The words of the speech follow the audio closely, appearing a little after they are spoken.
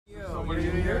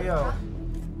Yo,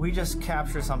 we just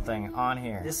captured something on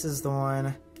here. This is the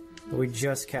one that we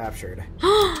just captured.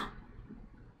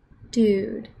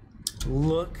 Dude.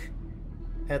 Look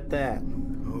at that.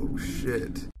 Oh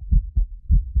shit.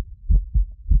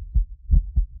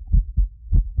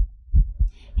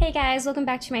 Hey guys, welcome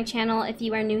back to my channel. If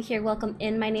you are new here, welcome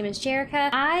in. My name is Jerrica.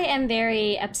 I am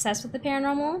very obsessed with the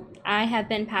paranormal. I have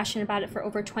been passionate about it for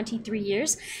over 23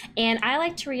 years, and I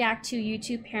like to react to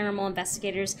YouTube paranormal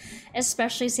investigators,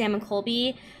 especially Sam and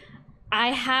Colby. I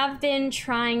have been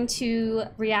trying to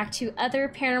react to other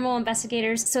paranormal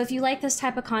investigators, so if you like this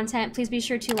type of content, please be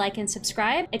sure to like and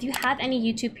subscribe. If you have any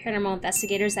YouTube paranormal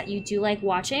investigators that you do like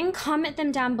watching, comment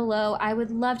them down below. I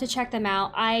would love to check them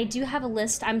out. I do have a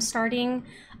list I'm starting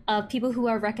of people who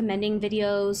are recommending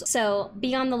videos, so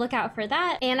be on the lookout for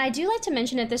that. And I do like to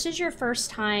mention, if this is your first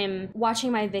time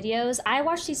watching my videos, I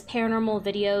watch these paranormal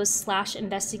videos /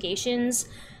 investigations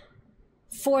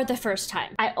for the first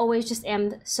time. I always just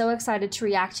am so excited to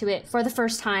react to it for the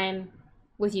first time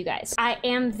with you guys. I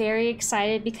am very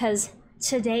excited because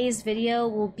today's video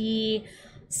will be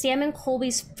Sam and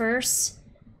Colby's first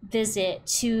visit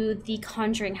to the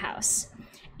Conjuring House.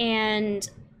 And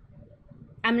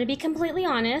I'm gonna be completely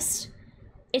honest,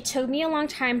 it took me a long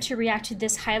time to react to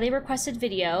this highly requested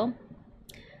video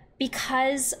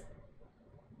because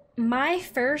my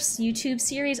first YouTube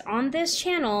series on this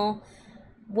channel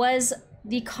was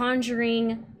the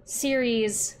Conjuring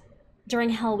series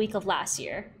during Hell Week of last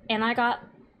year, and I got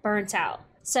burnt out.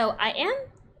 So I am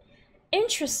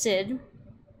interested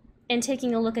in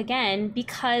taking a look again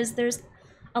because there's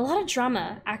a lot of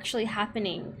drama actually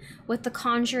happening with the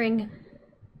Conjuring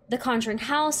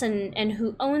House and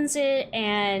who owns it,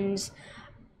 and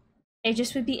it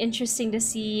just would be interesting to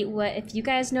see if you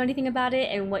guys know anything about it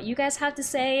and what you guys have to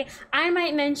say. I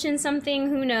might mention something,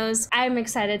 who knows. I'm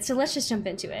excited, so let's just jump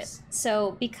into it.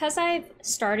 So because I've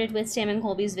started with Sam and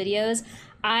Colby's videos,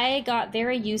 I got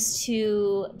very used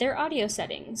to their audio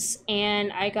settings,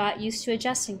 and I got used to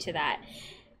adjusting to that.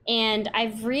 And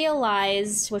I've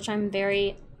realized, which I'm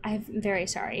very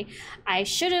sorry. I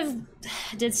should have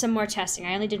did some more testing.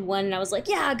 I only did one and I was like,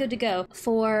 yeah, good to go.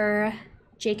 For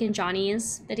Jake and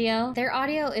Johnny's video, their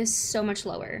audio is so much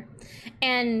lower,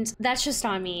 and that's just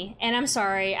on me, and I'm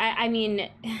sorry. I mean,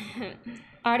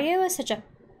 audio is such a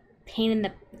pain in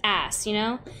the ass, you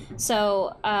know?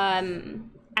 So I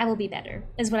will be better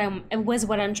is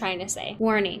what I'm trying to say.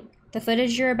 Warning: the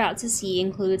footage you're about to see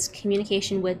includes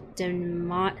communication with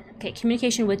demonic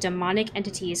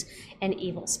entities and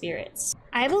evil spirits.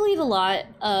 I believe a lot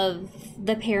of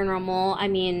the paranormal. I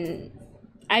mean,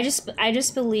 I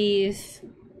just believe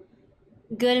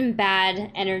good and bad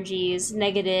energies,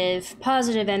 negative,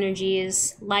 positive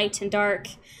energies, light and dark.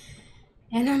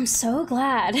 And I'm so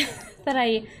glad that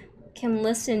I can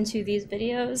listen to these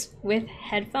videos with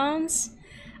headphones.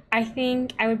 I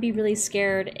think I would be really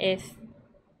scared if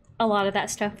a lot of that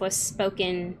stuff was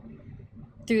spoken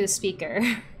through the speaker.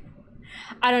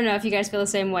 I don't know if you guys feel the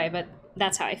same way, but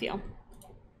that's how I feel.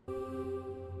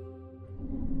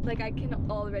 Like, I can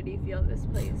already feel this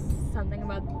place. Something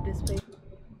about this place.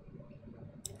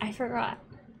 I forgot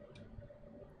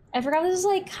this is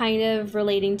like kind of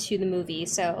relating to the movie,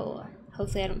 so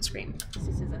hopefully I don't scream. This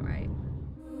isn't right.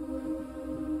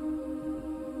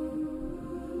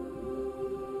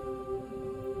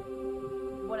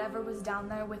 Whatever was down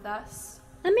there with us,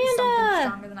 Amanda! Something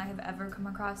stronger than I have ever come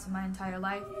across in my entire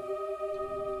life.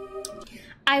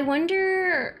 I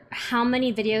wonder how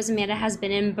many videos Amanda has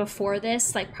been in before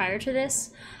this, like prior to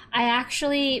this. I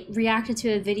actually reacted to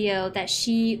a video that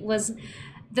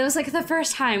that was like the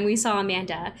first time we saw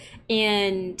Amanda,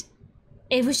 and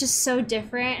it was just so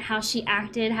different how she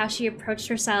acted, how she approached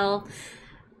herself.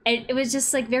 It was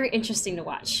just like very interesting to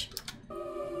watch.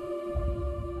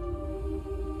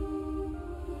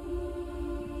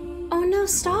 Oh no,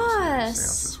 Stas!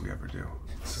 Seances we ever do.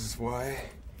 This is why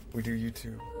we do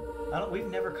YouTube.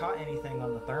 We've never caught anything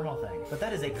on the thermal thing, but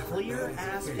that is a clear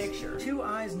ass picture. 2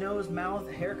 eyes, nose, mouth,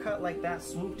 haircut like that,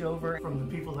 swooped over. From the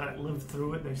people that lived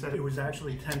through it, they said it was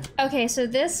actually 10. Okay, so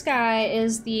this guy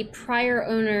is the prior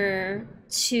owner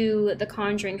to the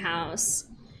Conjuring House,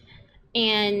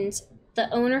 and the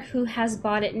owner who has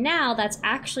bought it now, that's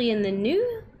actually in the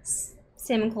new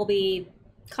Sam and Colby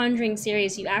Conjuring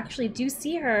series. You actually do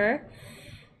see her.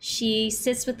 She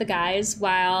sits with the guys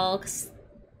while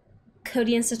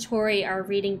Cody and Satori are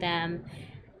reading them,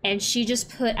 and she just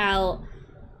put out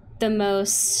the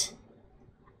most,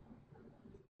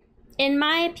 in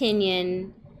my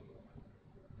opinion,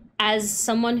 as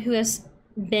someone who has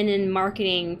been in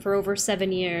marketing for over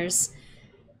 7 years,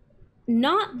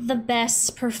 not the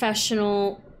best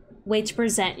professional way to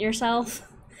present yourself.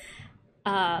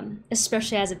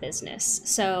 especially as a business.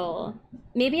 So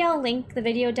maybe I'll link the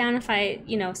video down if I,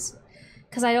 you know,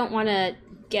 because I don't want to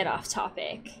get off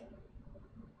topic.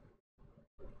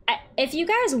 If you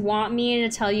guys want me to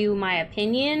tell you my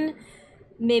opinion,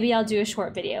 maybe I'll do a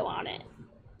short video on it.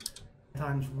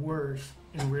 Times worse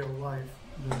in real life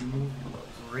than the movie was.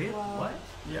 Real? What?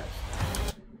 Yes.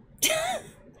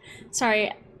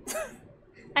 Sorry.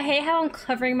 I hate how I'm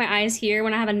covering my eyes here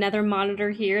when I have another monitor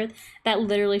here that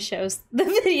literally shows the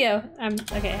video.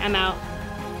 Okay, I'm out.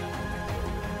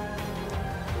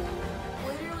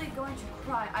 Literally going to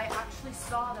cry. I actually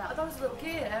saw that. I thought it was a little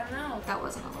kid. I don't know. That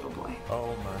wasn't a little boy.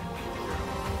 Oh my.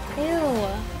 Ew.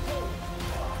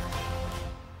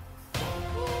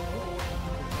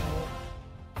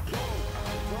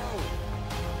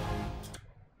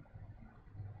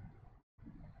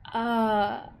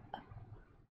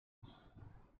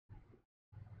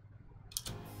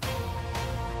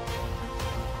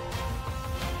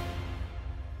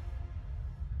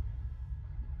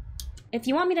 If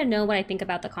you want me to know what I think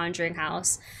about the Conjuring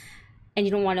House and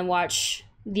you don't want to watch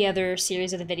the other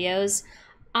series of the videos,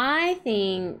 I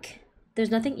think there's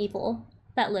nothing evil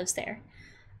that lives there.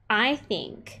 I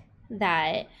think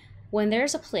that when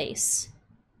there's a place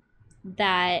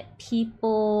that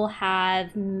people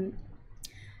have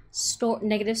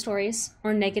negative stories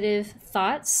or negative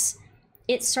thoughts,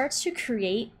 it starts to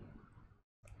create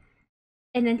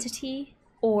an entity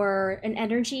or an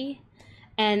energy,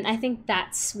 and I think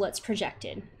that's what's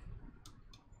projected.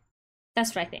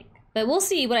 That's what I think. But we'll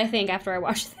see what I think after I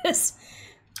watch this.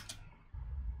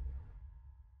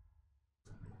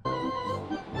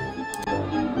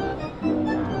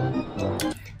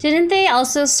 Didn't they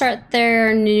also start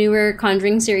their newer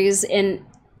Conjuring series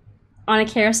on a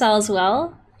carousel as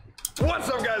well? What's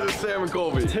up, guys? It's Sam and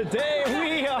Colby. Today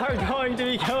we are going to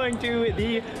be going to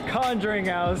the Conjuring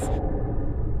House.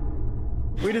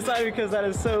 We decided because that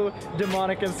is so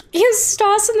demonic and... Is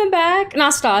Stas in the back?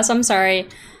 Not Stas, I'm sorry.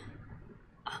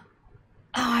 Oh,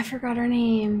 I forgot her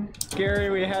name. scary,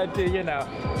 we had to, you know,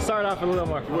 start off a little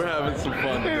more fun. We're having some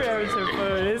fun. We're having some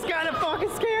fun. It's kind of fucking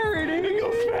scary, dude. It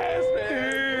goes fast,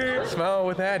 man. Smile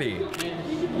with Addie.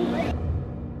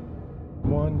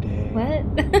 One day. What?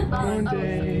 One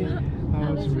day.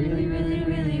 I was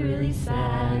really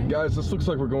sad. Guys, this looks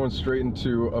like we're going straight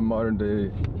into a modern day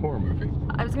horror movie.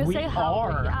 I was gonna We say how,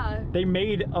 are. yeah. They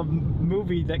made a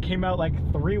movie that came out like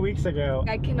 3 weeks ago.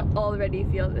 I can already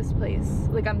feel this place.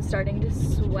 Like I'm starting to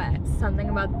sweat. Something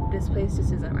about this place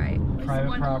just isn't right.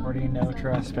 Private property, no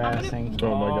trespassing.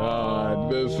 Oh my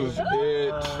god, this is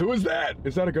it. Who is that?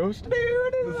 Is that a ghost? Dude,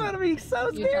 this is gonna be so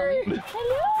scary. Baby!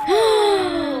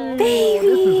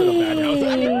 This isn't a bad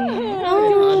house.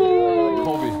 Oh.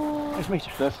 Colby, Nice to meet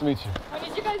you. nice to meet you. When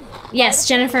did you guys Yes,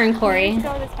 Jennifer and Corey.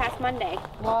 Go this past Monday.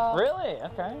 Really?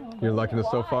 Okay. You're liking it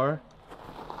so far?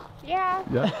 Yeah.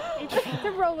 Yeah? It's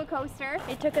a roller coaster.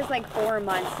 It took us like 4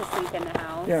 months to sleep in the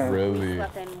house. Yeah. We Really?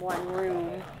 slept in one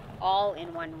room, all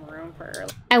in one room for.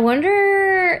 I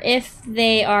wonder if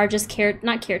they are just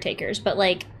not caretakers, but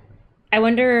like, I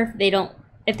wonder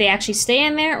if they actually stay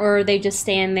in there or they just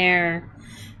stay in there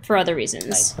for other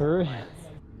reasons.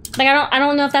 Like I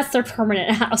don't know if that's their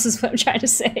permanent house is what I'm trying to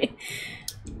say.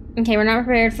 Okay, we're not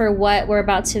prepared for what we're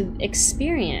about to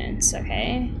experience,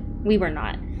 okay? We were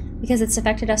not. Because it's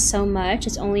affected us so much,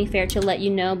 it's only fair to let you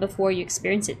know before you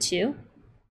experience it too.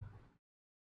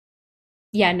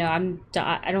 Yeah, no,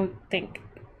 I don't think...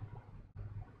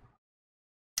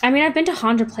 I mean, I've been to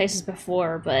haunted places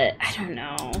before, but I don't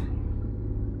know.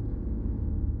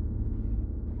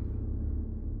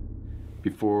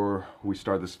 Before we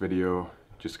start this video,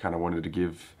 just kind of wanted to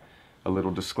give a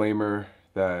little disclaimer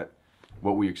that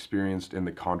what we experienced in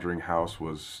the Conjuring House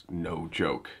was no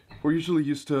joke. We're usually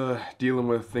used to dealing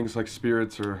with things like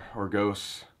spirits or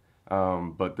ghosts,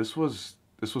 but this was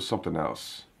something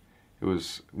else. It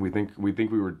was we think we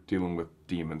were dealing with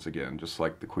demons again, just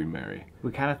like the Queen Mary.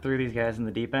 We kind of threw these guys in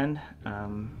the deep end,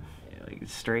 like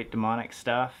straight demonic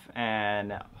stuff,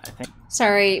 and I think...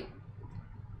 Sorry.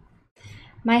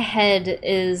 My head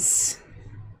is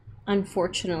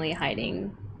unfortunately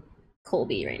hiding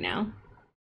Colby right now.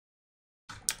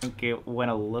 I think it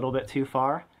went a little bit too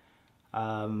far.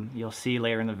 You'll see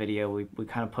later in the video we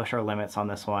kind of push our limits on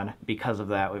this one. Because of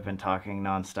that, we've been talking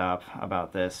nonstop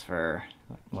about this for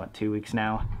what, 2 weeks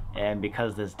now, and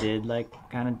because this did like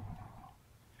kind of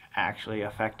actually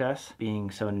affect us, being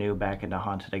so new back into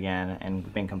haunted again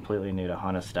and being completely new to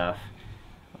haunted stuff,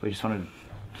 we just wanted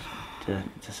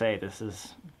to say this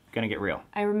is gonna get real.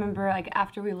 I remember like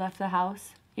after we left the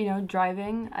house, you know,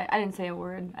 driving, I didn't say a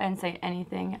word, I didn't say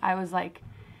anything. I was like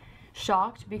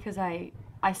shocked because I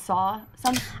I saw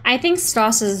something. I think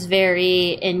Stas is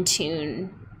very in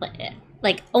tune,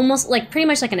 like almost like pretty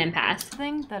much like an empath.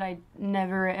 Thing that I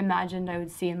never imagined I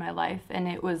would see in my life, and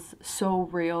it was so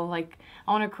real. Like,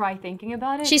 I want to cry thinking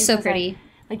about it. She's so pretty.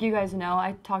 Like you guys know,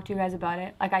 I talked to you guys about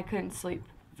it. Like, I couldn't sleep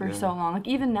for so long. Like,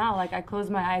 even now, like, I close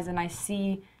my eyes and I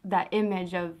see that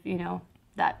image of, you know,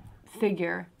 that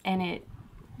figure, and it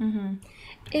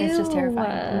it's just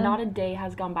terrifying. Not a day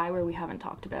has gone by where we haven't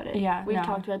talked about it. Yeah, We've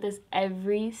talked about this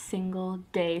every single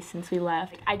day since we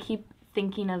left. I keep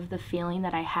thinking of the feeling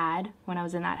that I had when I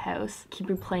was in that house. Keep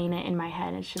replaying it in my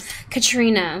head. It's just...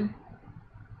 Katrina.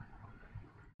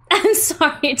 I'm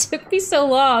sorry, it took me so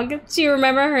long to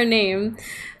remember her name,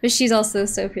 but she's also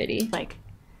so pretty. like,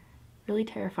 really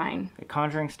terrifying. The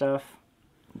Conjuring stuff,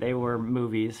 they were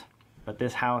movies, but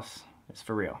this house is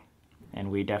for real. And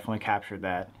we definitely captured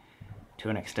that to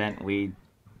an extent we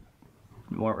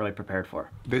weren't really prepared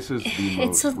for. This is the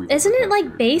most we've Isn't ever it like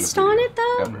captured based in a on video, it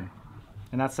though? ever.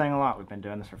 And that's saying a lot. We've been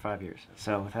doing this for 5 years.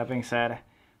 So with that being said,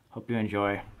 hope you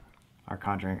enjoy our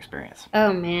Conjuring experience.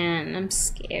 Oh man, I'm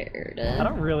scared. I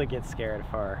don't really get scared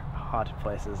for haunted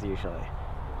places usually.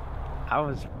 I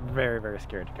was very, very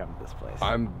scared to come to this place.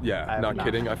 I'm not not.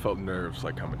 kidding. I felt nerves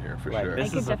like coming here for Like, sure. this I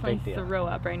is could a definitely big deal. throw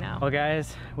up right now. Well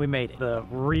guys, we made it. The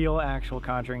real actual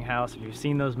Conjuring House. If you've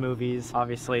seen those movies,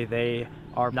 obviously they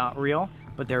are not real,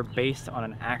 but they're based on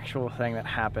an actual thing that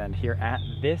happened here at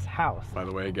this house. By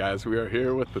the way, guys, we are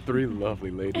here with the three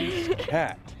lovely ladies,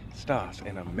 Kat, Stas,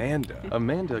 and Amanda.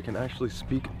 Amanda can actually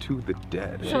speak to the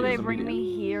dead. So they bring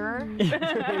me here.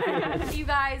 You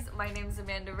guys, my name's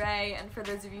Amanda Rae, and for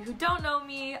those of you who don't know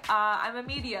me, I'm a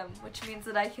medium, which means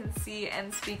that I can see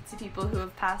and speak to people who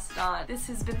have passed on. This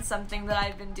has been something that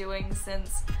I've been doing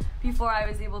since before I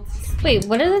was able to speak. Wait,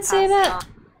 what does it say Passed about? on.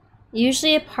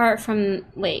 Usually apart from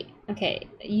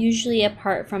usually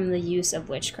apart from the use of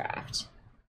witchcraft.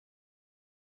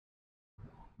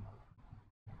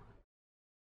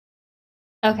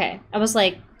 Okay, I was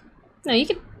like, no, you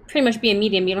could pretty much be a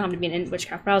medium, you don't have to be in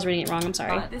witchcraft, but I was reading it wrong, I'm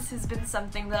sorry. This has been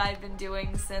something that I've been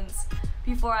doing since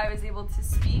before I was able to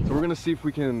speak. So we're gonna see if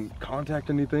we can contact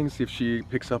anything, see if she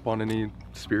picks up on any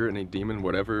spirit, any demon,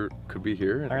 whatever could be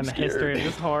here. Learn the history of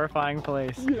this horrifying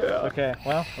place. Yeah. Okay,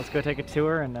 well, let's go take a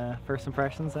tour and first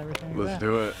impressions, everything. Let's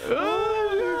do it.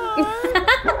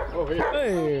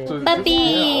 Hey. So Puppies!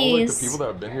 all like the people that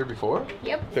have been here before?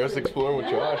 Yep. There's Exploring with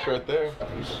Josh right there.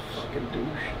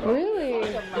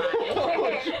 Really?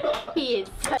 He is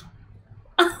such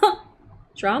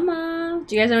Drama.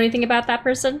 Do you guys know anything about that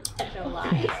person? a liar.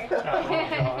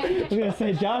 I was gonna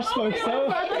say, Josh spoke so...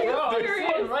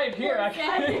 right here.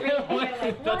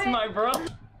 That's my bro.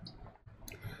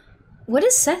 What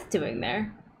is Seth doing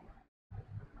there?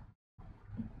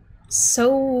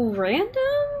 So random?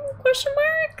 Question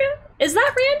mark? Is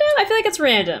that random? I feel like it's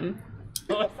random.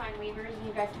 Sign waivers and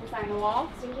you guys can sign the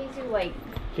wall, just in case you like.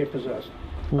 Get possessed.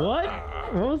 What?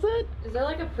 What was that? Is there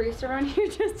like a priest around here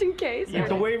just in case? If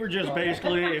the waiver just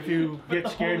basically, if you get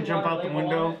scared and jump out the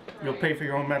window, you'll pay for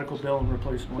your own medical bill and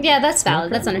replace one. Yeah, that's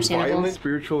valid. That's understandable. Violent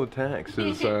spiritual attacks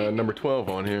is number 12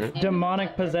 on here.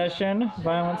 Demonic possession,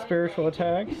 violent spiritual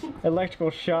attacks, electrical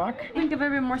shock. I think I've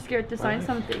ever been more scared to sign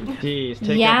something. Jeez,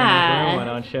 take Yeah. up in the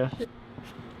room, don't you?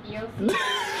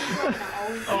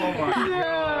 Oh my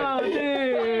god.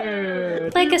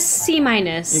 Dude. Like a C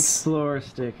minus. Explore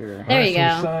sticker. There you So we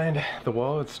go. signed the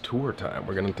wall. It's tour time.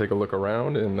 We're gonna take a look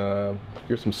around and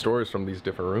hear some stories from these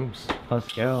different rooms.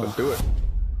 Let's go. Let's do it.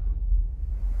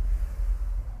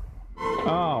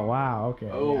 Oh wow. Okay.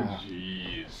 yeah.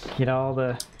 Jeez. Get all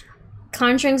the.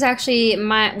 Conjuring's actually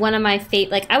one of my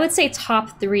I would say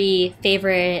top 3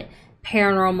 favorite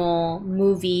paranormal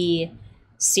movie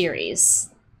series.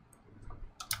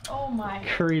 Oh my.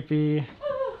 Creepy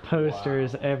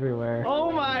posters everywhere.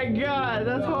 Oh my god,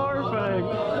 that's horrifying.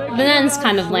 The Nun's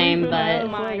kind of lame, but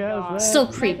my God. still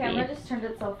My creepy. camera just turned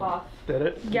itself off. Did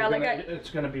it? Yeah, like It's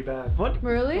gonna be bad. What?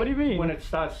 Really? What do you mean? When it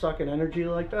starts sucking energy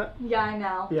like that? Yeah, I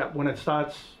know. Yeah, when it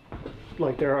starts,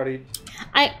 like they're already...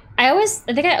 I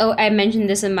think I mentioned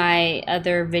this in my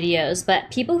other videos, but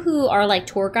people who are like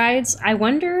tour guides, I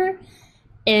wonder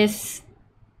if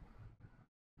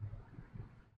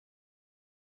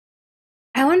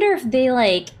they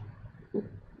like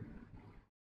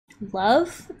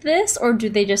love this, or do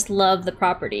they just love the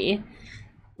property?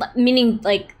 Meaning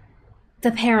like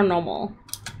the paranormal.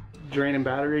 draining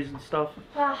batteries and stuff.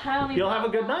 I don't You'll have a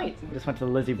good night. Just went to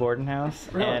the Lizzie Borden house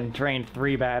and drained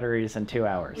 3 batteries in 2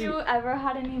 hours. Have you ever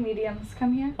had any mediums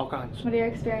come here? All kinds. What are your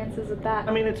experiences with that?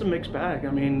 I mean, it's a mixed bag.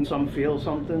 I mean, some feel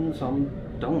something, some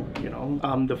don't, you know.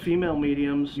 The female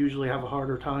mediums usually have a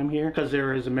harder time here because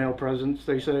there is a male presence.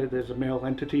 They say there's a male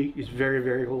entity. He's very,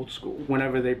 very old school.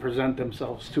 Whenever they present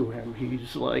themselves to him,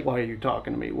 he's like, why are you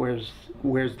talking to me? Where's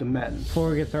the men? Before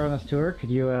we get started on this tour, could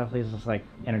you please just like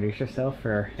introduce yourself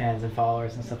for fans and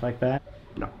followers and stuff like that?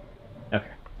 No. Okay.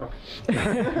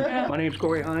 My name's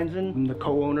Corey Heinzen. I'm the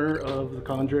co-owner of the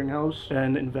Conjuring House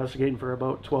and investigating for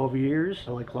about 12 years.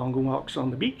 I like long walks on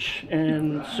the beach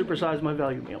and supersize my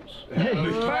value meals.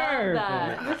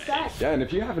 Yeah, and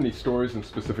if you have any stories in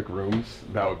specific rooms,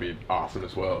 that would be awesome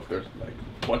as well. If there's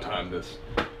like one time this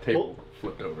table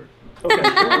flipped over. Okay,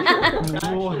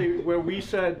 actually, where we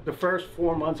said the first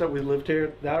 4 months that we lived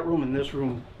here, that room and this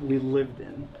room we lived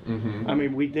in. I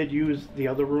mean, we did use the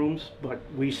other rooms, but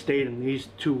we stayed in these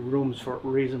 2 rooms for a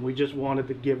reason. We just wanted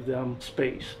to give them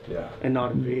space and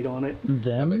not invade on it.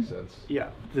 That makes sense. Yeah.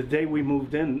 The day we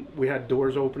moved in, we had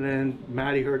doors opening.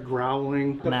 Maddie heard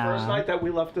growling. The first night that we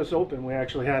left this open, we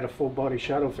actually had a full body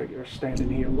shadow figure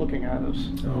standing here looking at us.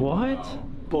 What?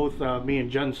 Both me and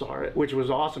Jen saw it, which was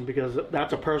awesome because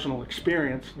that's a personal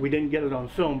experience. We didn't get it on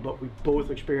film, but we both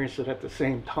experienced it at the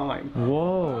same time.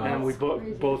 Whoa. And we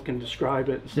both can describe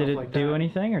it and stuff like that. Did it do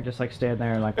anything or just like stand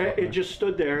there and like... It just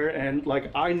stood there and like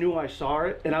I knew I saw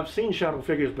it, and I've seen shadow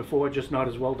figures before, just not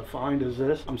as well defined as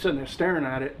this. I'm sitting there staring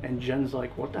at it and Jen's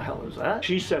like, what the hell is that?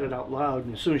 She said it out loud,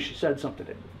 and as soon as she said something,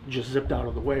 it just zipped out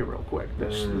of the way real quick.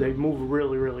 They move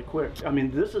really, really quick. I mean,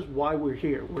 this is why we're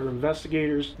here. We're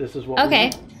investigators. This is what we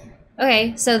do.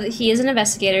 Okay, so he is an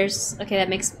investigator. Okay, that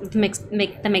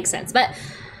makes sense. But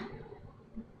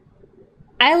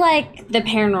I like the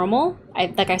paranormal.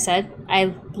 Like I said,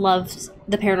 I loved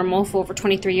the paranormal for over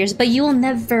 23 years. But you will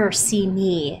never see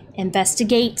me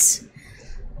investigate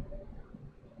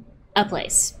a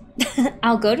place.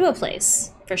 I'll go to a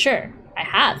place for sure. I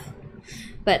have,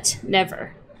 but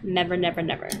never.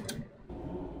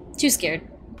 Too scared.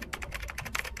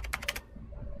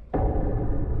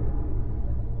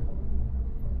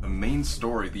 Main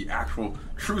story, the actual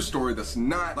true story that's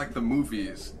not like the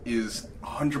movies, is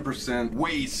 100%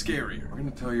 way scarier. We're gonna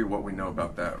tell you what we know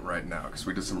about that right now because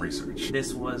we did some research.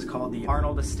 This was called the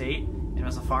Arnold Estate. It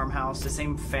was a farmhouse. The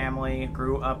same family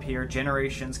grew up here.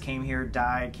 Generations came here,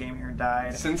 died,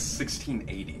 Since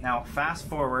 1680. Now, fast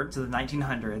forward to the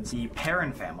 1900s, the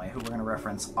Perrin family, who we're going to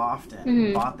reference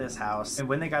often, bought this house. And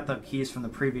when they got the keys from the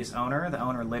previous owner, the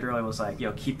owner literally was like,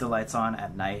 yo, keep the lights on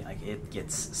at night. Like, it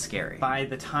gets scary. By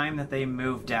the time that they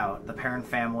moved out, the Perrin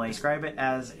family described it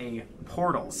as a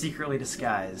portal, secretly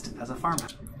disguised as a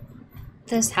farmhouse.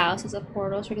 This house is a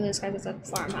portal, strictly disguised as a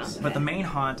farmhouse. But the main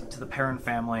haunt to the Perrin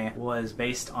family was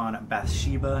based on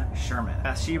Bathsheba Sherman.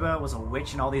 Bathsheba was a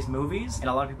witch in all these movies, and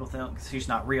a lot of people think she's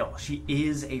not real. She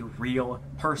is a real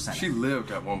person. She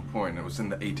lived at one point. It was in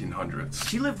the 1800s.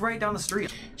 She lived right down the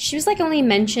street. She was like only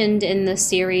mentioned in the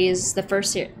series,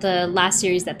 the last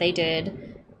series that they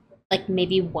did, like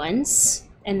maybe once,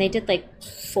 and they did like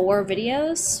 4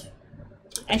 videos.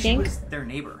 I think she was their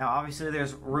neighbor. Now, obviously,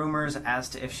 there's rumors as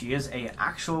to if she is a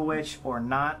actual witch or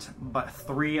not, but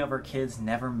 3 of her kids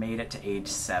never made it to age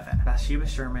 7. Bathsheba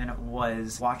Sherman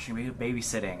was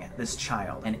babysitting this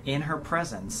child, and in her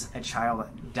presence, a child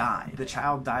died. The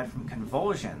child died from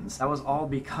convulsions. That was all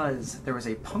because there was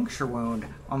a puncture wound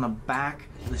on the back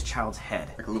of this child's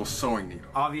head. Like a little sewing needle.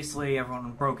 Obviously,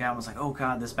 everyone broke out and was like, oh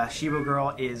god, this Bathsheba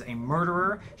girl is a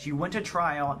murderer. She went to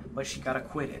trial, but she got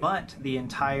acquitted. But the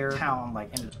entire town, like,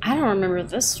 I don't remember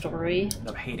this story. Ended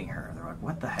up hating her. They're like,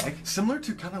 what the heck? Similar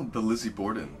to kind of the Lizzie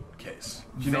Borden case.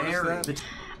 Did you notice that?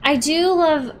 I do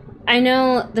love, I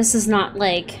know this is not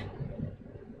like,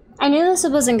 I knew this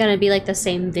wasn't going to be like the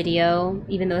same video,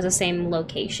 even though it's the same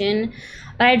location,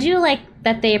 but I do like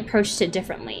that they approached it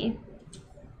differently.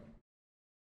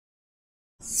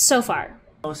 So far.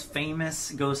 Most famous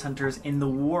ghost hunters in the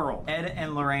world, Ed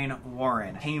and Lorraine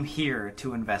Warren, came here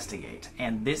to investigate,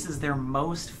 and this is their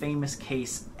most famous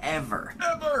case ever.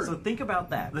 So think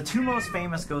about that. The 2 most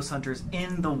famous ghost hunters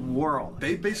in the world.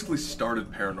 They basically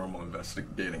started paranormal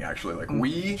investigating, actually. Like,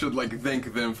 we should, like,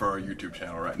 thank them for our YouTube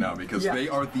channel right now because they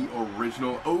are the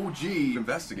original OG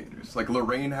investigators. Like,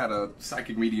 Lorraine had a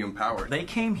psychic medium power. They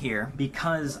came here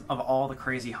because of all the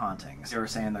crazy hauntings. They were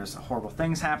saying there's horrible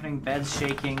things happening, beds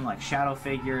shaking, like shadow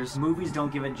figures. Movies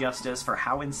don't give it justice for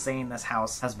how insane this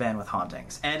house has been with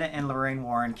hauntings. Ed and Lorraine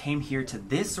Warren came here to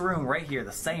this room right here,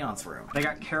 the seance room. They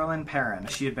got Carolyn Perrin.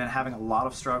 She had been having a lot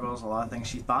of struggles, a lot of things.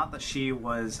 She thought that she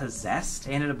was possessed.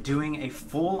 They ended up doing a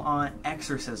full-on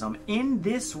exorcism in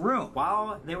this room.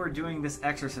 While they were doing this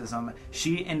exorcism,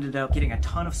 she ended up getting a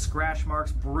ton of scratch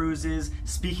marks, bruises,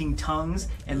 speaking tongues,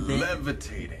 and then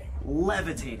levitating.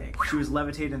 levitating. She was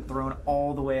levitated and thrown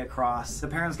all the way across. The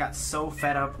parents got so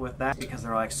fed up with that because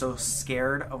they're like so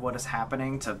scared of what is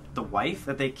happening to the wife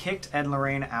that they kicked Ed and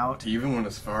Lorraine out. He even went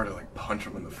as far to like punch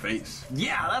him in the face.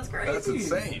 Yeah, that's crazy. That's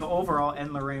insane. So overall, Ed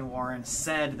and Lorraine Warren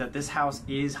said that this house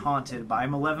is haunted by a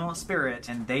malevolent spirit,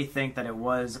 and they think that it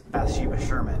was Bathsheba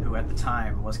Sherman, who at the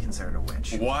time was considered a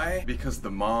witch. Why? Because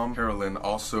the mom, Carolyn,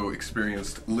 also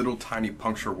experienced little tiny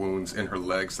puncture wounds in her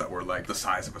legs that were like the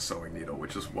size of a sewing needle,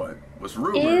 which is what was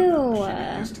rumored Ew.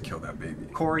 that she used to kill that baby.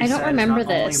 Corey I don't said remember not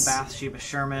this. only Bathsheba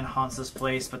Sherman haunts this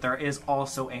place, but there is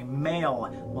also a male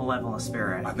malevolent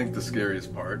spirit. I think the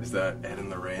scariest part is that Ed and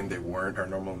Lorraine, they weren't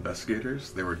paranormal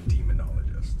investigators, they were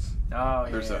demonologists. Oh,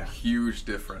 yeah. There's a huge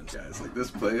difference, guys. Like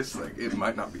this place, like it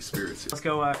might not be spirits. Let's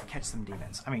go catch some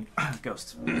demons. I mean,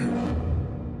 ghosts.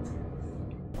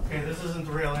 Okay, this isn't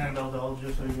the real Annabelle doll,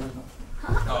 just so you guys know.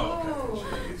 Oh,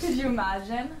 okay. Could you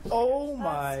imagine? Oh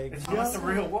my It's not the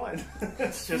real one.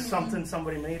 It's just something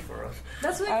somebody made for us.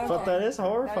 That's really But that is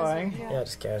horrifying. Yeah. Yeah,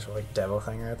 just casual like devil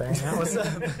thing right there. Yeah, what's up?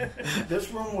 This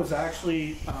room was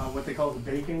actually what they call the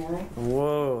baking room.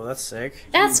 Whoa, that's sick.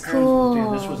 That's The parents moved in.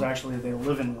 cool. This was actually their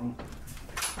living room.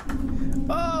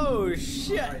 Oh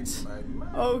shit.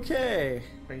 Okay.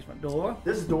 Basement door.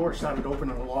 This door started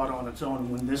opening a lot on its own.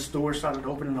 When this door started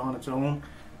opening on its own,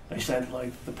 they said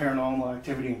like the paranormal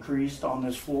activity increased on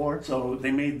this floor. So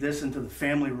they made this into the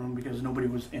family room because nobody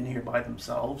was in here by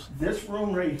themselves. This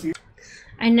room right here.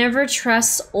 I never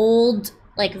trust old,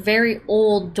 like very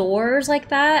old doors like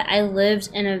that. I lived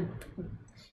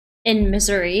in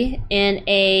Missouri in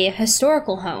a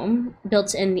historical home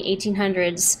built in the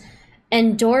 1800s,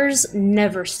 and doors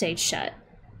never stayed shut.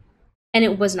 And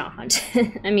it was not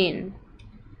haunted. I mean,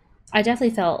 I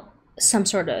definitely felt some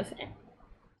sort of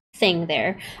thing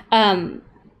there. But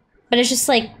it's just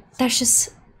like,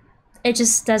 it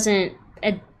just doesn't,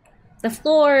 the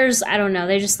floors, I don't know,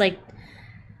 they just like,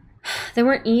 they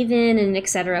weren't even and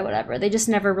etc. whatever. They just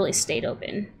never really stayed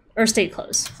open or stayed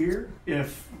closed. Here,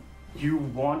 if you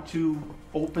want to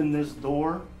open this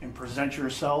door and present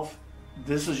yourself,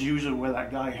 this is usually where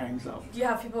that guy hangs out. Do you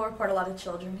have people report a lot of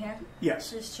children here? Yes.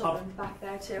 There's children back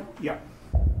there too. Yeah.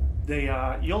 They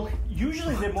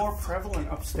usually they're more prevalent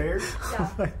upstairs.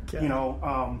 Yeah. You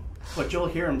know, but you'll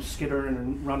hear them skittering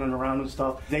and running around and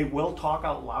stuff. They will talk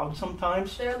out loud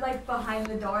sometimes. They're like behind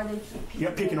the door. They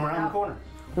keep Peeking around the corner.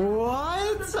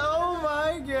 What? Oh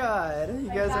my god. You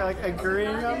guys are like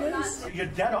agreeing on this? You're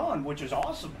dead on, which is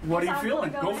awesome. What are you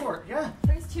feeling? Go for it. Yeah.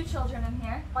 There's two children in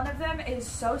here. One of them is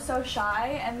so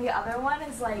shy, and the other one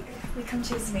is like, come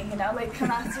chase me, you know, like come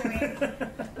after me.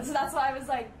 So that's why I was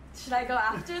like, should I go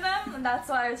after them? And that's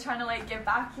why I was trying to like get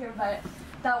back here, but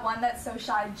that one that's so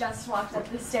shy just walked up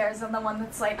the stairs, and the one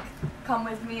that's like, come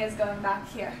with me is going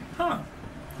back here. Huh.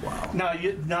 Wow.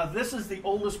 Now this is the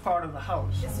oldest part of the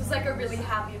house. This was like a really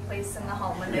happy place in the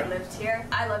home when they lived here.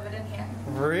 I love it in here.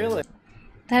 Really?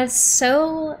 That's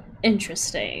so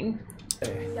interesting.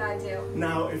 Yeah, I do.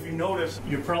 Now, if you notice,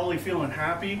 you're probably feeling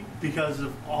happy because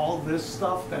of all this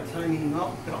stuff that's hanging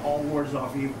up. It all wears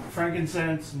off you.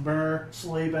 Frankincense, myrrh,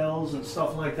 sleigh bells, and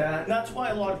stuff like that. And that's why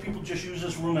a lot of people just use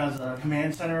this room as a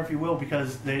command center, if you will,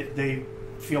 because they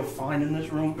feel fine in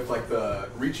this room. With like the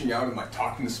reaching out and like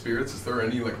talking to spirits, is there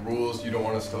any like rules you don't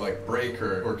want us to like break,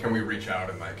 or can we reach out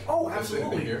and like? Oh, is there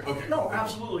anything absolutely. Here? Okay. No,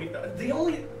 absolutely. The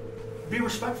only be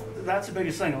respectful. That's the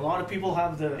biggest thing. A lot of people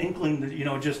have the inkling that, you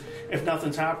know, just if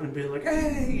nothing's happening, be like,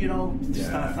 hey, you know, just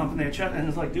thumping their chest. And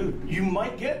it's like, dude, you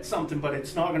might get something, but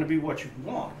it's not going to be what you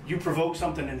want. You provoke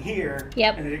something in here,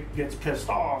 Yep. and it gets pissed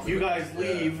off. You guys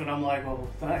leave, and I'm like, well,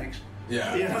 thanks.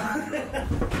 Yeah. Yeah.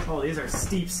 Oh, these are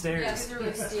steep stairs. Yeah, these are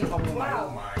really steep. Oh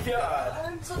my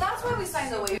god. So that's why we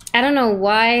signed the waiver. I don't know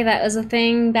why that was a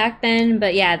thing back then,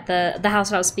 but yeah, the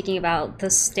house that I was speaking about, the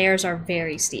stairs are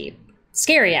very steep.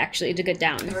 Scary, actually, to get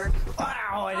down.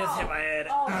 Wow, I just hit my head.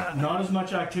 Not as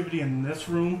much activity in this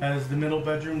room as the middle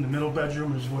bedroom. The middle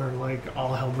bedroom is where like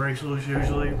all hell breaks loose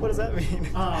usually. What does that mean?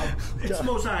 It's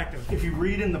most active. If you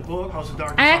read in the book House of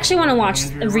Darkness, I actually want to watch,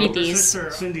 Andrea read wrote, her these.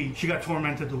 sister, Cindy, she got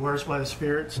tormented the worst by the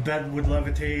spirits. The bed would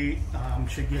levitate.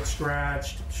 She'd get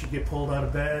scratched. She'd get pulled out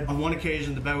of bed. On one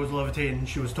occasion, the bed was levitating, and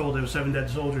she was told there were 7 dead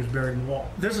soldiers buried in the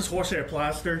wall. This is horsehair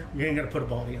plaster. You ain't gonna put a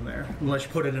body in there unless you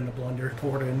put it in a blender,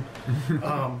 pour it in.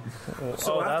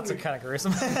 So that's kind of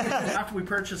gruesome. After we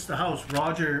purchased the house,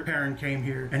 Roger Perrin came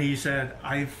here and he said,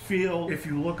 I feel if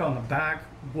you look on the back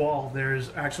wall, there's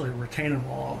actually a retaining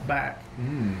wall out back.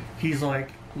 He's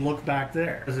like, look back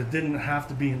there, because it didn't have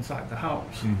to be inside the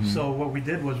house. So what we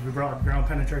did was we brought ground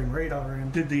penetrating radar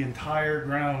and did the entire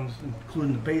grounds,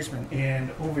 including the basement. And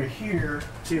over here,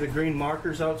 see the green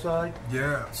markers outside?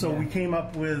 Yeah. So we came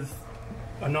up with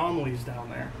anomalies down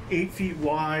there. 8 feet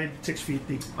wide, 6 feet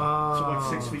deep. So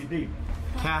like 6 feet deep.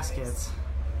 Caskets.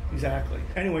 Exactly.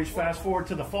 Anyways, fast forward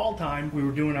to the fall time, we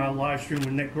were doing our live stream with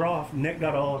Nick Groff. Nick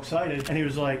got all excited and he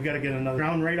was like, we gotta get another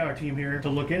ground radar team here to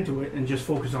look into it and just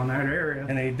focus on that area.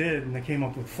 And they did, and they came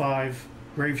up with 5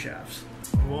 grave shafts.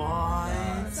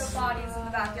 What? So bodies in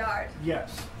the backyard.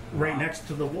 Yes. Right next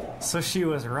to the wall. So she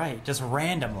was right, just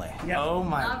randomly. Yeah. Oh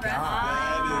my Not god.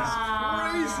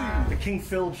 That is crazy. The King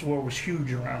Philip's War was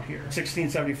huge around here,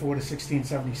 1674 to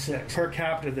 1676. Per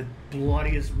capita, the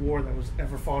bloodiest war that was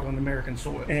ever fought on American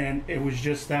soil. And it was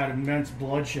just that immense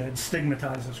bloodshed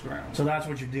stigmatized this ground. So that's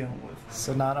what you're dealing with.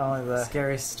 So not only the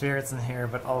scary spirits in here,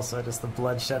 but also just the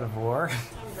bloodshed of war.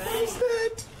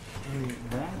 Dude,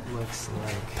 that looks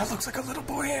like... That looks like a little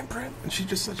boy handprint. And she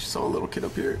just said she saw a little kid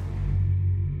up here.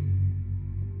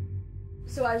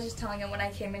 So I was just telling him when I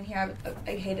came in here,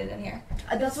 I hated in here.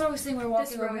 That's what I was saying. We were walking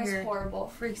This room over is here. horrible.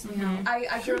 Freaks me out.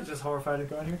 I She grew was just horrified to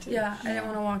go in here too. Yeah, I didn't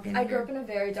want to walk in. I grew up in a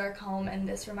very dark home, and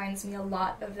this reminds me a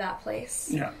lot of that place.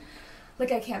 Yeah.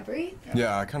 Like I can't breathe.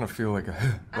 Yeah, I kind of feel like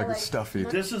a like- a stuffy.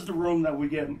 This is the room that we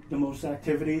get the most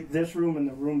activity. This room and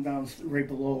the room down right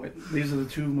below it. These are the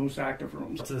 2 most active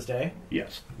rooms. To this day?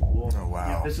 Yes. Oh wow.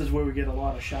 Yeah, this is where we get a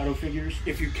lot of shadow figures.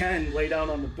 If you can, lay down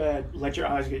on the bed, let your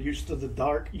eyes get used to the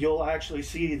dark, you'll actually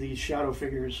see these shadow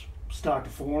figures start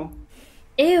to form.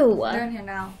 Ew. They're in here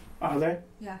now. Are they?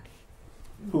 Yeah.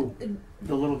 Who?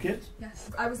 The little kids?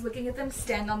 Yes. I was looking at them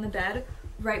stand on the bed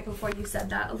right before you said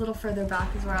that. A little further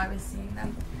back is where I was seeing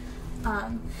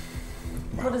them.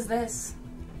 What is this?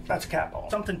 That's a cat ball.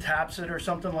 Something taps it or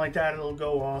something like that, it'll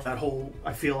go off. That whole,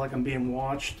 I feel like I'm being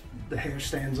watched, the hair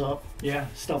stands up, Yeah.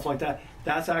 stuff like that.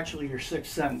 That's actually your 6th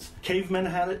sense. Cavemen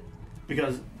had it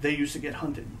because they used to get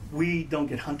hunted. We don't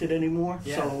get hunted anymore,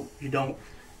 so you don't.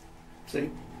 See?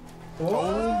 Oh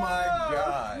my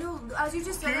god. No, as you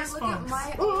just said, I look at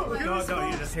my. No,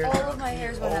 you just hear all of my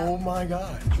hairs went Oh out. my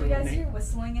god. Do you guys hear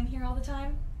whistling in here all the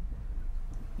time?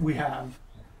 We have.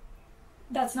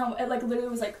 That's not, it like literally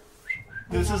was like.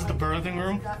 This is the birthing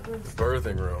room.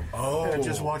 Birthing room. Oh. Yeah,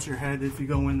 just watch your head if you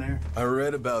go in there. I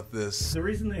read about this. The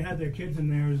reason they had their kids in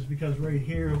there is because right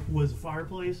here was a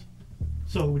fireplace,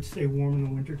 so it would stay warm in the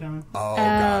wintertime. Oh,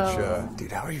 gotcha.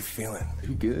 Dude, how are you feeling? Are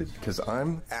you good? Because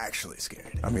I'm actually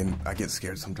scared. I mean, I get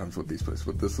scared sometimes with these places,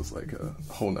 but this is like a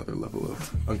whole nother level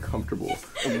of uncomfortable.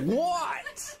 What? What are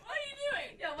you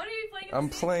doing? Yeah, what are you playing? I'm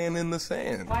playing in the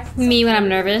sand. Me when I'm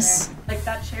nervous. Like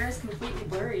that chair is completely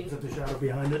blurry. Is that the shadow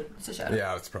behind it? It's a shadow.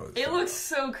 Yeah, it's probably. It looks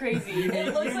so crazy.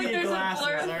 It looks like there's a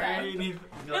blur effect. It It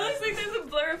looks like there's a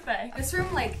blur effect. This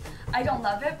room, like, I don't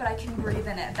love it, but I can breathe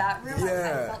in it. That room,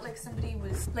 Yeah. I felt like somebody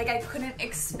was, like, I couldn't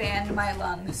expand my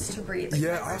lungs to breathe. Like,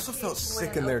 Yeah, my I also felt ribcage sick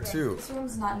wouldn't in there open. too. This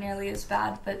room's not nearly as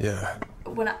bad, but Yeah.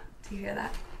 when I, do you hear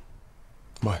that?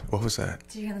 What was that?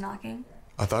 Did you hear the knocking?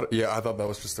 I thought that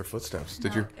was just their footsteps.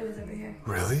 Did No, you? It was over here.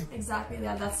 Really? Exactly,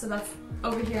 yeah, that's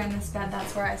over here in this bed,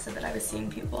 that's where I said that I was seeing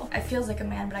people. It feels like a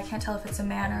man, but I can't tell if it's a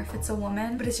man or if it's a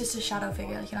woman, but it's just a shadow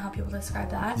figure, like, you know how people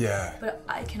describe that? Yeah. But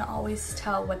I can always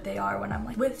tell what they are when I'm,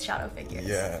 like, with shadow figures.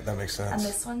 Yeah, that makes sense. And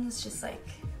this one's just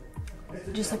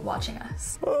like watching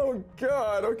us. Oh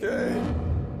god, okay.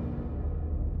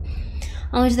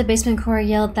 Only to the basement core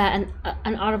yelled that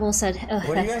an audible said,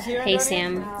 What do you guys hear, "Hey Donnie?"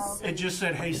 Sam." It just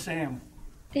said, "Hey Sam."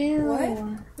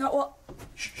 Ew. No, well,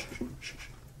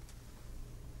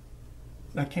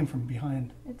 That came from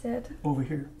behind, it did. over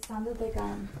here. It sounded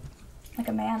like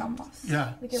a man almost.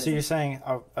 Yeah. Like it So you're was saying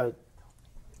a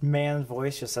man's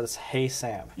voice just says, "Hey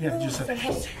Sam." Yeah, it just said, "Hey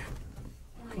like,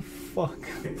 Sam." Fuck.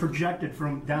 It projected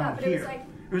from down Yeah, but here.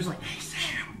 it was like- "Hey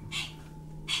Sam."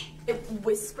 it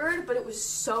whispered, but it was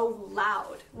so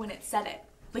loud when it said it.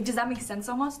 Like, does that make sense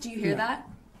almost? Do you hear that?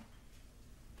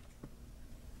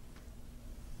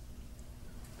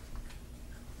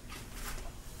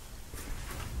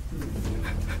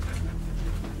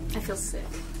 I feel sick.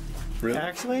 Really?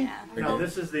 Actually? Now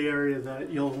this is the area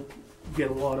that you'll get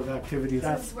a lot of activity. This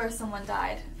That's is where someone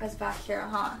died. That's back here,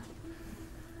 huh?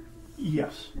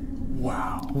 yes.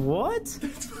 Wow. What?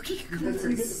 That's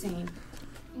insane.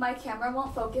 My camera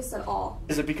won't focus at all.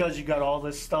 Is it because you got all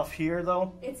this stuff here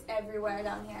though? It's everywhere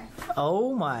down here.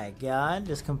 Oh my god,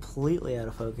 just completely out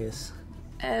of focus.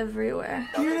 Everywhere.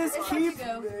 You just keep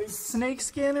snake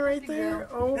skin right there?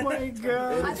 Oh my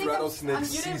god. It's rattlesnake You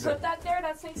didn't season. put that there,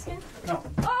 that snake skin? No.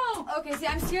 Oh! Okay, see,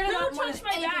 I'm scared of Don't that more touch than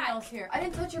my anything back. else here. I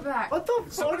didn't touch your back. What the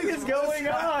fuck is going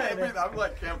on? I'm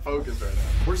like, can't focus right now.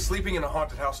 We're sleeping in a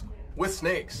haunted house with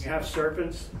snakes. You have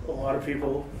serpents. A lot of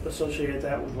people associate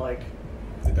that with like,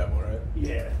 The devil, right?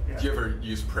 yeah. Do you ever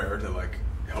use prayer to like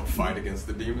help fight against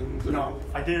the demons? or- No,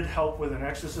 I did help with an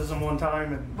exorcism one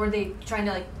time, and Were they trying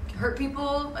to like hurt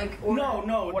people? Like, or...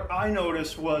 No. What I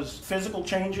noticed was physical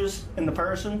changes in the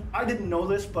person. I didn't know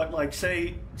this, but like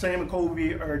say Sam and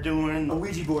Colby are doing a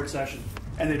Ouija board session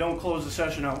and they don't close the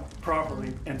session out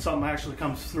properly and something actually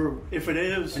comes through. If it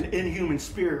is an inhuman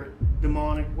spirit,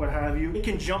 demonic, what have you, it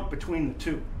can jump between the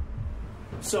two.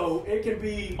 So it can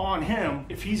be on him.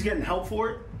 If he's getting help for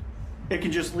it, it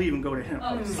can just leave and go to him.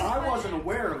 I wasn't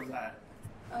aware of that.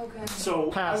 Okay.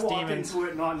 So I walked into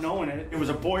it not knowing it. It was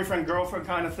a boyfriend-girlfriend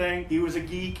kind of thing. He was a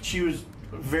geek. She was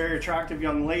a very attractive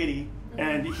young lady.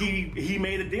 And he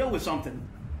made a deal with something.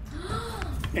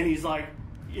 And he's like,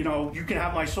 you know, you can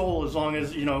have my soul as long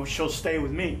as, you know, she'll stay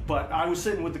with me. But I was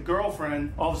sitting with the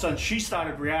girlfriend. All of a sudden, she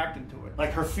started reacting to it.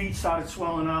 Like, her feet started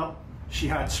swelling up. She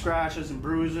had scratches and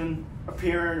bruising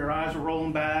appearing. Her eyes were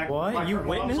rolling back. What? Like, You her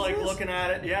mom's, like, this? looking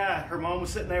at it. Yeah, her mom was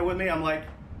sitting there with me. I'm like,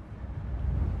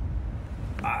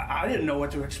 I didn't know what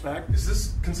to expect. Is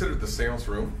this considered the seance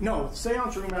room? No, the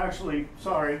seance room actually,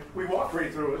 sorry, we walked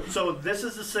right through it. So this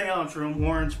is the seance room.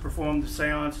 Warrens performed the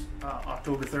seance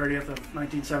October 30th of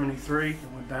 1973. It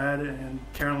went bad, and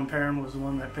Carolyn Perrin was the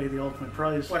one that paid the ultimate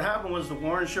price. What happened was the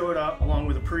Warrens showed up along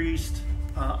with a priest,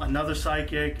 another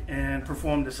psychic, and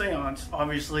performed the seance.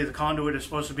 Obviously, the conduit is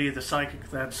supposed to be the psychic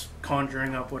that's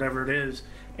conjuring up whatever it is,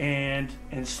 and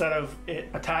instead of it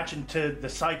attaching to the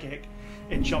psychic,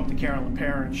 it jumped to Carolyn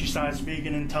Perrin. She started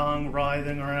speaking in tongue,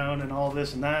 writhing around, and all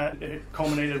this and that. It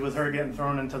culminated with her getting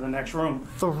thrown into the next room.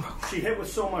 She hit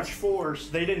with so much force,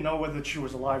 they didn't know whether she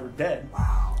was alive or dead.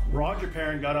 Wow. Roger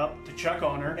Perrin got up to check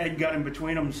on her. Ed got in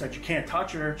between them and said, you can't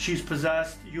touch her. She's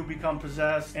possessed. You become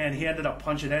possessed. And he ended up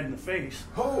punching Ed in the face.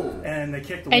 Oh. And they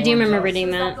kicked the I do remember out. reading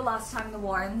Was that. the last time the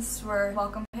Warrens were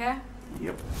welcome here?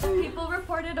 Yep. People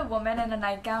reported a woman in a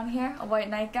nightgown here, a white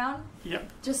nightgown. Yep.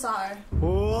 Just saw her.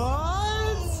 What?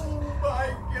 Oh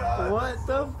my God. What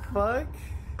the fuck?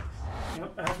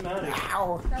 Yep, asthmatic.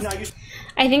 Ow. Now you...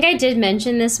 I think I did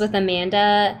mention this with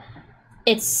Amanda.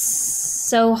 It's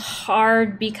so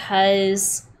hard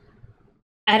because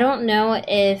I don't know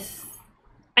if...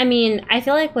 I mean, I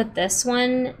feel like with this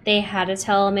one, they had to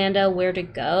tell Amanda where to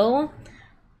go.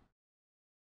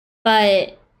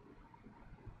 But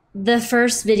the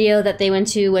first video that they went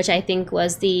to, which I think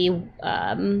was the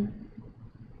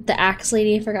axe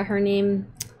lady, I forgot her name.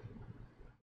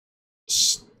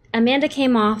 Amanda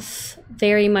came off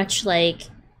very much like,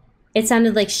 it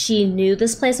sounded like she knew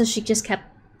this place, so she just kept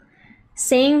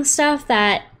saying stuff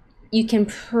that you can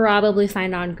probably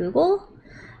find on Google.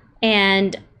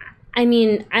 And I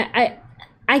mean,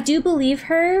 I do believe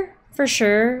her for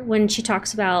sure when she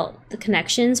talks about the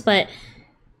connections, but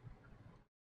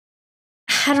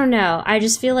I don't know. I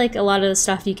just feel like a lot of the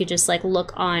stuff you could just like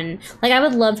look on. Like, I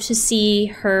would love to see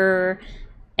her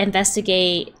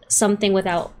investigate something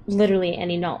without literally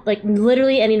any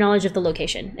knowledge of the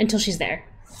location until she's there.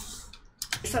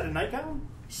 Is that a nightgown?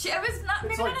 It was not,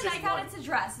 maybe like not a just nightgown, white. it's a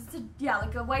dress. It's a, yeah,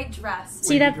 like a white dress.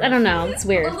 See, that I don't know. It's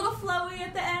weird. A little flowy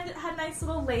at the end. It had nice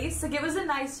little lace. Like, it was a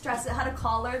nice dress. It had a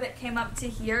collar that came up to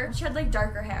here. She had like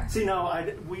darker hair. See,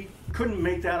 no, we couldn't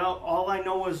make that out. All I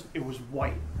know was it was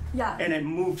white. Yeah. And it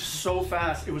moved so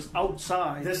fast. It was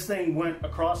outside. This thing went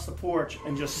across the porch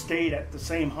and just stayed at the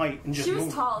same height and just She was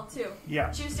moved. tall too.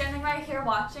 Yeah. She was standing right here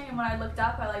watching, and when I looked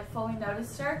up, I like fully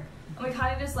noticed her. And we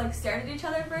kind of just like stared at each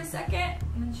other for a second,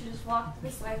 and then she just walked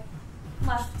this way,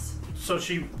 left. So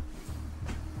she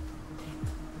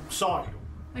saw you.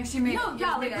 Like she made, No,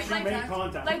 yeah, like, She made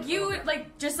contact. like you,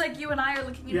 like just like you and I are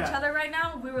looking at Yeah. each other right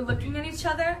now. We were looking at each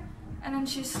other, and then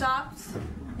she stopped,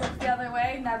 looked the other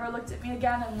way, never looked at me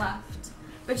again, and left.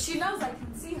 But she knows I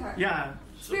can see her. Yeah.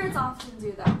 Spirits often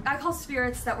do that. I call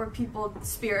spirits that were people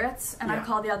spirits, and I Yeah.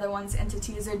 call the other ones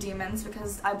entities or demons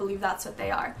because I believe that's what they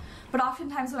are. But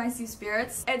oftentimes when I see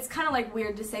spirits, it's kind of like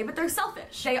weird to say, but they're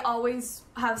selfish. They always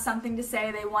have something to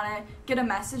say. They want to get a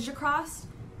message across.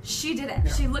 She didn't.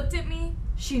 Yeah. She looked at me.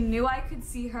 She knew I could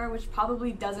see her, which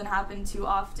probably doesn't happen too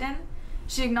often.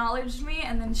 She acknowledged me,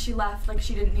 and then she left like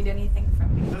she didn't need anything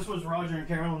from me. This was Roger and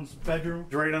Carolyn's bedroom,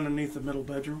 right underneath the middle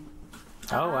bedroom.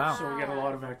 Oh, wow. So we get a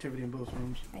lot of activity in both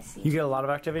rooms. I see. You get a lot of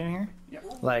activity in here? Yeah.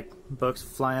 Like books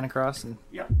flying across and...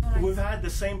 Yeah. We've had the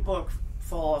same book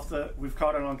fall off the, we've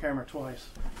caught it on camera twice.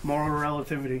 Moral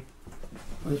Relativity.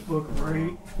 This book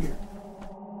right here.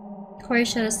 Corey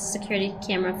showed us the security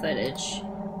camera footage.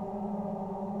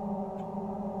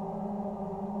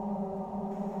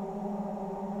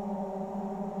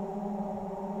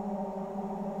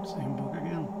 Same book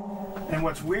again. And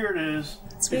what's weird is,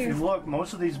 if you look,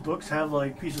 most of these books have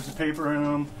like pieces of paper in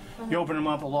them. You open them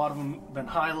up, a lot of them been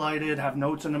highlighted, have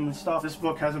notes in them and stuff. This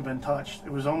book hasn't been touched.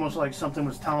 It was almost like something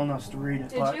was telling us to read it.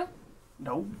 Did you?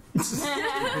 Nope.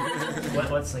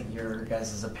 What's like your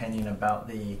guys' opinion about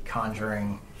the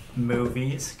Conjuring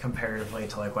movies comparatively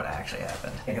to like what actually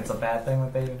happened? Think it's a bad thing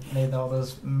that they made all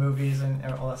those movies and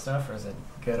all that stuff, or is it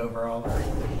good overall? Or...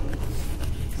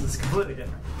 It's completely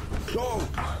different.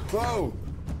 Whoa!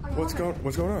 What's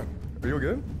going on? Are you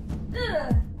good?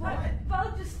 Ugh, what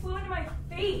bug just flew into my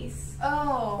face?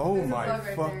 Oh my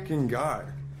fucking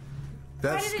god!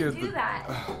 That Why did scared it do that?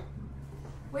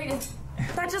 Wait,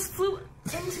 that just flew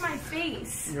into my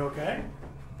face. You okay?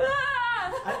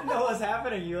 Ah! I didn't know what was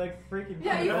happening. You like freaking.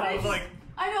 Yeah, you I was like,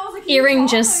 I know, I was like, Earring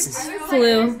just flew.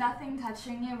 There's nothing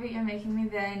touching you, but you're making me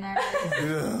very nervous.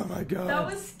 Oh my god! That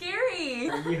was scary.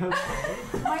 Are you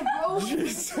okay? my bro.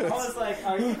 Jesus. I was like,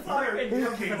 are you fucking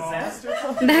possessed or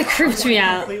something? That creeped me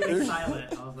out. Completely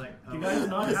silent. I was like, oh, you guys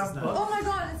not have bugs? Oh my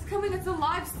god, it's coming, it's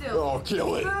alive still. Oh,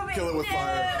 kill it! Kill it with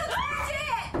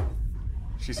fire!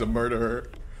 She's a murderer.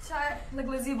 Like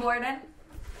Lizzie Borden.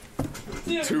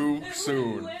 Too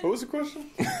soon. What was the question?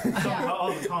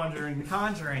 Oh, The Conjuring. The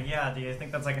Conjuring, yeah. Do you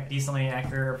think that's like a decently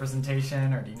accurate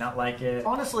representation, or do you not like it?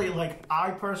 Honestly, like,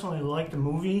 I personally like the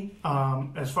movie.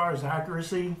 As far as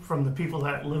accuracy, from the people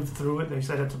that lived through it, they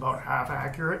said it's about half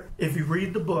accurate. If you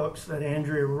read the books that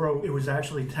Andrea wrote, it was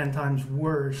actually 10 times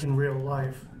worse in real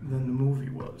life than the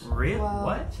movie was. Really?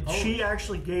 What? She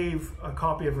actually gave a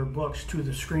copy of her books to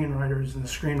the screenwriters, and the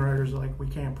screenwriters are like, we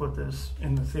can't put this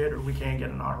in the theater, we can't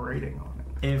get an R rating on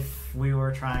it. If we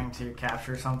were trying to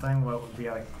capture something, what would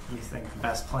be like, you think, the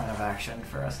best plan of action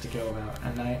for us to go about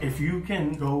at night? If you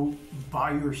can go by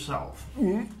yourself,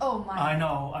 Oh my.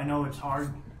 I know it's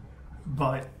hard,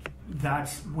 but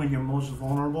that's when you're most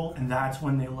vulnerable, and that's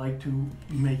when they like to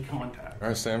make contact. All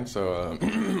right, Sam. So.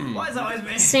 Why is it always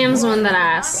me? Sam's the one that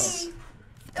asked.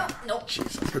 Nope.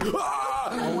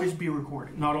 Always be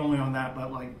recording. Not only on that,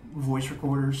 but like voice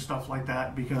recorders, stuff like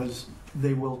that, because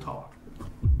they will talk.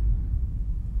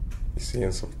 You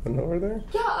seeing something over there?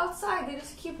 Yeah, outside. They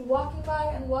just keep walking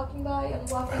by and walking by and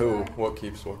walking Who? by. What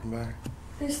keeps walking by?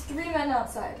 There's 3 men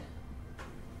outside.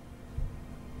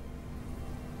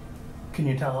 Can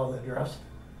you tell how they're dressed?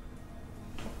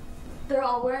 They're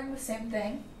all wearing the same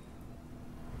thing.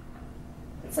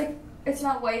 It's like, it's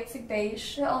not white, it's like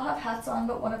beige. They all have hats on,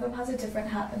 but one of them has a different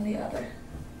hat than the other.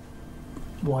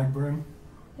 Wide brim.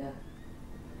 Yeah.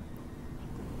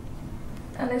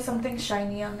 And there's something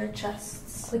shiny on their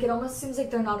chests. Like, it almost seems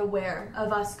like they're not aware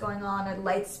of us going on or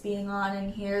lights being on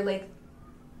in here. Like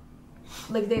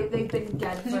they've been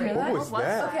dead for... hear that? What was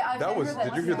that? Okay, that was.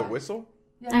 Did you hear the whistle?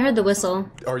 I heard the whistle.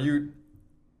 Are you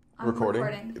I'm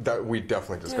recording? That we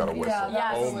definitely just got a whistle.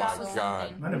 yeah, oh the my whistle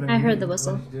god! I heard the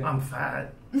whistle. I'm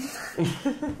fat.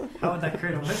 How would that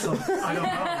create a whistle? I don't know.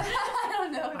 I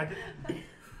don't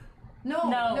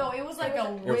know. No, it was like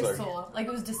a was like- whistle. Like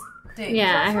it was distinct.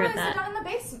 Yeah, I That's heard what I said that. down in the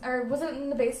basement. Or was it in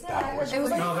the basement? That I heard was- it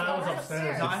was like... No, that was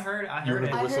upstairs. No, I heard You it.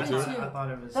 heard the whistle too? I thought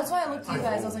it was. That's why I looked at you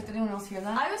guys. I was like, did anyone else hear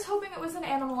that? I was hoping it was an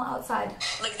animal outside.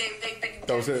 Like they've been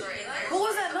That was it. What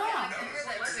was that knock?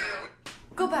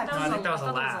 Go back. No, I think that was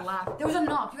a laugh. There was a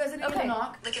knock. You guys didn't hear the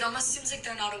knock? Like it almost seems like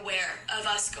they're not aware of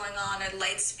us going on or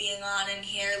lights being on in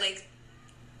here. Like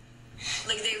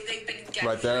they've been dead.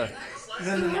 Right there. And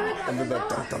then the knock. And then that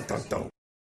dun dun dun dun.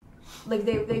 Like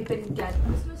they've been dead.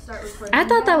 I'm just gonna start recording. I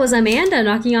thought that was Amanda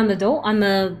knocking on the door on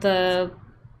the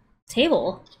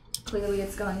table. Clearly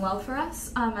it's going well for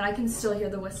us, and I can still hear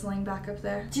the whistling back up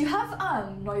there. Do you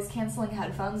have noise canceling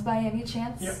headphones by any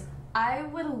chance? Yep. I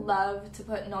would love to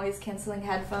put noise canceling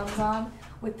headphones on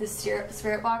with the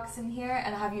spirit box in here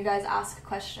and have you guys ask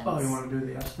questions. Oh, you want to do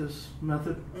the Estes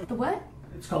method? The what?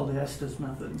 It's called the Estes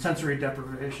method. Sensory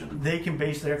deprivation. They can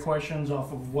base their questions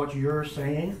off of what you're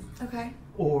saying, Okay.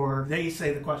 or they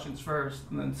say the questions first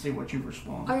and then see what you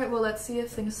respond. Alright, well let's see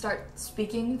if things start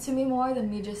speaking to me more than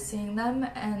me just seeing them,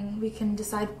 and we can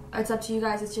decide. It's up to you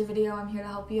guys, it's your video, I'm here to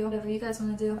help you. Whatever you guys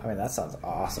want to do. I mean, that sounds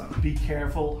awesome. Be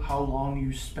careful how long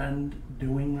you spend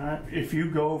doing that. If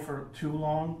you go for too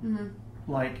long,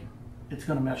 like, it's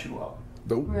gonna mess you up.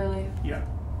 Nope. Really? Yeah.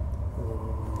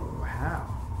 Wow.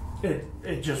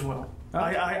 It just will.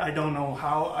 Okay. I don't know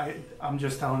how. I'm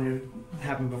just telling you.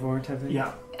 Happened before, type thing?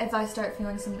 Yeah. If I start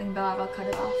feeling something bad, I'll cut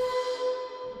it off.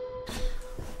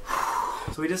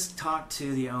 So we just talked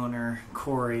to the owner,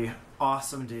 Corey.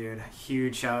 Awesome dude.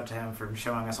 Huge shout out to him for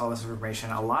showing us all this information.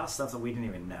 A lot of stuff that we didn't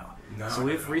even know. So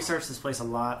we've researched this place a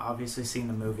lot, obviously seen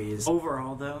the movies.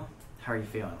 Overall though, how are you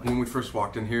feeling? When we first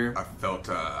walked in here, I felt,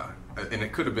 and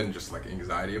it could have been just like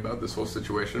anxiety about this whole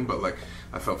situation, but like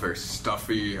I felt very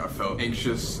stuffy, I felt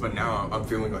anxious, but now I'm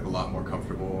feeling like a lot more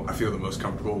comfortable. I feel the most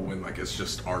comfortable when like it's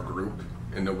just our group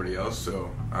and nobody else, so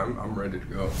I'm ready to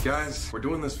go. Guys, we're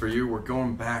doing this for you. We're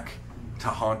going back to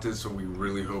haunt us, so we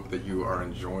really hope that you are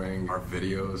enjoying our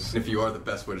videos. If you are, the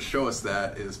best way to show us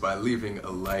that is by leaving a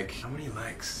like. How many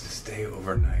likes to stay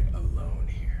overnight alone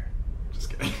here?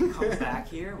 Just kidding. Come back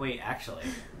here? Wait, actually.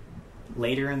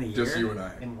 Later in the year, just you and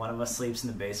I. And one of us sleeps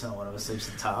in the basement, one of us sleeps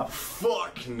at the top.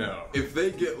 Fuck no. If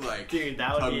they get like dude,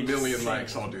 that would a million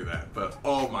likes, I'll do that. But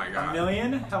oh my god. A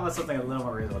million? How about something a little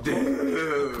more reasonable?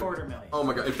 Dude. $250,000. Oh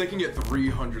my god. If they can get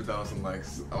 300,000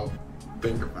 likes, I'll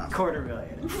think about it.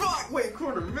 $250,000. Fuck! Wait,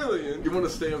 $250,000? You want to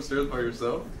stay upstairs by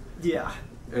yourself? Yeah.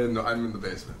 And I'm in the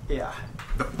basement. Yeah.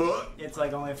 The fuck? It's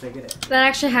like only if they get it. That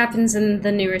actually happens in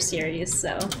the newer series,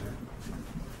 so.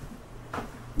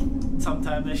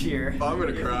 Sometime this year. I'm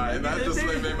gonna cry. That just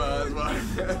made my eyes wide.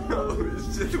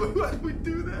 Why did we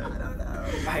do that? I don't know.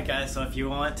 Alright guys, so if you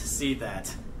want to see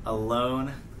that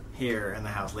alone here in the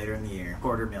house later in the year,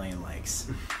 250,000 likes.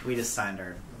 We just signed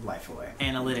our life away.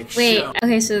 Analytics show.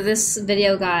 Okay, so this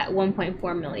video got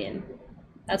 1.4 million.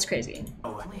 That's crazy.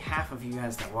 Oh, only half of you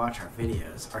guys that watch our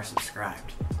videos are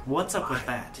subscribed. What's up with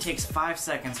that? It takes 5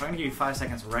 seconds, so I'm gonna give you 5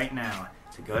 seconds right now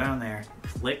to go down there,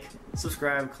 click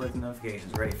subscribe, click the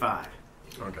notifications. Ready? 5.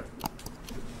 Okay.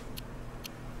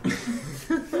 It's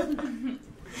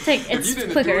if you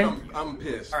didn't quicker. do it, I'm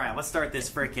pissed. Alright, let's start this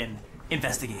freaking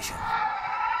investigation.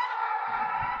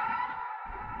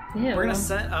 Ew. We're gonna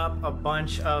set up a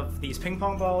bunch of these ping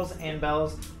pong balls and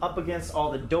bells up against all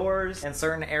the doors and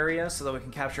certain areas so that we can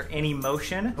capture any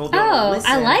motion. We'll be able to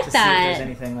listen I like to that. see if there's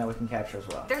anything that we can capture as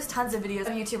well. There's tons of videos of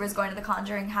YouTubers going to the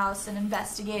Conjuring House and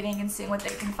investigating and seeing what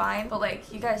they can find, but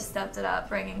like, you guys stepped it up,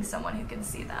 bringing someone who can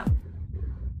see them.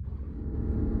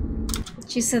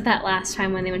 She said that last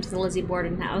time when they went to the Lizzie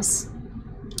Borden house.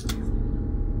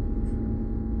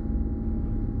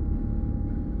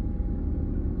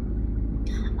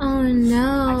 Oh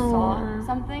no. I saw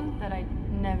something that I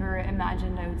never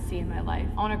imagined I would see in my life.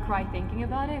 I want to cry thinking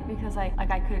about it because I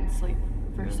couldn't sleep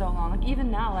for so long. Like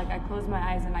even now, like I close my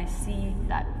eyes and I see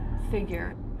that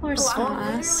figure. Poor I'm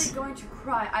literally Sauce. going to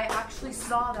cry. I actually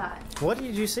saw that. What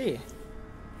did you see?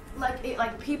 Like it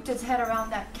like peeped its head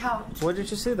around that couch. What did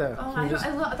you see though? Oh, I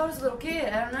thought it was a little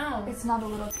kid. I don't know. It's not a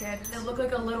little kid. It looked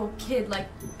like a little kid like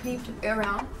peeped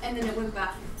around and then it went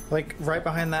back. Like right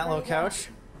behind that little couch?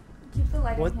 Keep the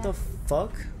light What the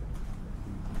fuck?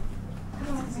 I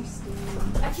don't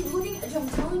understand. I keep looking at you. I'm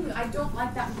telling you, I don't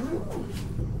like that room.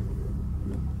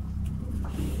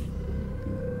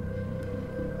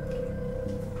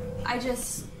 I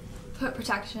just put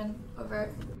protection over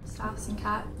Stas and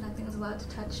Kat. Nothing is allowed to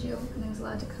touch you. Nothing is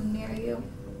allowed to come near you.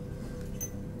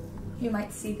 You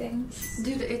might see things.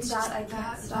 Dude, it's that just, I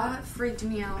can't stop. That freaked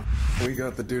me out. We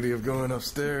got the duty of going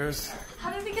upstairs.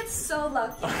 How did we get so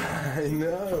lucky? I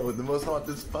know, the most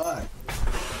haunted spot.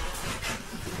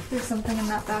 There's something in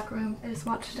that back room. I just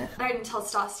watched it. I didn't tell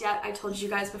Stas yet. I told you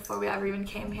guys before we ever even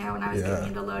came here when I was giving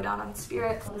you the lowdown on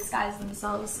spirit. They'll disguise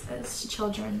themselves as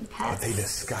children, pets. They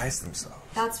disguise themselves.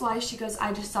 That's why she goes,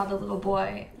 I just saw the little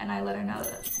boy, and I let her know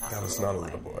that it's not That was not a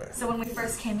little boy. So when we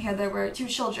first came here, there were 2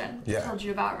 children. I told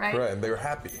you about, right? Right, and they were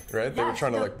happy, right? They were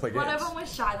trying to like play games. One of them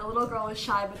was shy. The little girl was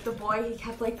shy, but the boy, he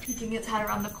kept like peeking its head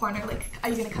around the corner, like, are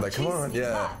you gonna come Like, chase come on, me?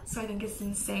 yeah. So I think it's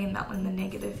insane that when the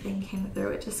negative thing came through,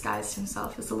 it disguised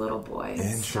himself as a little boy.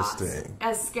 Interesting. Stas,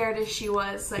 as scared as she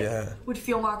was, like, would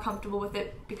feel more comfortable with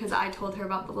it because I told her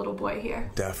about the little boy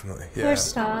here. Definitely, Poor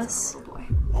Stas. Little boy.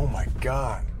 Oh my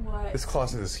god. What? This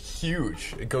closet is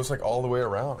huge. It goes like all the way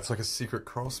around. It's like a secret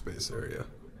crawl space area.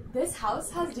 This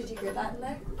house has, did you hear that in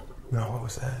there? No, what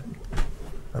was that?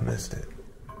 I missed it.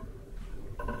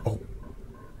 Oh.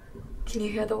 Can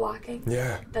you hear the walking?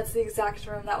 Yeah. That's the exact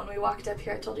room that when we walked up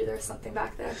here, I told you there was something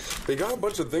back there. They got a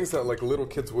bunch of things that like little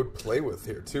kids would play with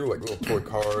here too, like little toy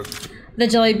cars. The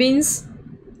jelly beans?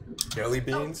 Jelly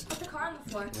beans? Put the car on the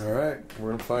floor. Alright,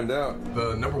 we're gonna find out.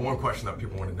 The number one question that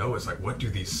people want to know is like, what do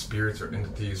these spirits or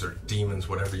entities or demons,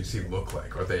 whatever you see, look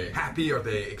like? Are they happy? Are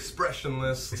they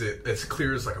expressionless? Is it as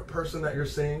clear as like a person that you're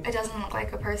seeing? It doesn't look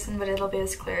like a person, but it'll be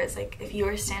as clear as like if you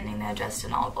were standing there dressed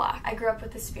in all black. I grew up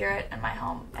with a spirit in my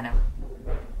home, and it...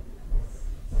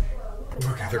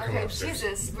 Okay, they're coming upstairs.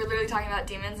 Jesus, we're literally talking about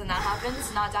demons and that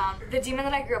happens, not down. The demon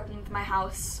that I grew up in with my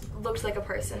house looked like a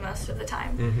person most of the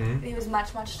time. He was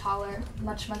much, much taller,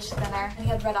 much, much thinner, and he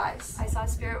had red eyes. I saw a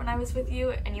spirit when I was with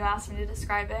you, and you asked me to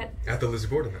describe it. At the Lizzie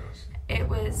Borden house. It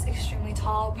was extremely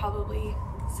tall, probably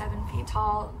 7 feet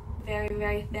tall, very,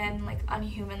 very thin, like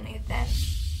unhumanly thin.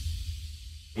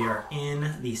 We are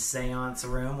in the seance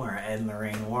room where Ed and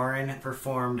Lorraine Warren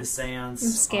performed a seance I'm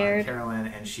scared. on Carolyn,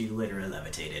 and she literally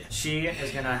levitated. She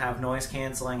is gonna have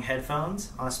noise-canceling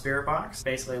headphones on a spirit box,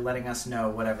 basically letting us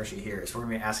know whatever she hears. We're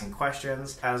gonna be asking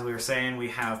questions. As we were saying, we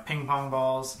have ping pong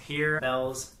balls here,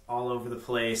 bells all over the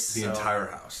place. The entire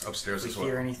house, upstairs as If we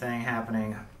well. hear anything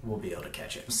happening, we'll be able to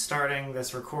catch it. Starting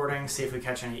this recording, see if we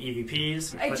catch any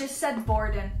EVPs. I just said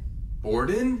Borden.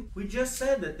 Borden? We just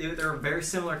said that there are very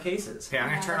similar cases. Okay, I'm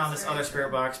gonna turn on this other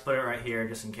spirit box, put it right here,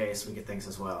 just in case we get things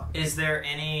as well. Is there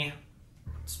any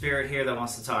spirit here that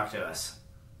wants to talk to us?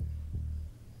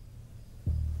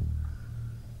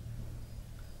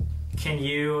 Can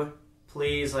you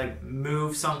please, like,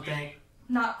 move something?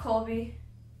 Not Colby.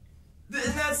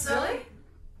 Isn't that silly?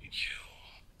 Really?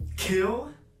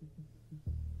 Kill?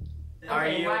 Are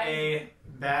Okay, you why- a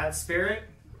bad spirit?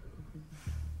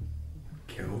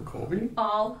 Kill Colby?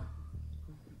 All.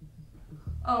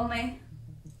 Only.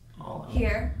 All of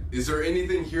Here. Is there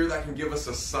anything here that can give us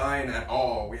a sign at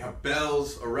all? We have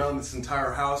bells around this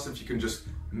entire house. If you can just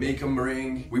make them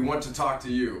ring. We want to talk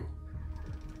to you.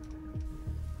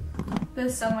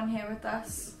 There's someone here with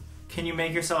us. Can you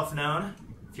make yourself known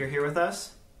if you're here with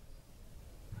us?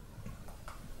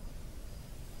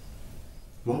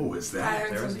 What was that? I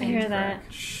heard There was something. I hear that.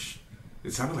 Shh.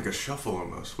 It sounded like a shuffle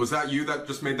almost. Was that you that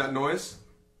just made that noise?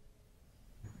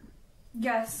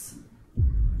 Yes.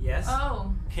 Yes?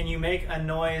 Oh. Can you make a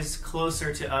noise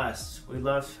closer to us? We'd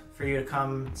love for you to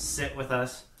come sit with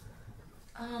us.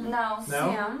 No.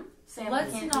 No? Sam,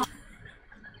 Let's can't. not.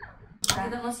 Okay,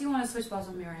 unless you want to switch spots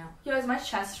with me right now. Yo, is my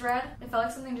chest red? It felt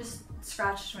like something just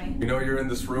scratched me. You know you're in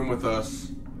this room with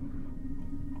us.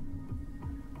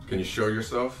 Can you show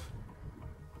yourself?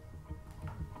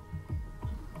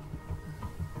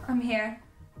 I'm here.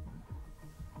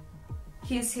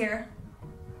 He's here.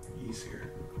 He's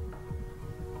here.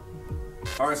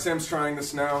 Alright, Sam's trying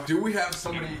this now. Do we have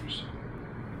somebody...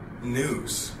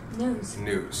 News.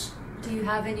 News. Do you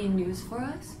have any news for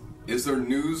us? Is there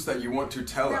news that you want to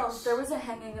tell No, us? there was a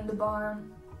hanging in the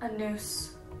barn. A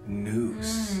noose.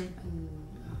 News.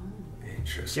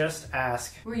 Interesting. Just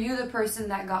ask. Were you the person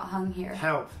that got hung here?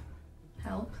 Help.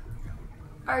 Help?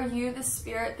 Are you the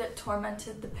spirit that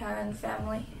tormented the Perrin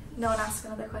family? No one ask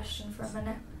another question for a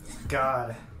minute.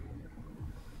 God.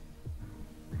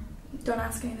 Don't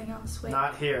ask anything else. Wait.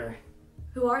 Not here.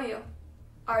 Who are you?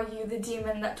 Are you the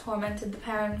demon that tormented the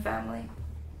Perrin family?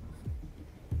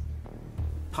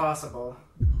 Possible.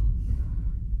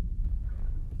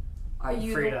 Are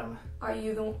you Freedom. Are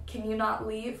you the? Can you not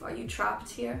leave? Are you trapped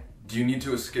here? Do you need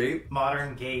to escape?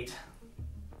 Modern gate.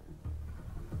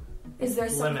 Is there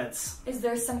some Limits. Is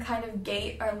there some kind of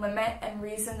gate or limit and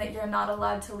reason that you're not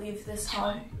allowed to leave this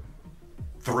home?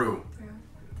 Through.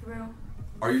 Through.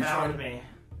 Are you Found trying... me.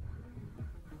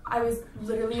 I was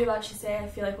literally about to say I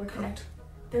feel like we're connected.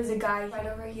 There's a guy right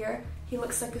over here. He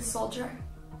looks like a soldier.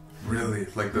 Really?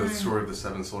 Like the story of the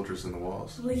 7 soldiers in the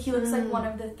walls? Like, he looks like one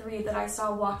of the 3 that I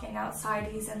saw walking outside.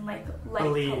 He's in like light.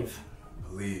 Believe.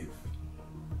 Believe.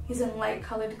 He's in light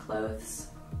colored clothes.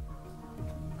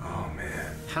 Oh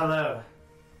man. Hello.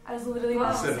 I was literally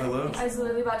about to Said say, hello. I was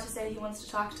literally about to say he wants to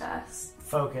talk to us.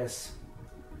 Focus.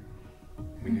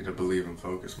 We need to believe and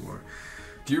focus more.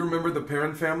 Do you remember the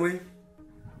Perrin family?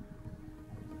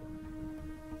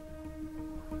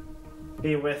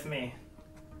 Be with me.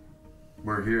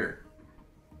 We're here.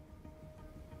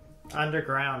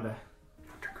 Underground.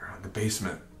 Underground. The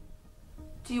basement.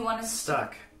 Do you want us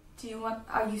Stuck. Do you want?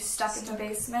 Are you stuck in the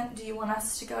basement? Do you want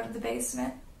us to go to the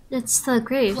basement? It's the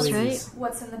graves, Please. right?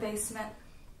 What's in the basement?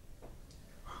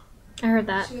 I heard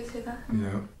that. Did you guys hear that?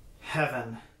 Yeah.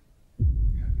 Heaven.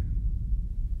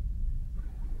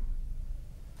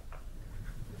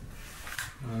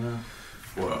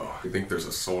 Whoa. I think there's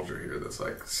a soldier here that's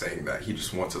like saying that he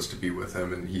just wants us to be with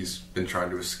him and he's been trying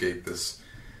to escape this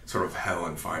sort of hell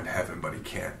and find heaven, but he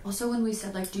can't. Also, when we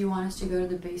said, like, do you want us to go to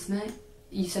the basement?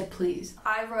 You said please.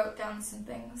 I wrote down some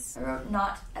things. I wrote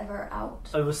not ever out.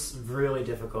 It was really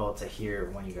difficult to hear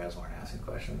when you guys weren't asking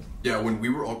questions. Yeah, when we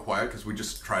were all quiet, because we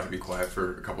just tried to be quiet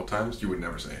for a couple times, you would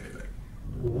never say anything.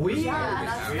 Weird. Yeah,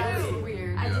 that's Really?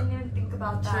 weird. I didn't even think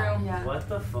about that. True. Yeah. What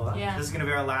the fuck? Yeah. This is gonna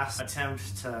be our last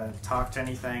attempt to talk to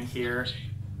anything here.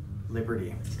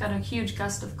 Liberty. It's got a huge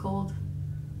gust of cold.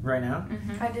 Right now?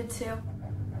 I did too.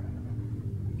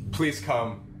 Please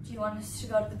come. Do you want us to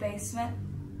go to the basement?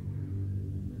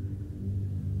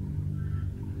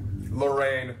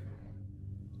 Lorraine.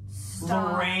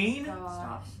 Stop. Lorraine?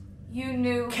 Stop. You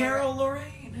knew Carol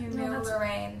Lorraine. You knew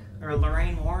Lorraine. Or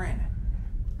Lorraine Warren.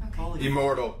 Okay. Holy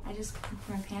Immortal. I just pooped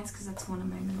my pants because that's one of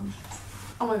my middle names.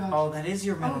 Oh my gosh. Oh, that is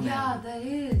your middle Oh name. yeah, that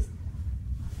is.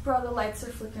 Bro, the lights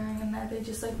are flickering in there. They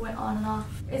just like went on and off.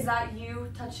 Is that you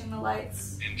touching the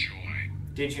lights?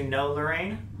 Did you know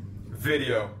Lorraine?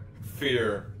 Video.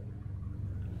 Fear.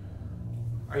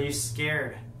 Are you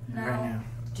scared No. right now?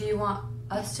 Do you want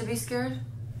us to be scared?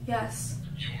 Yes.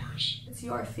 Yours. It's It's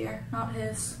your fear, not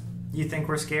his. You think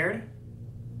we're scared?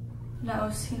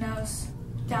 Knows, he knows.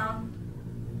 Down.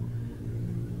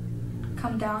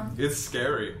 Come down. It's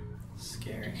scary.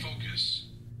 Scary. Focus.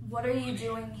 What are you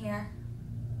doing here?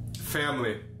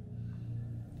 Family.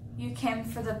 You came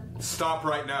for the... Stop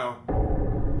right now. I'm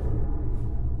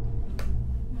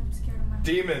scared of my...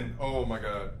 Demon. Oh my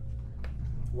god.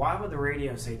 Why would the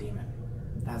radio say demon?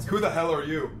 That's Who the hell are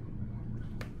you?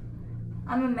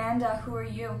 I'm Amanda. Who are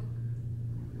you?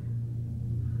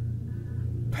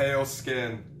 Pale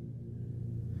skin.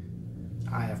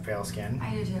 I have pale skin.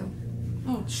 I do too.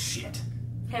 Oh, shit.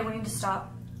 Hey, we need to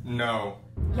stop. No.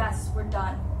 Yes, we're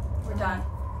done. We're done.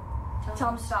 Tell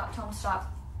him to stop. Tell him to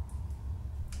stop.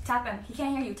 Tap him. He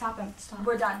can't hear you. Tap him. Stop.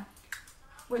 We're done.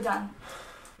 We're done.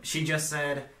 She just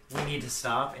said, we need to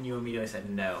stop, and you immediately said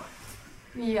no.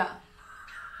 Yeah.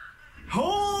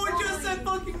 Oh, it just said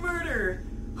fucking murder!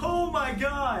 Oh my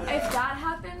god! If that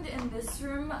happened in this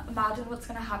room, imagine what's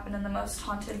gonna happen in the most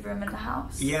haunted room in the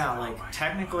house. Yeah, like,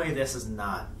 technically this is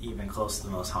not even close to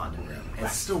the most haunted room. I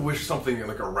still wish something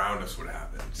like around us would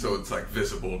happen, so it's like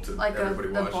visible to Like everybody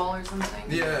the watching. ball or something.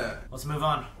 Yeah. Let's move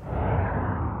on.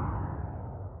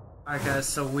 Alright guys,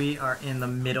 so we are in the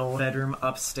middle bedroom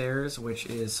upstairs, which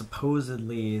is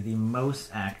supposedly the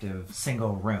most active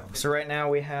single room. So right now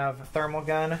we have a thermal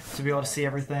gun to be able to see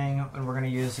everything, and we're going to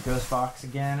use the ghost box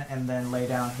again, and then lay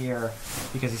down here,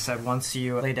 because he said once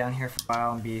you lay down here for a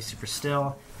while and be super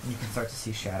still, you can start to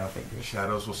see shadow figures.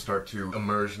 Shadows will start to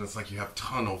emerge, and it's like you have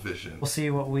tunnel vision. We'll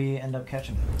see what we end up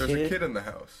catching. There's a kid in the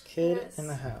house. Kid in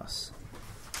the house.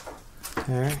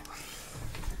 Alright.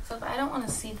 So if I don't want to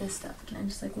see this stuff, can I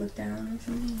just like look down or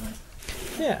something?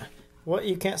 Yeah. What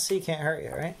you can't see can't hurt you,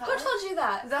 right? Who told you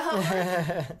that? Is that how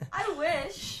it works? I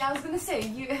wish. I was gonna say,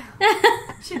 you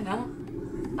should know.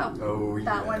 Oh, yeah.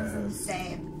 That one's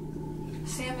insane.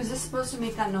 Sam, is this supposed to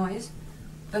make that noise?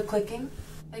 The clicking?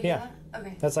 Like Yeah. that?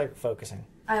 Okay. That's like focusing.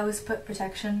 I always put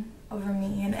protection over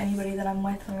me and anybody that I'm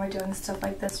with when we're doing stuff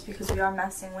like this because we are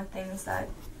messing with things that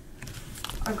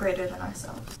are greater than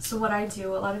ourselves. So what I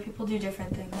do, a lot of people do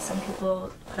different things. Some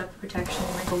people put up protection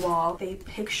like a wall. They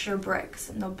picture bricks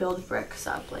and they'll build bricks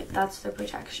up. Like that's their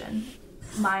protection.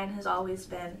 Mine has always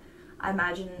been, I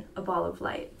imagine a ball of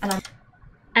light. And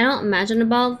I don't imagine a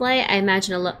ball of light. I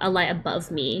imagine a light above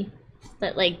me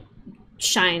that like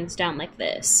shines down like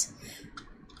this.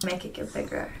 make it get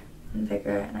bigger and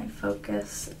bigger, and I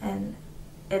focus, and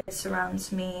it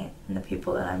surrounds me and the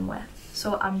people that I'm with.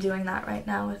 So I'm doing that right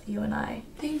now with you and I.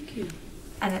 Thank you.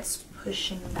 And it's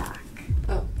pushing back.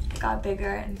 Oh. It got bigger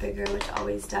and bigger, which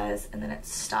always does, and then it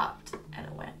stopped and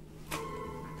it went.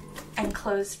 And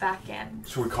closed back in.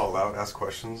 Should we call out, ask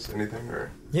questions, anything,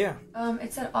 or? Yeah.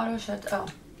 It said auto shut. Oh.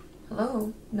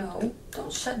 Hello? No.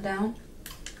 Don't shut down.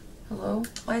 Hello?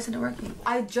 Why isn't it working?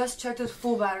 I just checked with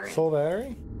full battery. Full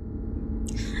battery?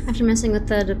 After messing with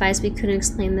the device, we couldn't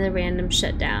explain the random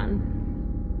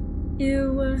shutdown.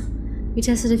 Ew. We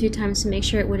tested a few times to make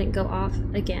sure it wouldn't go off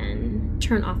again.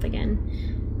 Turn off again.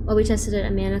 While we tested it,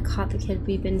 Amanda caught the kid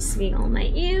we've been seeing all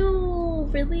night. Ew,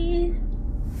 really?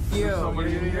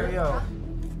 Yo.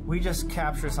 We just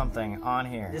captured something on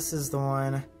here. This is the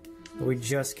one that we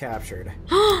just captured.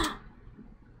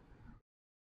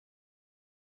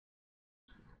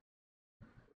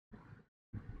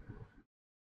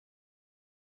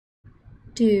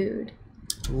 Dude.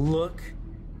 Look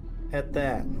at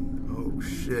that. Oh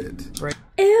shit. Right.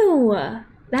 Ew!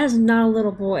 That is not a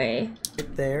little boy.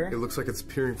 Right there. It looks like it's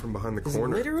peering from behind the Is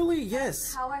corner. literally,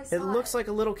 yes. How I saw It looks like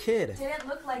a little kid. It didn't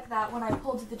look like that when I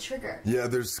pulled the trigger. Yeah,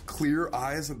 there's clear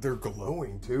eyes and they're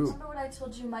glowing too. Remember what I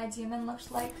told you my demon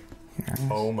looked like?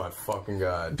 Oh my fucking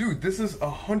god. Dude, this is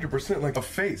 100% like a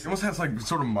face. It almost has like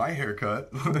sort of my haircut.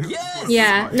 Yes!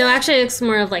 Yeah, no, actually it's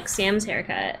more of like Sam's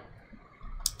haircut.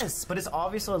 Yes, but it's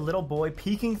obviously a little boy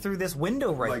peeking through this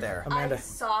window right there. Amanda. I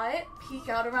saw it peek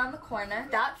out around the corner.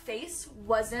 That face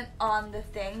wasn't on the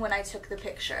thing when I took the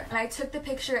picture. And I took the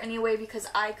picture anyway because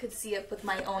I could see it with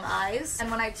my own eyes.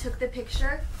 And when I took the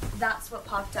picture, that's what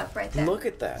popped up right there. Look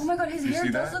at that. Oh my god, his hair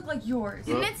see does that? look like yours.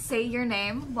 Didn't it say your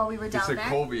name while we were down It said there?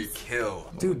 Colby,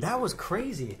 kill. Dude, that was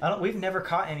crazy. We've never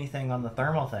caught anything on the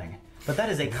thermal thing. But that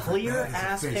is a clear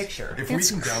ass picture. If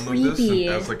That's we can download creepy.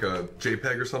 this as like a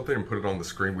JPEG or something and put it on the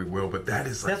screen, we will. But that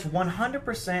is like, That's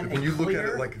 100% when a you look at clear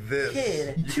it like this,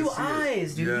 kid. you can 2 see it.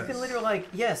 eyes, dude. You Yes. can literally like,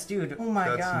 yes, dude. Oh my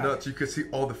that's god. nuts. You can see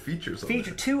all the features.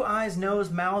 Feature 2 eyes, nose,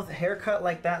 mouth, haircut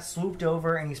like that, swooped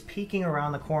over, and he's peeking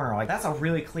around the corner. Like that's a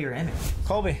really clear image.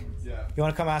 Colby, Yeah. you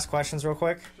want to come ask questions real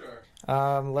quick?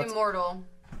 Sure. Let's. Immortal.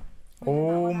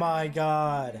 Oh my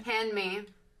god. Hand me.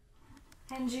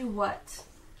 And you what?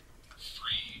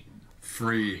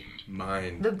 Free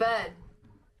mind. The bed.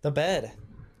 The bed.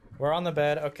 We're on the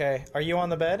bed. Okay. Are you on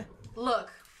the bed?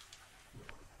 Look.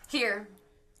 Here.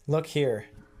 Look here.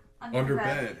 Under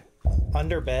bed.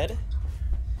 Under bed?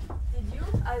 Did you?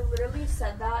 I literally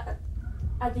said that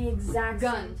at the exact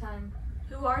same time.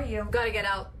 Who are you? Gotta get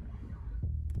out.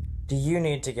 Do you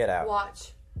need to get out?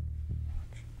 Watch.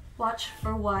 Watch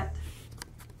for what?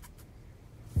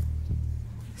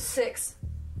 6.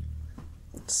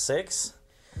 6?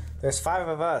 There's 5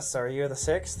 of us. Are you the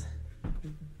 6th?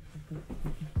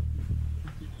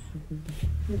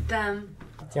 Them.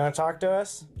 Do you want to talk to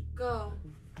us? Go.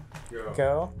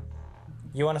 Go?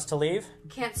 You want us to leave?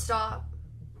 Can't stop.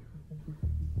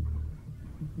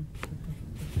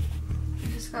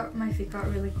 My feet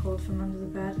got really cold from under the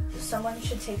bed. Someone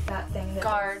should take that thing.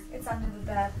 Guard. It's under the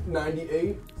bed.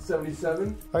 98,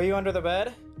 77. Are you under the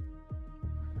bed?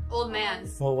 Old man.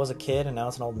 Well, it was a kid and now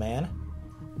it's an old man?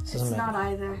 This It's doesn't not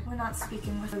either. We're not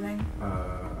speaking with living.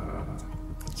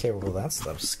 Okay, well that's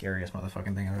the scariest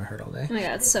motherfucking thing I've ever heard all day. Oh my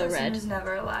god, it's so red. He's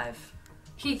never alive.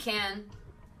 He can.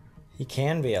 He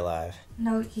can be alive.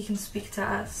 No, he can speak to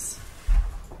us.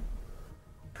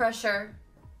 Pressure.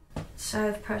 So I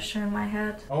have pressure in my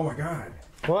head. Oh my god.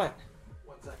 What?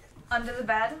 Under the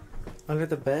bed? Under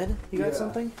the bed? You got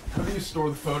something? How do you store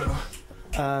the photo?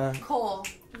 Cole.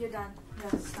 You're done.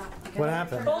 No, stop. Okay. What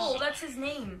happened? Cole, that's his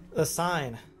name. A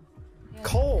sign.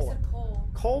 Cole. Cole.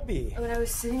 Colby. When I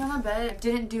was sitting on the bed, I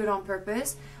didn't do it on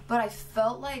purpose, but I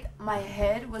felt like my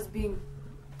head was being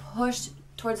pushed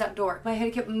towards that door. My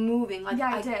head kept moving. Like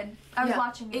Yeah, I did. I was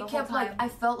watching you the It whole kept time. like, I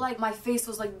felt like my face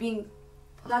was like being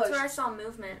That's pushed. where I saw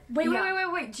movement. Wait.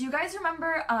 Do you guys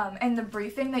remember in the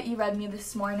briefing that you read me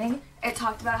this morning, it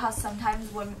talked about how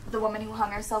sometimes when the woman who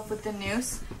hung herself with the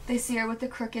noose, they see her with the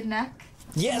crooked neck?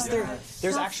 Yes,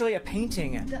 there's actually a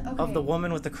painting of the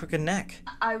woman with the crooked neck.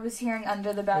 I was hearing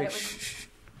under the bed. Wait, It was shh.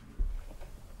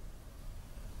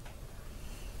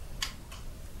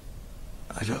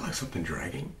 Is that like something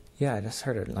dragging? Yeah, I just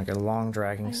heard it, like a long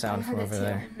dragging sound from over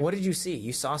there. What did you see?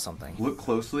 You saw something. Look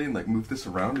closely and like move this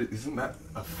around. Isn't that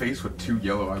a face with 2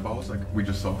 yellow eyeballs like we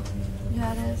just saw?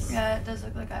 Yeah, it is. Yeah, it does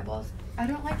look like eyeballs. I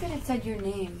don't like that it said your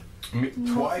name.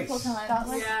 Twice. That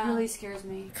like really scares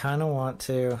me. Kind of want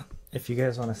to, if you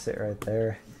guys want to sit right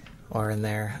there or in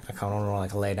there, I kind of want to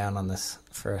like lay down on this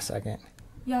for a second.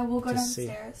 Yeah, we'll go Just see.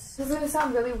 downstairs. This is gonna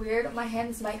sound really weird. My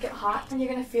hands might get hot, and you're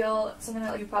gonna feel something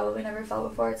that you probably never felt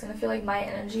before. It's gonna feel like my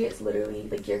energy is literally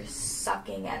like you're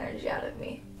sucking energy out of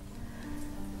me.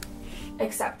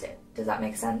 Accept it. Does that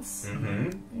make sense?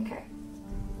 Mm-hmm. Okay.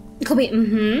 Colby,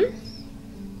 mm-hmm.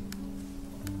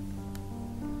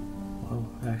 Oh,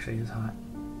 it actually is hot.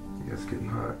 Yeah, it's getting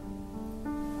hot.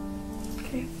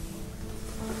 Okay.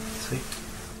 Sweet.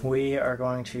 We are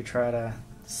going to try to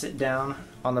sit down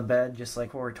on the bed just like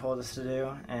Corey told us to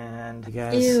do, and you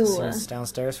guys Ew. see us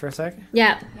downstairs for a second?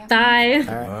 Yeah, bye.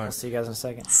 Alright, I'll see you guys in a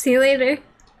second. See you later.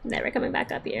 Never coming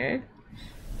back up here.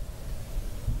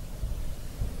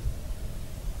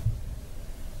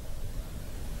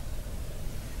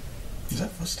 Is that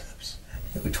footsteps?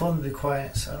 Yeah, we told him to be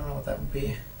quiet, so I don't know what that would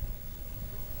be.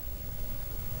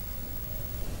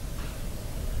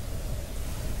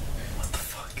 What the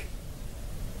fuck?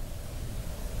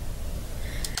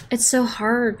 It's so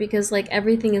hard because like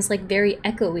everything is like very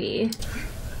echoey.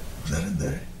 Was that in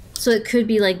there? So it could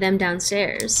be like them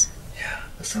downstairs. Yeah,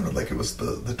 it sounded like it was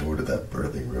the door to that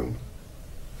birthing room.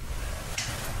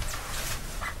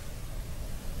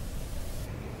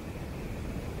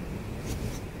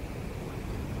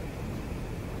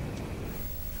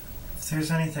 If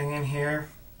there's anything in here,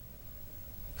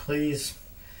 please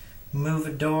move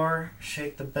a door,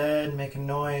 shake the bed, make a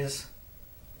noise.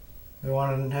 We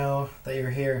want to know that you're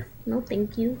here. No,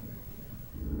 thank you.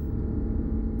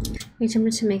 We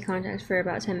attempted to make contact for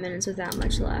about 10 minutes without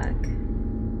much luck.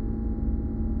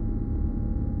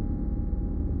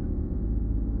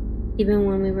 Even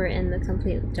when we were in the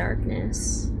complete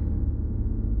darkness.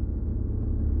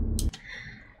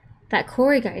 That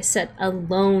Corey guy said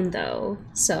alone though,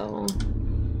 so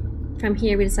from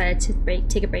here we decided to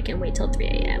take a break and wait till 3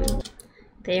 a.m.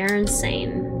 They are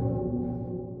insane.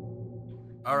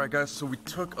 All right, guys, so we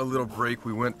took a little break.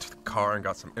 We went to the car and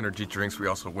got some energy drinks. We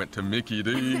also went to Mickey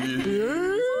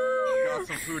D's. Got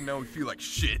some food, and now we feel like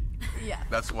shit. Yeah.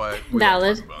 That's why we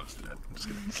Valid. don't talk about it today. I'm just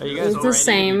kidding. Are you guys It's the ready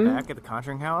same. to be back at the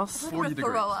Conjuring House? 40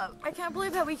 degrees. I can't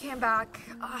believe that we came back.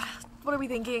 What are we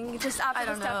thinking? Just after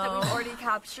the stuff that we've already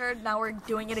captured, now we're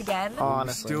doing it again?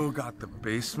 Honestly. Still got the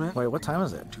basement. Wait, what time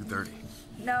is it? 2:30.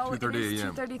 No, 2:30 it is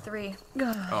a.m. 2:33.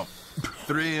 Oh,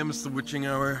 3 a.m. is the witching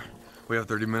hour. We have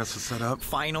 30 minutes to set up.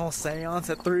 Final seance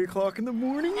at 3 o'clock in the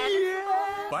morning.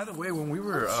 Yeah! By the way, when we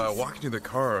were walking to the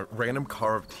car, a random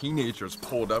car of teenagers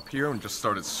pulled up here and just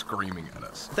started screaming at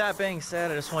us. That being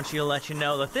said, I just want you to let you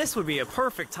know that this would be a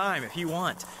perfect time if you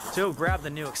want to go grab the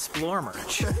new Explore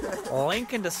merch.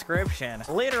 Link in description.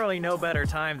 Literally no better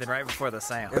time than right before the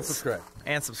seance. And subscribe.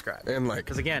 And subscribe. And like.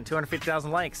 Because again,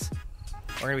 250,000 likes.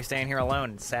 We're gonna be staying here alone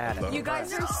and sad. You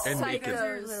guys are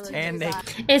psychos. And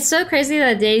naked. It's so crazy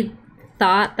that they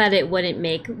thought that it wouldn't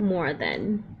make more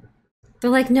than. They're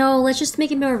like, no, let's just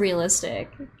make it more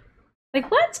realistic.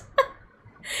 Like, what?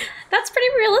 That's pretty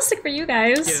realistic for you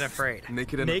guys. Naked and afraid.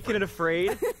 Naked and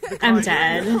afraid. I'm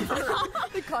dead.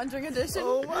 The Conjuring edition.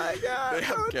 Oh my god. They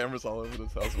have cameras all over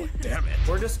this house. Like, damn it.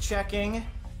 We're just checking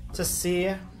to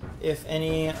see if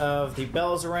any of the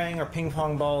bells rang or ping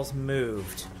pong balls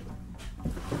moved.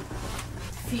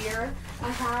 Fear I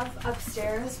have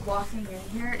upstairs walking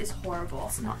in here is horrible.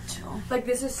 It's not chill. Like,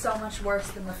 this is so much worse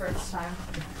than the first time.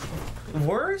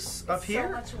 Worse? Up here?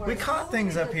 much worse. We caught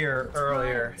things up here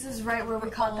earlier. This is right where we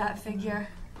caught that figure.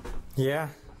 Yeah.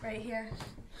 Right here.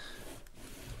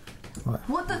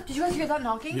 What the? Did you guys hear that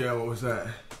knocking? Yeah, what was that?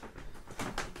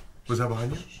 Was that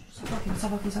behind you? Stop walking,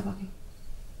 stop walking, stop walking.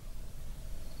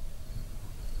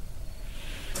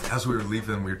 As we were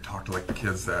leaving, we talked to like the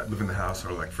kids that live in the house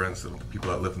or like friends of the people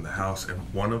that live in the house, and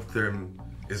one of them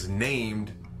is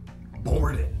named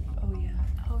Borden. Oh yeah.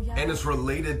 Oh yeah. And it's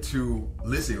related to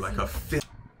Lizzie, like a fifth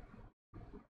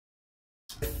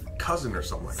cousin or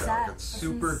something like that. Like it's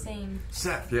super insane.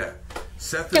 Seth, yeah.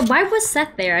 Seth Yeah, is why was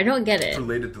Seth there? I don't get it.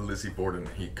 related to Lizzie Borden.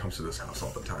 He comes to this house all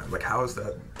the time. Like, how is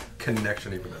that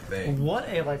connection even a thing? What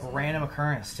a like random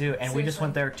occurrence too, and we just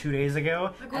went there 2 days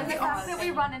ago. And the fact that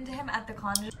we run into him at the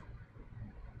Conjuring.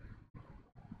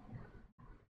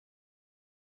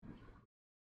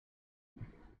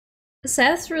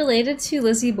 Seth's related to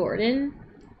Lizzie Borden,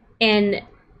 and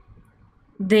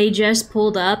they just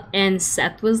pulled up and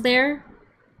Seth was there?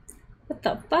 What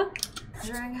the fuck?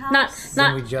 Conjuring House.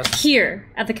 Not we just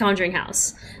here at the Conjuring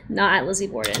House, not at Lizzie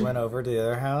Borden. went over to the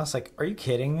other house. Like, are you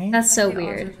kidding me? That's so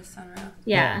weird.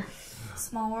 Yeah.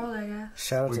 Small world, I guess.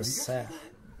 Shout out to Seth.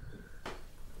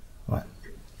 What?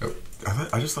 Oh,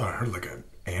 I just thought I heard like an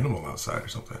animal outside or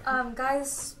something.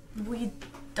 Guys, we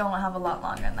don't have a lot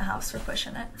longer in the house. We're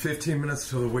pushing it. 15 minutes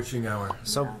till the witching hour.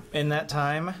 So in that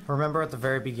time, remember at the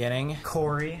very beginning,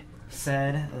 Corey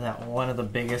said that one of the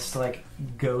biggest like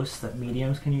ghosts that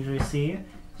mediums can usually see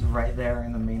is right there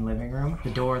in the main living room, the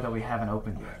door that we haven't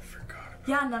opened yet. I forgot about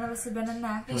Yeah, none of us have been in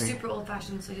there. He's super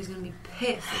old-fashioned, so he's gonna be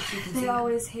pissed if she can see They him.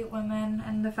 always hate women,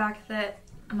 and the fact that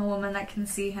I'm a woman that can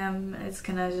see him is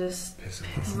gonna just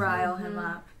rile him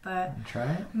up. But Try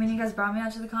it. I mean, you guys brought me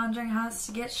out to the Conjuring House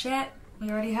to get shit. We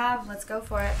already have. Let's go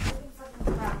for it.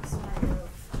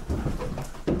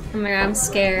 Oh my god, I'm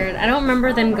scared. I don't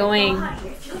remember them going.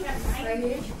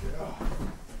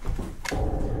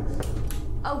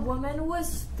 A woman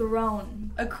was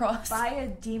thrown Across. by a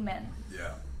demon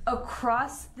Yeah.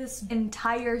 across this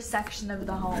entire section of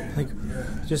the home. Like,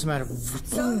 just a matter of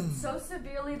So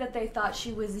severely that they thought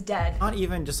she was dead. not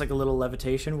even just like a little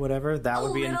levitation, whatever. That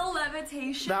would be Little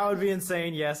levitation. that would be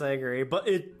insane. Yes, I agree. But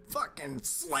it fucking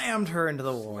slammed her into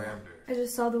the wall. I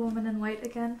just saw the woman in white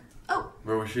again. Oh,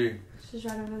 Where was she? she's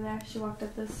right over there. She walked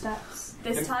up those steps.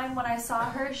 This time when I saw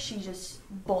her, she just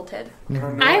bolted.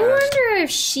 I wonder if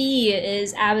she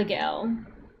is Abigail,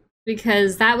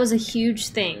 because that was a huge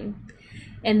thing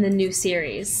in the new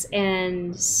series,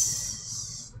 and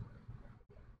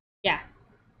yeah,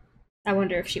 I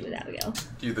wonder if she was Abigail.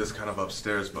 Do this kind of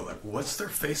upstairs, but like, what's their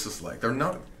faces like? They're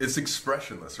not. It's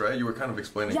expressionless, right? You were kind of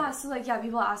explaining. Yeah, so like, yeah,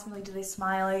 people ask me like, do they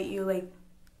smile at you? Like,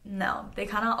 no, they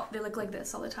look like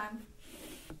this all the time.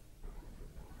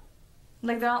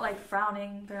 Like, they're not like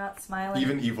frowning, they're not smiling.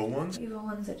 Even evil ones. Evil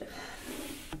ones are different.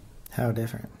 How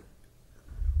different?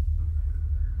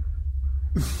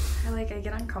 I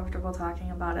get uncomfortable talking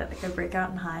about it. Like, I break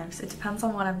out in hives. It depends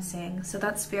on what I'm seeing. So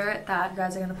that spirit that you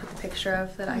guys are gonna put the picture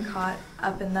of that I caught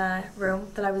up in the room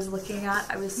that I was looking at,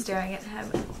 I was staring at him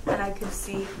and I could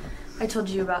see, I told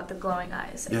you about the glowing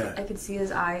eyes. Yeah. I could see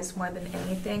his eyes more than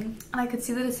anything. And I could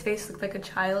see that his face looked like a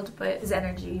child, but his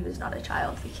energy, he was not a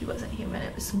child. Like, he wasn't human.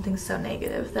 It was something so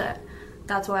negative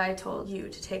that's why I told you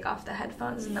to take off the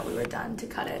headphones and that we were done to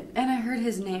cut it. And I heard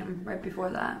his name right before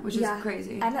that, which is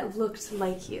crazy. And it looked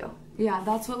like you. Yeah,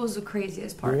 that's what was the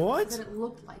craziest part. What? That it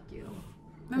looked like you.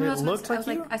 Remember It that's what looked I was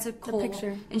like like, you? I said Cole,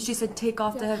 picture. and she said take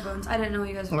off the headphones. I didn't know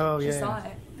you guys Oh, just yeah, saw yeah.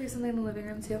 it. There's something in the living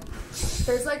room too.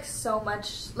 There's like so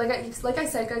much, like I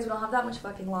said, guys, we don't have that much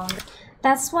fucking long.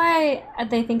 That's why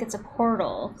they think it's a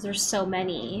portal, because there's so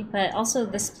many. But also,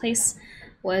 this place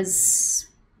was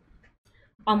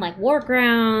on like war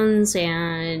grounds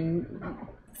and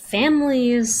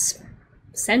families,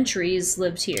 centuries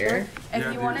lived here.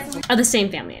 If you want to, Oh, the same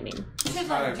family, I mean.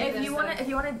 if you want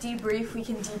to debrief, we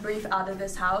can debrief out of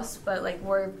this house. But like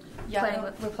we're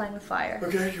playing with fire.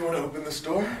 Okay, you want to open this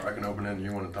door? I can open it and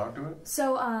you want to talk to it?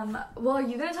 So well, are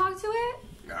you gonna talk to it?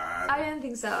 Nah. I didn't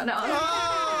think so. No.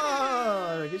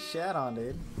 Oh, good shot on,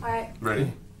 dude. All right.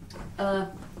 Ready?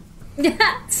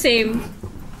 Same.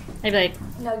 I'd be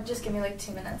like, No, just give me like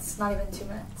 2 minutes. Not even 2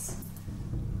 minutes.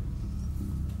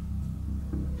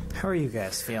 How are you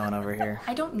guys feeling over here?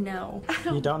 I don't know.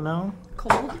 You don't know?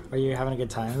 Cold? Are you having a good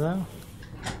time though?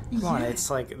 Come on, it's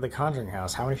like the Conjuring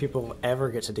House. How many people ever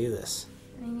get to do this?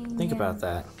 Think about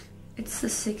that. It's the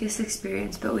sickest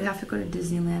experience, but we have to go to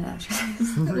Disneyland after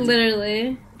this.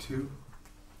 literally. 2.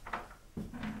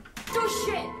 Oh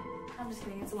shit! I'm just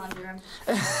kidding. It's a laundry room.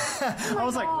 I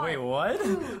was like, wait, what?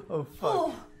 Oh fuck.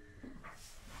 Oh.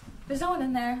 There's no one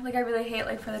in there. Like I really hate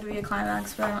like for there to be a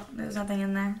climax, but there's nothing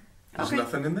in there. There's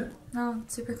nothing in there? No,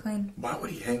 it's super clean. Why would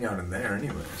he hang out in there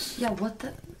anyways? Yeah, what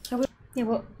the? Yeah,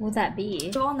 what would that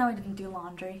be? You all know I didn't do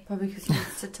laundry. Probably because he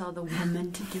needs to tell the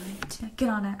woman to do it. Yeah, get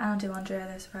on it. I don't do laundry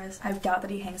either, surprise. I doubt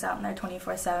that he hangs out in there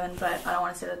 24/7, but I don't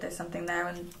want to say that there's something there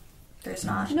when there's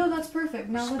not. No, that's perfect.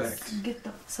 Now let's Respect. get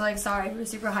the... So like, sorry, we were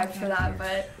super hyped for that,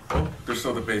 but... Oh, there's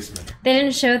still the basement. They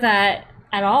didn't show that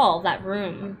at all, that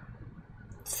room,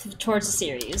 towards the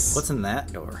series. What's in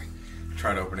that door?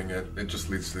 Tried opening it, it just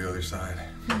leads to the other side.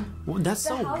 Well, that's The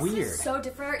so house weird. is so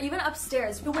different. Even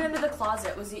upstairs, who went into the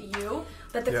closet? Was it you?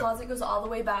 That the Yep. closet goes all the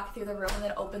way back through the room and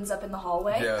then opens up in the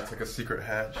hallway? Yeah, it's like a secret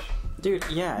hatch. Dude,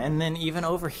 yeah, and then even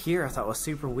over here I thought was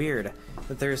super weird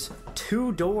that there's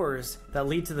 2 doors that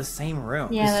lead to the same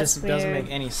room. Yeah, this that's just doesn't weird.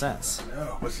 make any sense.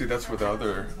 No, but see, that's where the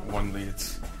other one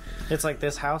leads. It's like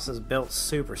this house is built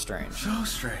super strange. So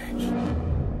strange.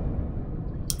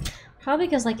 Probably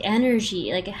because, like,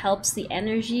 energy. Like, it helps the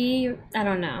energy. I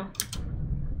don't know.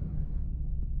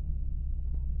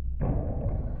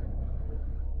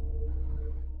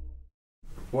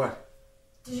 What?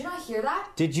 Did you not hear that?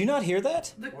 Did you not hear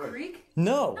that? The creak?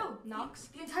 No. No, knocks.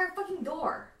 The entire fucking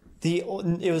door.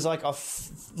 It was like a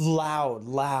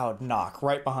loud knock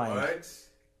right behind. What?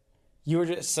 You were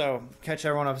just so catch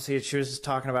everyone up. See, she was just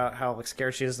talking about how like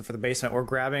scared she is for the basement. We're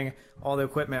grabbing all the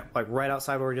equipment like right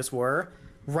outside where we just were,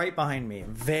 right behind me.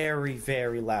 Very,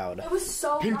 very loud. It was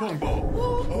so Ping pong ball.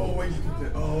 Oh wait, you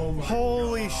did. Oh my.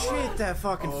 Holy God. shit! That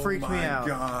fucking freaked me out.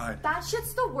 Oh my god. That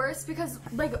shit's the worst because,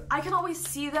 like, I can always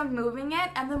see them moving it,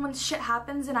 and then when shit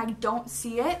happens and I don't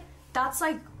see it, that's,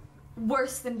 like,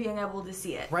 worse than being able to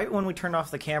see it. Right when we turned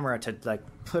off the camera to like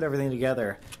put everything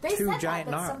together, They 2 said giant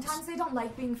that knocks. sometimes they don't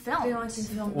like being filmed. They don't like being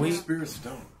filmed. We- Spirits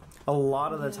don't. A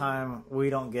lot of the time, we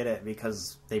don't get it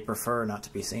because they prefer not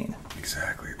to be seen.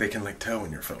 Exactly. They can like tell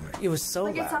when you're filming. It was so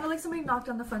Like, it loud. sounded like somebody knocked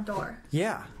on the front door.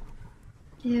 Yeah.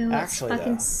 Ew, that's Actually,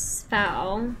 fucking though.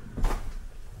 foul.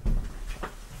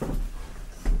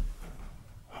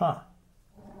 Huh.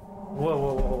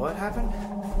 Whoa, what happened?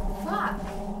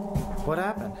 Fuck. What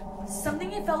happened?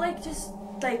 Something it felt like just,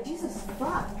 like, Jesus,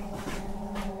 fuck.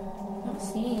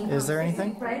 See? Is there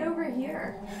anything? Right over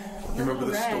here. You remember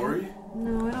the story?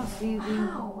 No, I don't see anything.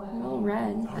 Wow. A little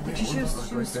red. I think she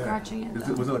was scratching it.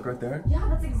 Was it like right there? Yeah,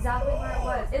 that's exactly where it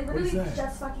was. It literally that?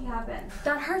 just fucking happened.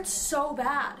 That hurts so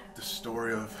bad. The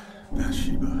story of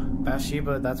Bathsheba.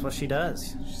 Bathsheba, that's what she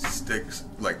does. She sticks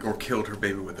like or killed her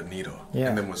baby with a needle. Yeah.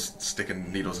 And then was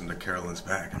sticking needles into Carolyn's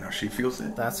back, and now she feels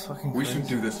it. That's fucking We crazy. should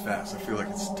do this fast. I feel like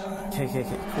it's time. Okay,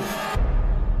 cool.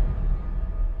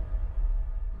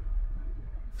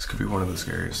 This could be one of the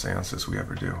scariest seances we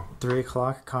ever do. 3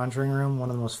 o'clock, Conjuring Room, one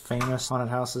of the most famous haunted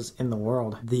houses in the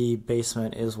world. The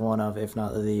basement is one of, if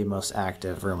not the most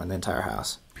active room in the entire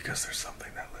house. Because there's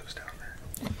something that lives down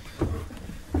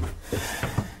there.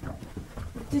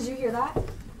 Did you hear that?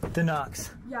 The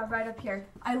knocks. Yeah, right up here.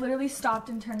 I literally stopped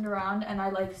and turned around and I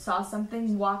like saw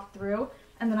something walk through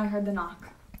and then I heard the knock.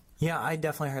 Yeah, I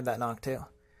definitely heard that knock too.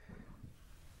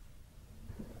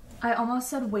 I almost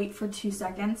said wait for 2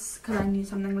 seconds because I knew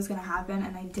something was gonna happen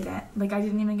and I didn't. Like I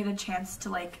didn't even get a chance to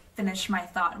like finish my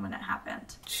thought when it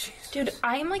happened. Dude,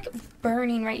 I'm like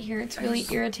burning right here. It's really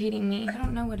irritating me. I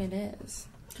don't know what it is.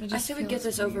 I say we get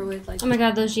this over with. Like, Oh my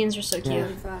god, those jeans are so cute.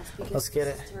 really fast. Because Let's get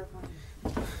it. it's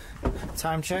terrifying.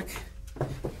 Time check.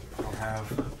 I'll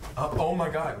have. Oh my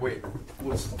god! Wait.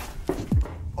 What's?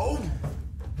 Oh,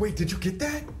 wait! Did you get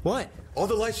that? What? All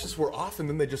the lights just were off and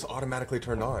then they just automatically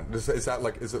turned on. Is that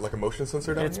like? Is it like a motion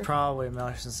sensor down It's here? probably a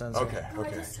motion sensor. Okay. Oh, I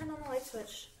Okay. just turned on the light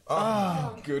switch.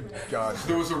 Oh, good God.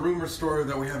 There was a rumor story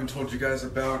that we haven't told you guys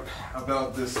about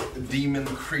this demon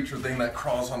creature thing that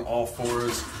crawls on all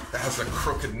fours, that has a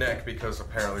crooked neck because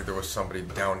apparently there was somebody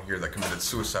down here that committed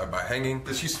suicide by hanging.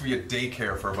 This used to be a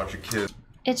daycare for a bunch of kids.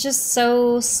 It's just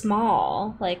so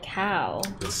small. Like, how?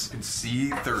 You can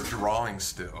see their drawing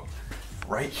still,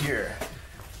 right here,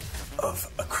 of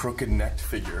a crooked necked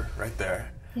figure right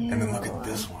there. Ew. And then look at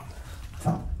this one.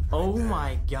 Oh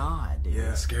my God, dude. Yeah,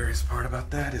 the scariest part about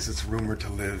that is it's rumored to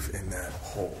live in that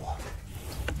hole.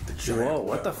 The giant Whoa,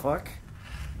 what the fuck?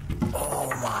 Oh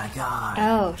my God.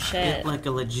 Oh shit. It's like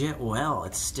a legit well.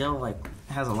 It's still like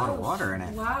has a lot of water in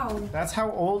it. Wow. That's how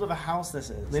old of a house this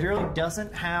is. Literally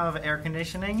doesn't have air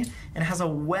conditioning and has a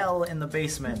well in the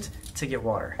basement to get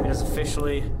water. It is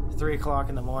officially 3 o'clock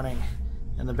in the morning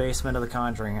in the basement of the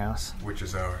Conjuring House. Which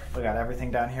is our... We got everything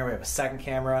down here. We have a second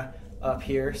camera up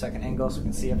here, second angle, so we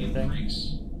can see everything.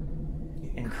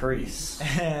 Increase.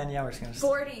 And yeah, we're just gonna...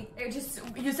 40. It just,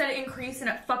 you said increase and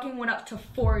it fucking went up to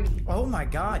 40. Oh my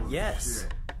God, yes.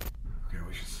 Okay,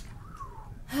 we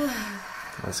should...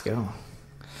 Let's go.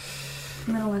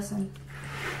 I'm gonna listen.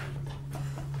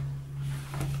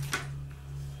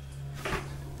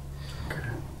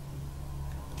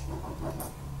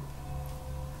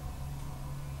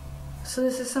 So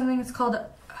this is something, it's called,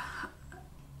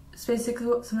 it's basically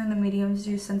something that mediums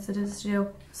do, sensitives do.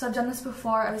 So I've done this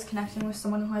before. I was connecting with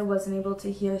someone who I wasn't able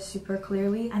to hear super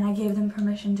clearly, and I gave them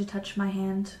permission to touch my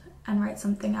hand and write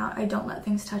something out. I don't let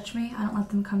things touch me, I don't let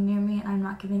them come near me, and I'm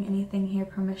not giving anything here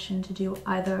permission to do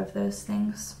either of those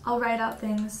things. I'll write out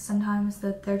things sometimes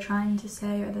that they're trying to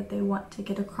say or that they want to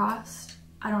get across.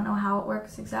 I don't know how it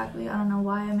works exactly. I don't know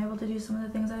why I'm able to do some of the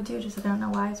things I do, just like I don't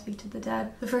know why I speak to the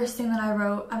dead. The first thing that I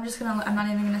wrote, I'm not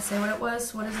even gonna say what it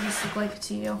was. What does this look like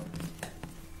to you?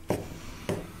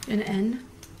 An N?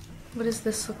 What does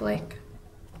this look like?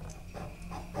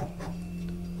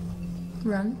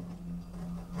 Run.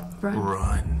 Run.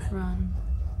 Run. Run.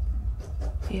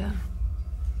 Yeah.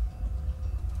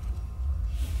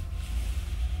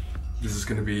 This is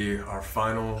gonna be our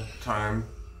final time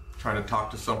trying to talk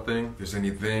to something. If there's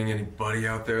anybody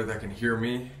out there that can hear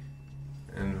me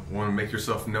and want to make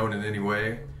yourself known in any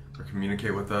way or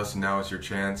communicate with us, now is your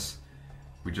chance.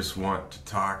 We just want to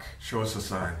talk. Show us a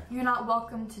sign. You're not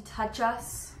welcome to touch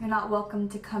us. You're not welcome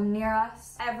to come near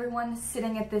us. Everyone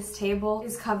sitting at this table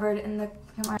is covered in the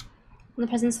When the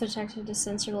presence of protective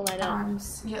distance, will light up.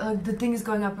 arms. Yeah, like the thing is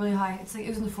going up really high. It's like it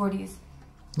was in the 40s.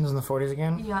 It was in the 40s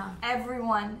again? Yeah.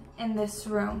 Everyone in this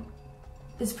room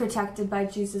is protected by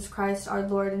Jesus Christ, our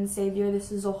Lord and Savior.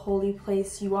 This is a holy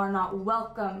place. You are not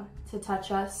welcome to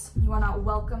touch us. You are not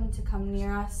welcome to come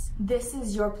near us. This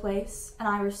is your place, and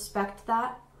I respect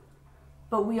that.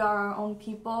 But we are our own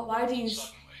people. Why do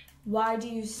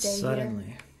you stay Suddenly.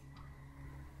 here?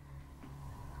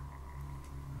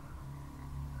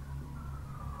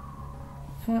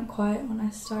 I went quiet when I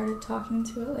started talking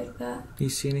to it like that. Do you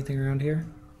see anything around here?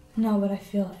 No, but I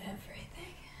feel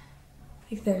everything.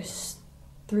 Like there's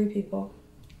 3 people.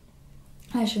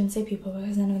 I shouldn't say people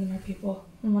because none of them are people.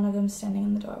 And one of them's standing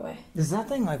in the doorway. Is that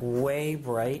thing like way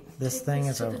bright? This thing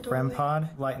is a REM pod.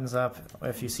 Lightens up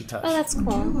if you see touch. Oh, that's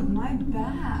cool. Dude, my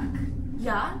back.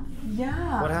 Yeah?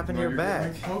 Yeah. What happened to your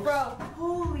back? Bro,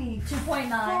 holy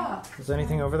 2.9. Is there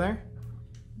anything over there?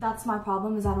 That's my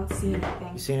problem, is I don't see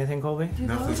anything. You see anything, Colby? Dude,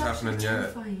 Nothing's happening yet.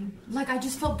 Terrifying. Like I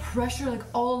just felt pressure like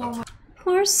all along my...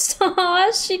 Poor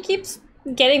Stas. She keeps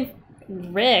getting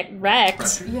wrecked.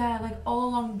 Yeah, like all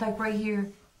along, like right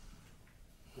here.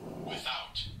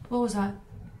 What was that?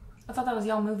 I thought that was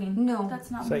y'all moving. No. That's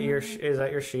not Is that me. is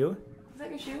that your shoe? Is that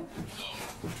your shoe?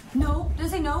 No. Did it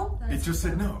say no? It just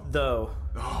said no. Though.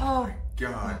 Oh,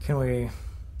 God. Can we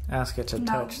ask it to No.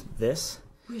 touch this?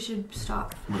 We should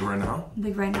stop. Right now?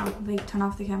 Like right now. Like turn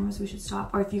off the cameras, we should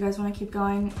stop. Or if you guys want to keep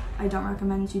going, I don't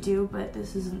recommend you do, but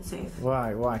this isn't safe.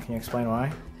 Why? Why? Can you explain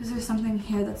why? Because there's something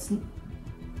here that's...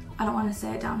 I don't want to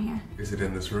say it down here. Is it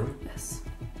in this room? Yes.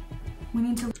 We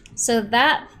need to... So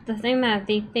the thing that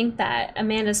they think that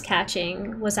Amanda's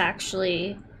catching was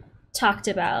actually talked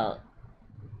about.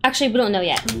 Actually, we don't know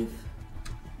yet. leave.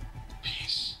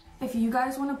 If you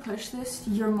guys want to push this,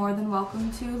 you're more than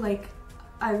welcome to. Like,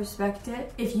 I respect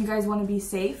it. If you guys want to be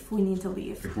safe, we need to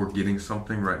leave. If we're getting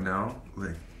something right now,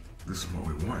 like, this is what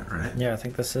we want, right? Yeah, I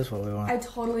think this is what we want. I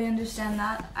totally understand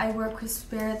that. I work with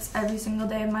spirits every single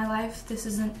day of my life. This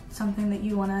isn't something that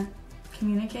you want to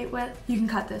communicate with. You can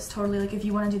cut this totally. Like, if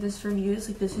you want to do this for views,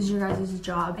 like, this is your guys'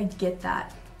 job. I get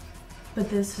that. But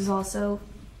this is also,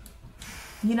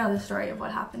 you know the story of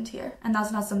what happened here. And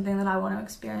that's not something that I want to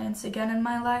experience again in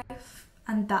my life.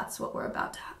 And that's what we're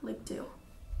about to, like, do.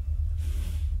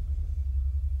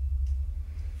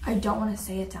 I don't want to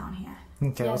say it down here.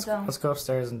 Okay, Yeah, let's go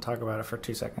upstairs and talk about it for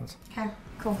 2 seconds. Okay,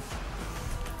 cool.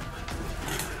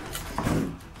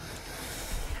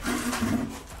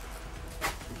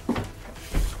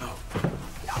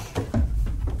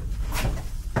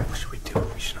 What should we do?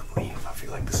 We shouldn't leave. I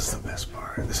feel like this is the best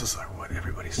part. This is like what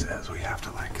everybody says. We have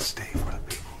to like stay for the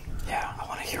people. Yeah, I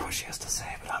want to hear what she has to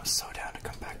say, but I'm so down to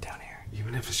come back down here.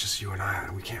 Even if it's just you and I,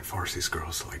 we can't force these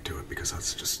girls to like do it because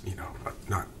that's just, you know,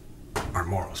 not our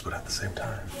morals, but at the same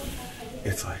time,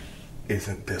 it's like,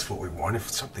 isn't this what we want? If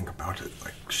something about it,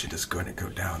 like, shit is going to go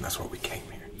down, that's what we came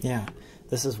here. Yeah,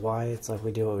 this is why it's like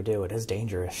we do what we do. It is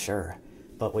dangerous, sure,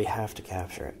 but we have to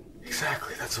capture it.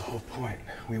 Exactly, that's the whole point.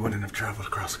 We wouldn't have traveled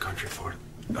across the country for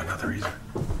another reason.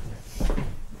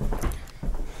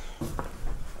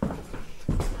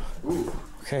 Ooh.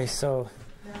 Okay, so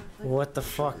what the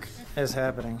fuck is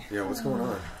happening? Yeah, what's going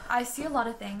on? I see a lot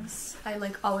of things. I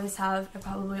like always have. I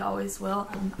probably always will.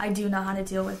 I do know how to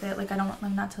deal with it. Like I don't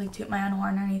like not to like toot my own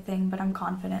horn or anything, but I'm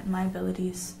confident in my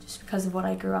abilities just because of what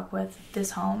I grew up with.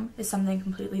 This home is something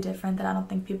completely different that I don't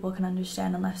think people can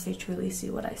understand unless they truly see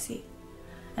what I see.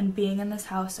 And being in this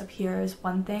house up here is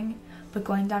one thing, but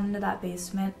going down into that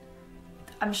basement,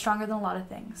 I'm stronger than a lot of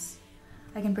things.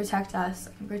 I can protect us,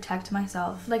 I can protect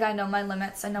myself. Like I know my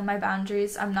limits, I know my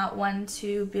boundaries. I'm not one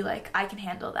to be like, I can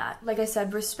handle that. Like I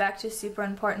said, respect is super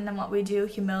important in what we do.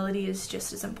 Humility is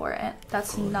just as important.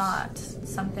 That's not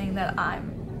something that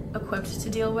I'm equipped to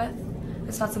deal with.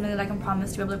 It's not something that I can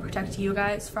promise to be able to protect you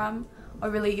guys from, or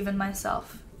really even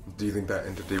myself. Do you think that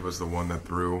entity was the one that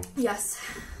threw Yes.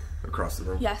 across the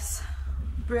room? Yes.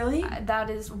 Really? That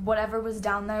is whatever was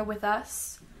down there with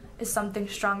us is something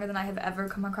stronger than I have ever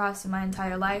come across in my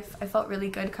entire life. I felt really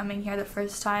good coming here the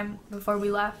first time before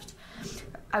we left.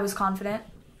 I was confident.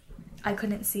 I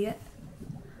couldn't see it.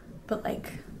 But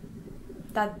like,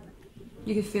 that...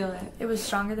 You could feel it. It was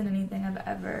stronger than anything I've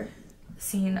ever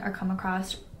seen or come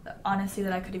across, honestly,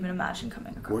 that I could even imagine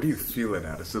coming across. Where do you feel it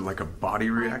at? Is it like a body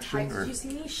reaction? Did you see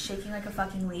me shaking like a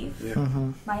fucking leaf? Yeah.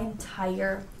 Mm-hmm. My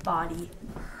entire body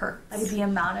hurt. Like the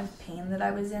amount of pain that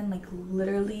I was in, like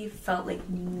literally felt like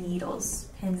needles,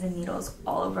 pins and needles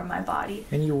all over my body.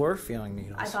 And you were feeling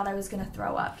needles. I thought I was gonna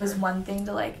throw up. It was one thing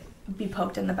to like be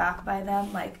poked in the back by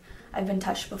them. Like I've been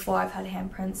touched before, I've had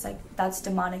handprints, like that's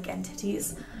demonic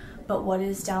entities. But what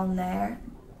is down there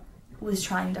was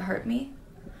trying to hurt me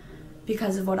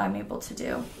because of what I'm able to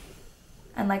do.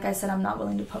 And like I said, I'm not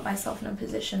willing to put myself in a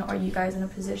position or you guys in a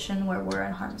position where we're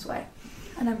in harm's way.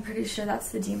 And I'm pretty sure that's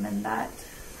the demon that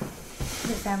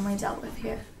the family dealt with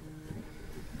here.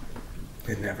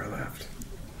 It never left.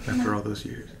 After all those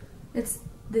years. This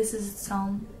is its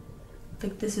home.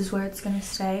 Like this is where it's gonna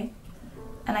stay.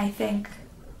 And I think,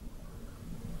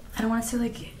 I don't wanna say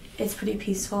like it's pretty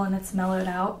peaceful and it's mellowed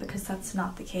out because that's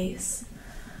not the case.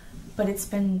 But it's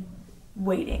been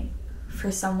waiting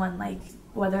for someone like,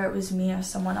 whether it was me or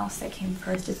someone else that came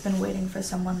first, it's been waiting for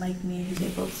someone like me who's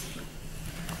able to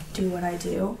do what I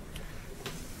do.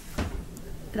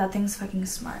 That thing's fucking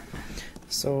smart.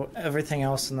 So everything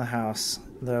else in the house,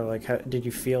 though, like, did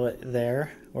you feel it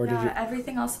there, or did you?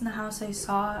 Everything else in the house I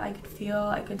saw, I could feel,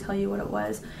 I could tell you what it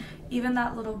was. Even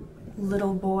that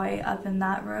little boy up in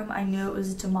that room, I knew it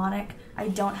was demonic. I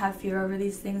don't have fear over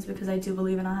these things because I do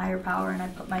believe in a higher power and I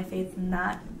put my faith in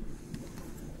that.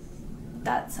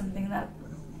 That's something that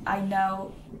I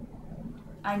know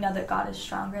that God is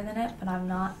stronger than it, but I'm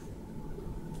not.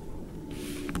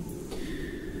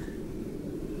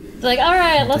 Like, all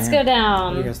right, let's go down.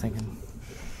 What are you guys thinking?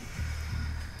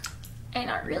 And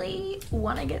I really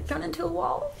want to get thrown into a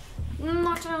wall. I'm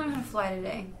not sure I'm gonna fly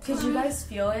today. Could you guys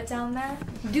feel it down there?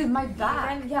 Dude, my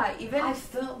back. Even I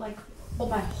felt like,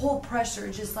 my whole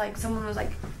pressure, just like someone was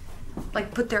like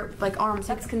put their arms.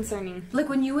 That's concerning. Like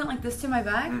when you went like this to my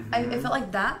back, it felt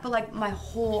like that, but like my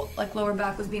whole lower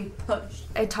back was being pushed.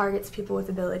 It targets people with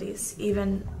abilities,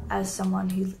 even as someone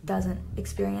who doesn't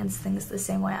experience things the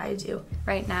same way I do.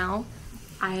 Right now,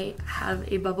 I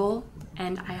have a bubble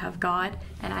and I have God,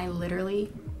 and I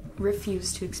literally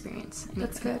refuse to experience anything.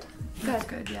 That's good. That's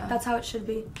good, yeah. That's how it should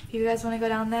be. If you guys want to go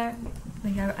down there,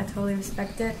 like I totally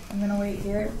respect it. I'm gonna wait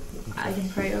here. I can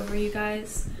pray over you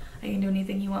guys. I can do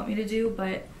anything you want me to do,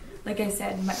 but like I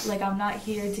said, I'm not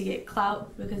here to get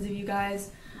clout because of you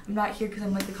guys. I'm not here because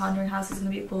I'm like the Conjuring House is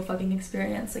gonna be a cool fucking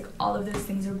experience. Like all of those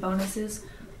things are bonuses,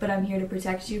 but I'm here to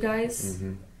protect you guys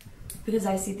because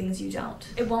I see things you don't.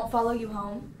 It won't follow you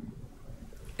home.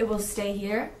 It will stay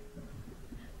here,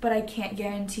 but I can't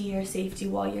guarantee your safety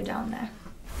while you're down there.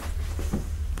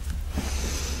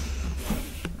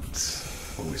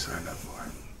 It's what we signed up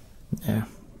for. Yeah.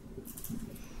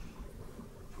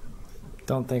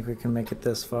 Don't think we can make it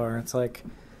this far. It's like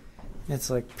It's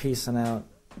like peacing out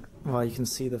while you can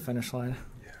see the finish line.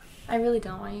 I really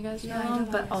don't want you guys to go home,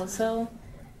 but also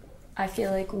I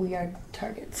feel like we are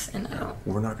targets, and I don't.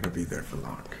 We're not gonna be there for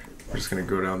long. We're just gonna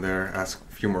go down there, ask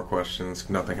a few more questions. If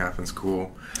nothing happens,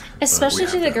 cool. Especially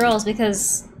to the girls,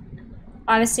 because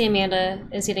obviously Amanda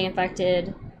is getting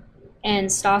affected, and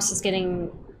Stas is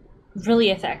getting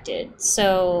really affected.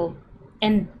 So,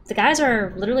 and the guys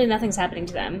are literally nothing's happening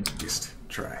to them. Just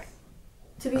try.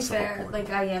 To be fair, like,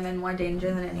 I am in more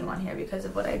danger than anyone here because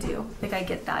of what I do. Like, I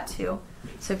get that too.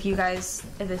 So if you guys,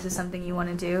 if this is something you want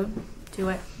to do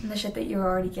it. And the shit that you're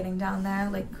already getting down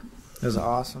there, like, it was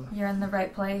awesome. You're in the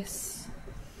right place,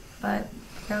 but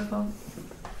careful.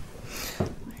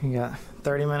 You got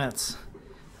 30 minutes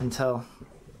until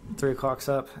 3 o'clock's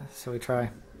up, so we try.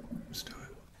 Let's do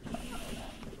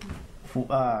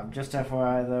it. Just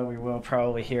FYI though, we will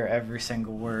probably hear every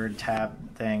single word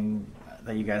tab thing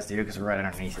that you guys do because we're right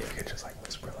underneath you. Okay, just like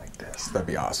whisper like this. That'd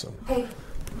be awesome. Hey,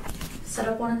 set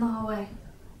up one in the hallway.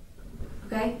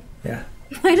 Okay? Yeah.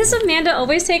 Why does Amanda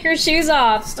always take her shoes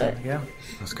off? Yeah.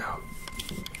 Let's go.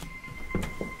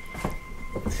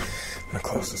 I'm gonna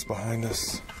close this behind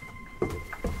us.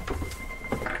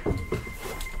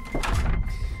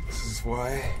 This is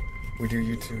why we do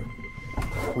YouTube.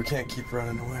 We can't keep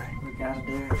running away. We gotta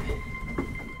do it.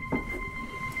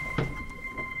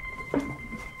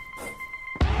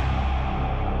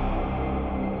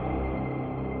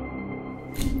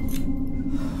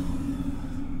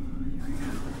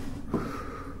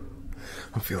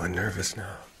 I'm feeling nervous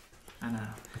now. I know.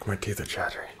 Like my teeth are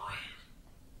chattering.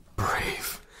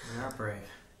 Brave. We are brave.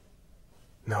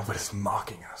 No, but it's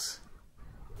mocking us.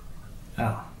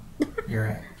 Oh, you're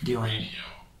right. Do you want to...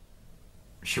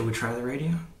 Should we try the radio?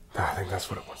 No, I think that's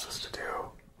what it wants us to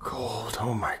do. Cold.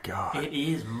 Oh my god. It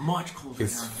is much colder.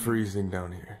 It's freezing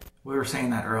down here. We were saying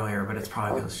that earlier, but it's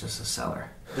probably because it's just a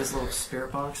cellar. This little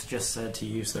spirit box just said to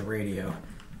use the radio,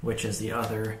 which is the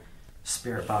other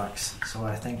spirit box. So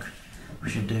what I think we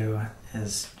should do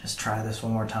is just try this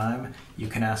one more time. You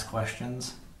can ask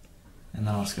questions, and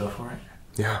then I'll just go for it.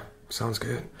 Yeah, sounds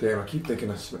good. Damn, I keep thinking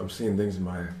I'm seeing things in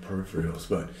my peripherals,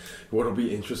 but what'll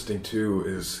be interesting too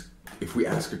is if we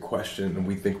ask a question and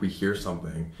we think we hear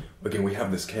something, again, we have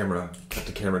this camera, got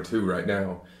the camera too right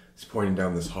now, it's pointing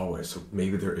down this hallway, so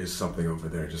maybe there is something over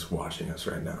there just watching us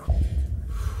right now.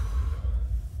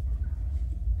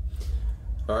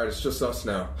 Alright, it's just us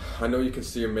now. I know you can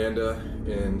see Amanda,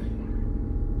 and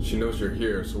she knows you're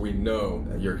here, so we know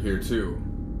that you're here too.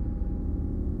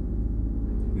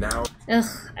 Now... Ugh,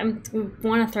 I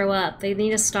want to throw up. They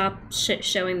need to stop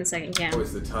showing the second cam. Now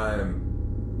is the time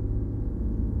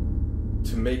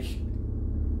to make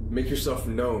yourself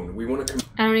known. We want to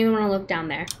I don't even want to look down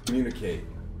there. Communicate.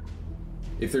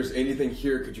 If there's anything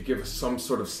here, could you give us some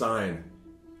sort of sign?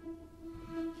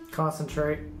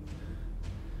 Concentrate.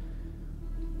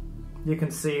 You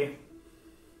can see.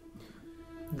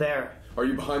 There. Are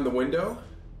you behind the window?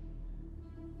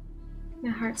 My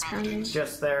heart's pounding.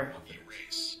 Just there.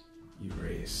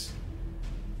 Erase.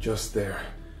 Just there.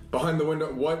 Behind the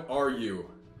window. What are you?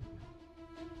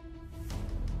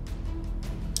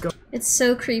 It's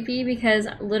so creepy because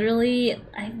literally,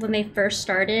 when they first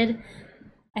started,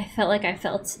 I felt like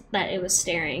that it was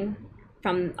staring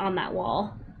from on that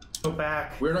wall. Go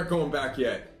back. We're not going back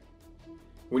yet.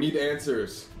 We need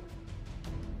answers.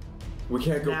 We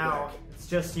can't go back. It's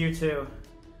just you two.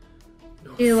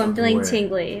 No Ew, I'm fucking feeling way.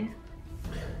 tingly.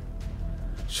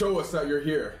 Show us that you're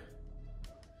here.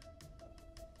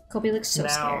 Colby looks so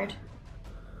scared.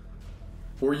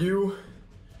 Were you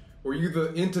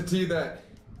the entity that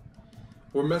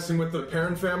were messing with the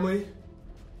parent family?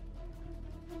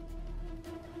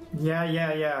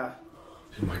 Yeah.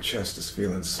 And my chest is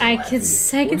feeling so I heavy.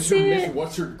 can see it.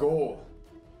 What's your goal?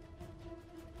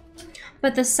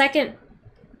 But the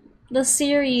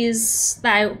series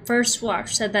that I first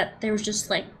watched said that there was just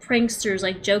like pranksters,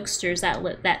 like jokesters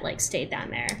that like stayed down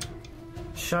there.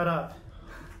 Shut up.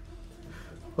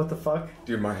 What the fuck?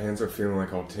 Dude, my hands are feeling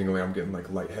like all tingly. I'm getting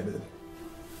like lightheaded.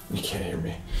 You can't hear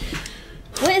me.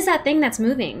 What is that thing that's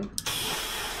moving?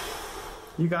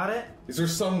 You got it? Is there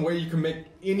some way you can make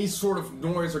any sort of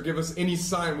noise or give us any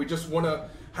sign? We just want to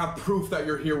have proof that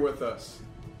you're here with us.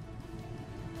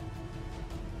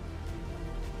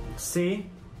 See?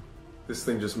 This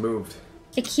thing just moved.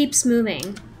 It keeps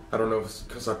moving. I don't know if it's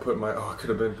because I put my... Oh, it could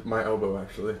have been my elbow,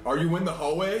 actually. Are you in the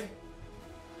hallway?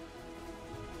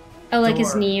 Oh, like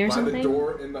his knee or By something? the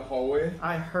door in the hallway?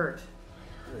 I heard.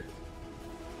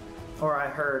 Or I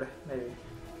heard, maybe.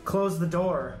 Close the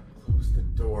door. Close the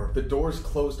door. The door's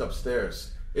closed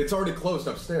upstairs. It's already closed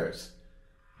upstairs.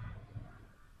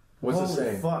 What's it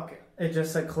saying? Fuck. It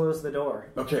just said close the door.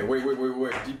 Okay, wait.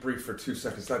 Debrief for 2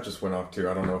 seconds. That just went off too.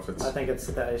 I don't know if it's... I think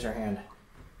that is your hand.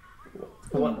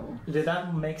 What? Did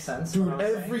that make sense? Dude,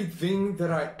 everything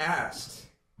that I asked,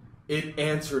 it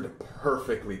answered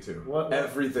perfectly to.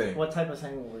 Everything. What type of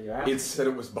thing were you asking? It said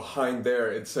it was behind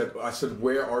there. I said,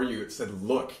 where are you? It said,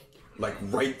 look, like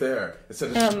right there. It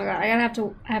said. Oh my god, I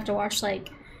have to watch like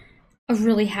a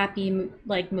really happy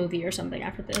like movie or something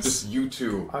after this. Just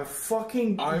YouTube.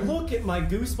 Look at my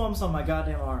goosebumps on my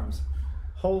goddamn arms.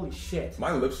 Holy shit.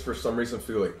 My lips for some reason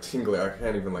feel like tingly. I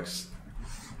can't even like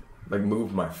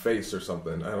move my face or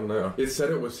something. I don't know. It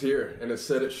said it was here, and it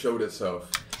said it showed itself.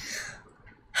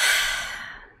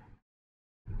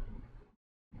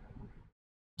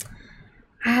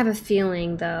 I have a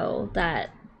feeling though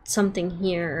that something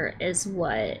here is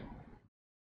what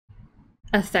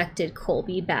affected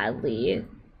Colby badly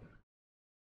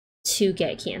to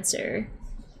get cancer.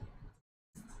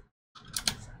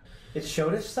 It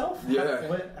showed itself? Yeah.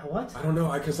 What? I don't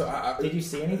know. Did you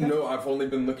see anything? No, I've only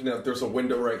been looking at. There's a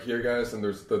window right here, guys, and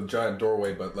there's the giant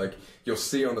doorway. But like you'll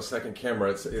see on the second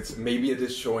camera, it's maybe it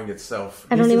is showing itself.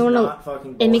 I don't even want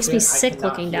to. It makes me sick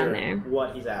looking down there.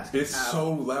 What he's asking. It's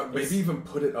so loud. Maybe even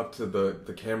put it up to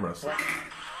the camera. So.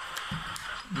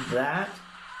 That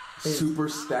is super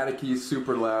staticky,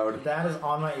 super loud. That is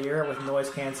on my ear with noise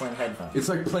canceling headphones. It's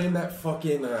like playing that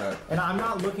fucking and I'm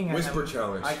not looking at whisper him.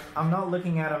 challenge. I'm not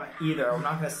looking at him either. I'm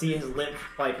not gonna see his lip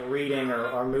like reading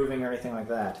or moving or anything like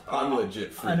that. I'm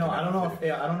legit freaking I know. I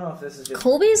don't know if this is just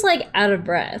Colby's like out of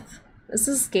breath. This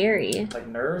is scary. Like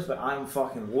nerves, but I'm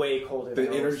fucking way colder.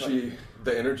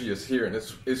 The energy is here, and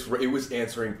it was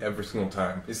answering every single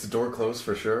time. Is the door closed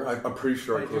for sure? I'm pretty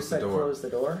sure I closed the door. Close the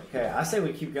door. Okay, I say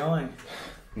we keep going.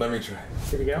 Let me try.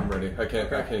 Did you go? I'm ready. I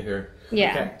can't hear.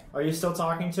 Yeah. Okay. Are you still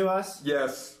talking to us?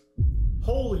 Yes.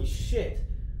 Holy shit.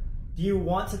 Do you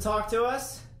want to talk to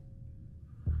us?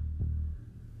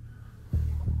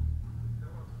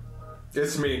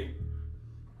 It's me.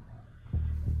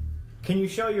 Can you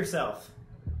show yourself?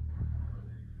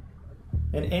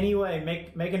 In any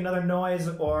way, make another noise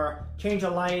or change a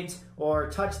light or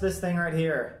touch this thing right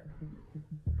here.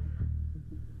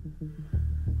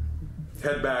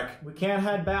 Head back. We can't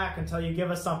head back until you give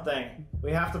us something.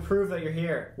 We have to prove that you're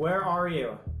here. Where are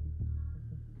you?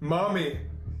 Mommy.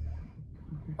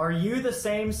 Are you the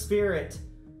same spirit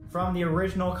from the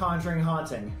original Conjuring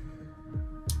haunting?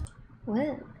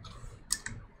 What?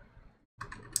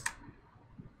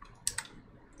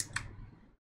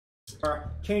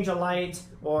 Or change a light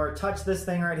or touch this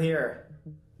thing right here.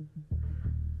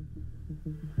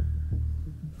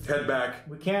 Head back.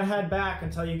 We can't head back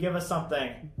until you give us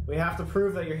something. We have to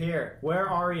prove that you're here. Where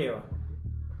are you?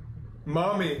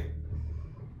 Mommy.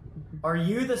 Are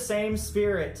you the same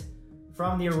spirit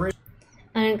from the original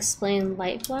Unexplained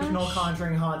light flash?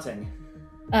 Conjuring haunting?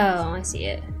 Oh, I see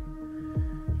it.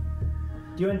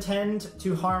 Do you intend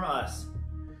to harm us?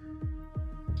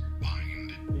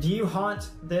 Do you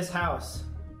haunt this house?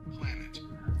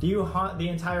 Do you haunt the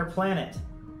entire planet?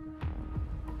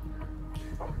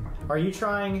 Are you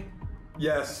trying?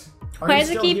 Yes. Why does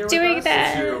it keep doing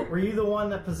that? Were you the one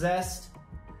that possessed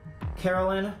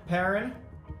Carolyn Perrin?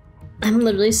 I'm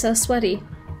literally so sweaty.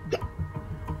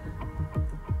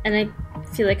 And I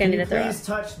feel like I need to throw up. Please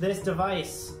touch this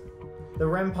device. The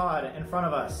REM pod in front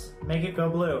of us. Make it go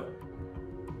blue.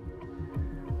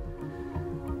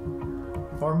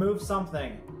 Or move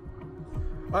something.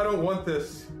 I don't want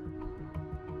this.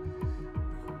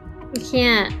 We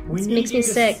can't. This makes me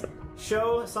sick.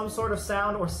 Show some sort of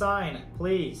sound or sign,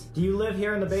 please. Do you live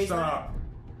here in the basement? Stop.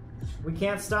 We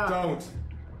can't stop. Don't.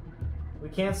 We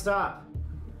can't stop.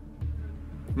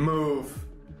 Move.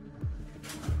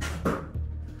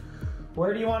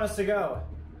 Where do you want us to go?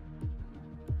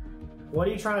 What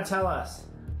are you trying to tell us?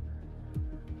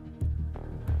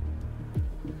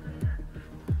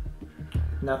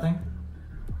 Nothing?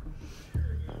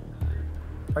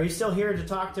 Are you still here to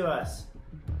talk to us?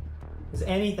 Is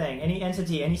anything, any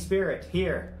entity, any spirit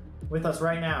here with us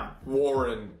right now?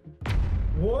 Warren.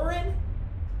 Warren?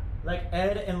 Like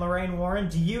Ed and Lorraine Warren?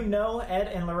 Do you know Ed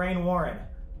and Lorraine Warren?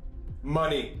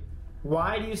 Money.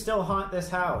 Why do you still haunt this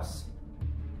house?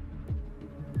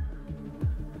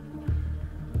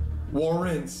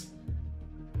 Warrens.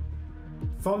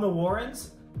 From the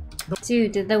Warrens?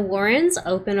 Dude, did the Warrens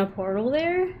open a portal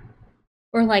there?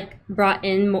 Or like brought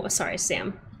in more? Sorry,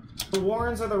 Sam. The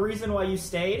Warrens are the reason why you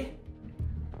stayed?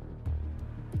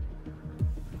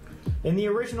 In the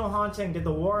original haunting, did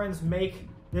the Warrens make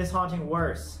this haunting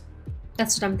worse?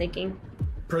 That's what I'm thinking.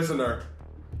 Prisoner.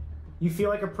 You feel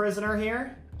like a prisoner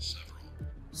here?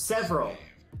 Several.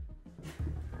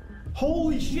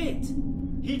 Holy shit!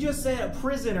 He just said a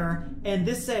prisoner, and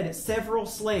this said several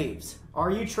slaves.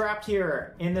 Are you trapped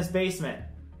here in this basement?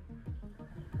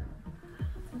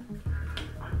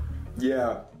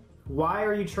 Yeah. Why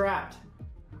are you trapped?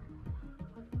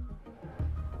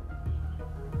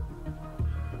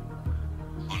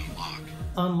 Unlock.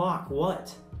 Unlock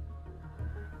what?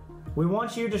 We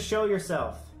want you to show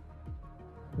yourself.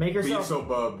 Make yourself...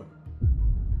 Beelzebub.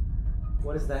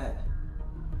 What is that?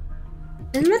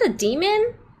 Isn't that a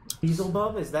demon?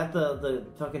 Beelzebub? Is that the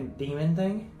fucking demon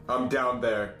thing? I'm down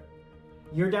there.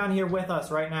 You're down here with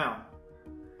us right now.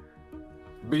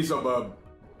 Beelzebub.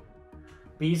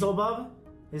 Beelzebub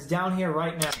is down here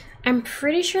right now. I'm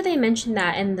pretty sure they mentioned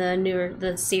that in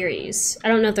the series. I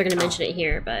don't know if they're gonna mention it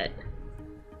here, but...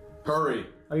 Hurry.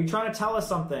 Are you trying to tell us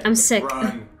something? I'm sick.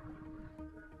 Run.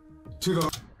 To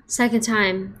the Second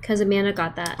time, because Amanda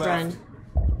got that. left. Run.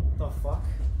 The fuck?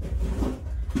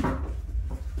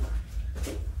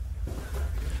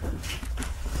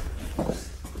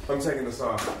 I'm taking this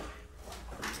off.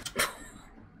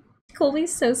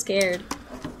 Colby's so scared.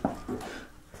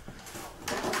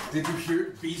 Did you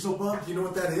hear Beelzebub? You know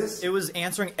what that is? It was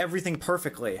answering everything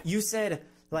perfectly. You said,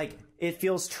 like, it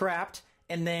feels trapped,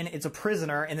 and then it's a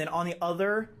prisoner, and then on the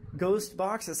other ghost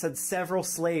box it said several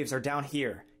slaves are down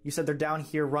here. You said they're down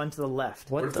here, run to the left.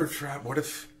 What if they're trapped? What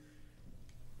if...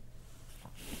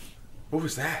 What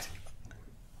was that?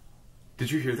 Did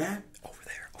you hear that? Over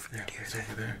there, it's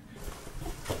over there.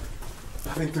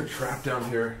 I think they're trapped down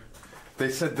here. They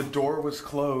said the door was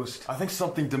closed. I think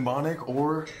something demonic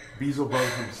or Beelzebub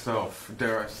himself,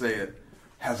 dare I say it,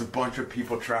 has a bunch of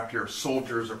people trapped here,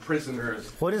 soldiers or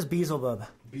prisoners. What is Beelzebub?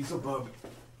 Beelzebub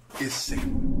is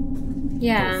Satan.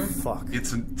 Yeah. Oh, fuck.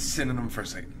 It's a synonym for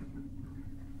Satan.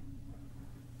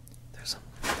 There's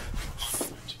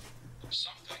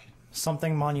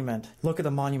something monument. Look at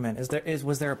the monument.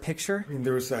 Was there a picture? I mean,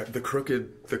 there was that the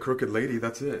crooked lady.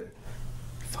 That's it.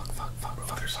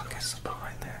 Fuck. There's something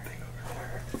behind there.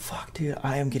 Fuck, dude,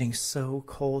 I am getting so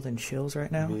cold and chills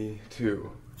right now. Me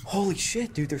too. Holy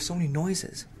shit, dude, there's so many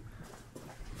noises.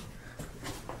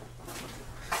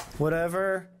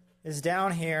 Whatever is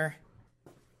down here,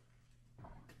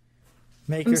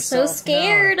 make I'm yourself so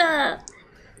scared. known.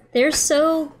 They're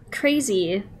so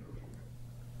crazy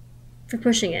for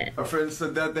pushing it. A friend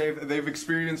said that they've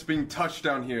experienced being touched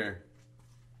down here.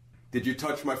 Did you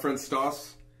touch my friend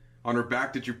Stas? On her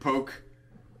back, did you poke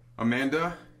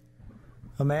Amanda?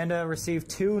 Amanda received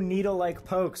 2 needle-like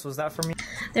pokes. Was that from me?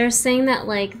 They're saying that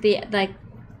like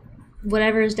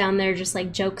whatever's down there just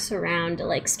like jokes around to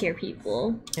like scare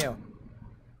people. Ew.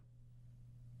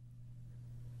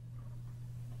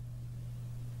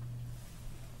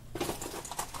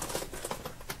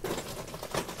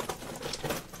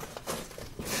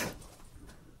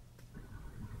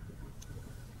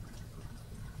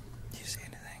 Do you see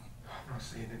anything? I'm not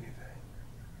seeing anything.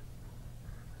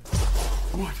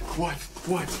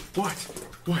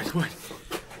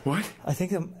 What? I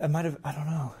think it might have, I don't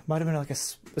know, it might have been like a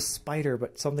spider,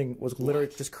 but something was literally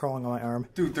just crawling on my arm.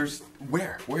 Dude, there's...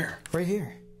 Where? Right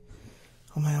here.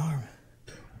 On my arm.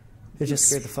 It just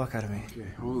scared the fuck out of me. Okay,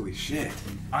 holy shit.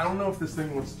 I don't know if this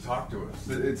thing wants to talk to us.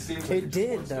 It seems like It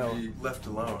did, though. To be left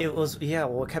alone. It was, yeah,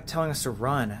 well, it kept telling us to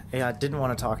run. Yeah, it didn't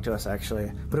want to talk to us,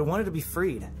 actually. But it wanted to be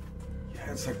freed.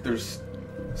 Yeah, it's like there's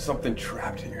something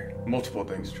trapped here. Multiple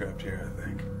things trapped here, I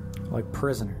think. Like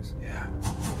prisoners. Yeah.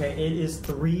 Okay, it is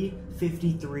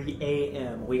 3:53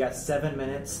 a.m. We got 7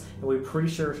 minutes, and we're pretty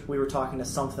sure we were talking to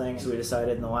something, so we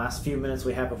decided in the last few minutes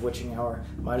we have of witching hour,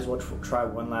 might as well try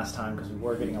one last time, because we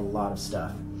were getting a lot of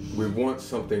stuff. We want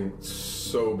something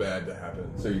so bad to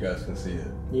happen, so you guys can see it.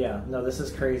 Yeah, no, this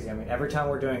is crazy. I mean, every time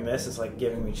we're doing this, it's like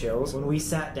giving me chills. When we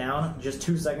sat down just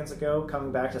 2 seconds ago,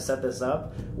 coming back to set this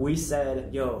up, we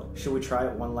said, yo, should we try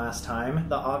it one last time?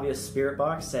 The obvious spirit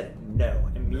box said no,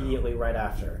 immediately right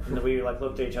after. And then we like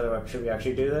looked at each other like, should we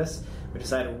actually do this? We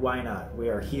decided, why not? We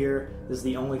are here. This is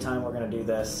the only time we're gonna do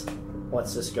this.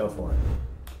 Let's just go for it.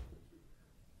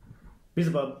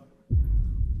 Beelzebub.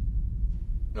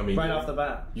 I mean, right off the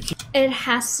bat. It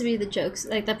has to be the jokes,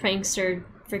 like the prankster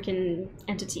freaking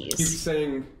entities. Keep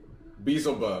saying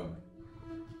Beelzebub.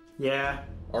 Yeah.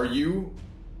 Are you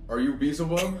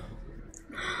Beelzebub?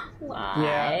 Why?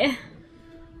 Yeah.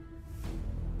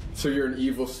 So you're an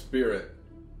evil spirit.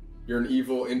 You're an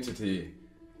evil entity.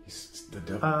 He's the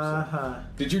devil. Uh-huh.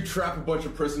 Did you trap a bunch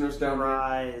of prisoners down here?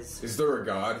 Rise. Is there a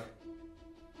god?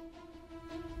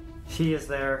 She is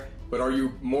there. But are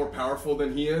you more powerful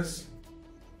than he is?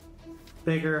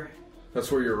 Bigger.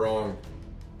 That's where you're wrong.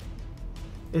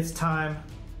 It's time.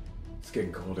 It's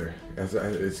getting colder. It's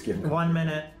getting colder. 1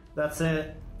 minute. That's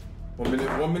it.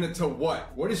 1 minute to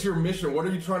what? What is your mission? What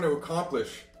are you trying to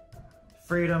accomplish?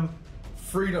 Freedom.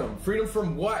 Freedom. Freedom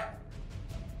from what?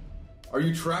 Are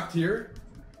you trapped here?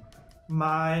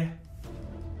 My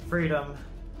freedom.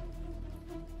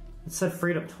 It said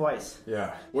freedom twice.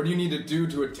 Yeah. What do you need to do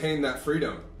to attain that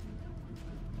freedom?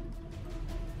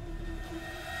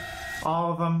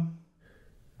 All of them.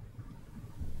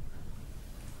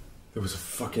 There was a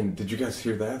fucking... Did you guys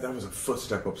hear that? That was a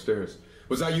footstep upstairs.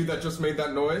 Was that you that just made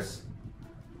that noise?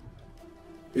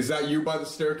 Is that you by the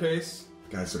staircase?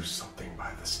 Guys, there's something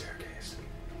by the staircase.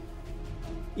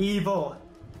 Evil.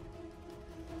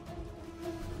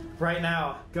 Right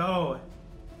now. Go.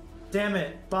 Damn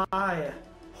it. Bye.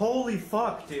 Holy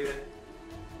fuck, dude.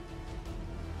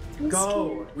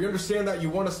 Go. We understand that you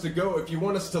want us to go. If you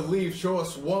want us to leave, show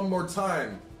us one more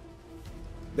time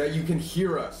that you can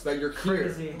hear us, that you're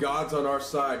Crazy. here. God's on our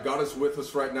side. God is with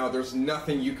us right now. There's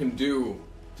nothing you can do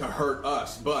to hurt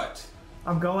us, but...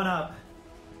 I'm going up.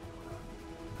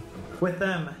 With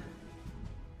them.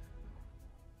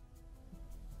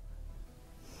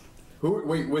 Who?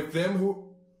 Wait, with them? Who?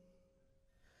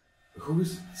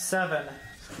 Who's? 7.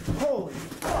 Holy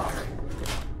fuck.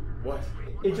 What?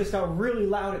 It just got really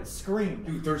loud and screamed.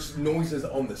 Dude, there's noises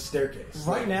on the staircase.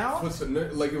 Right now?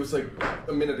 Like it was like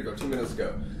a minute ago, 2 minutes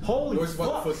ago. Holy noise fuck.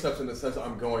 about the footsteps and it says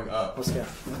I'm going up. Let's go.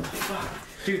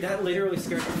 Dude, that literally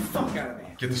scared the fuck out of me.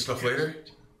 Get the stuff later?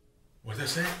 What did I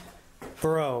say?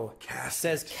 Bro,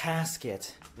 says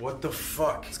casket. What the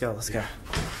fuck? Let's go, let's go.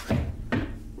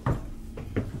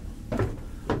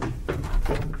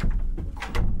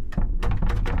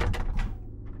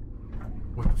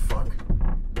 What the fuck?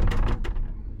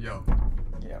 Yo.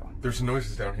 Yo. There's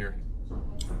noises down here.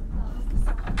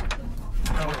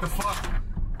 What the fuck?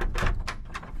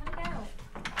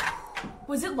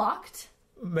 Was it locked?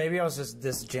 Maybe I was just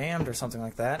this jammed or something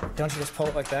like that. Don't you just pull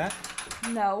it like that?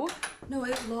 No. No,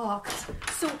 it locked.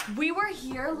 So we were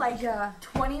here like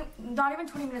 20, not even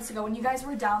 20 minutes ago when you guys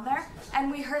were down there,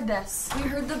 and we heard this. We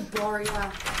heard the door,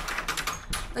 yeah.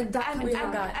 Like that, and we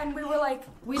heard that. And we were like,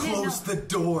 we didn't know. Close the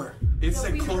door. It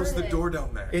said close the door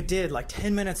down there. It did, like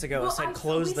 10 minutes ago. It said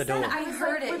close the door. I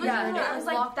heard it, yeah. It was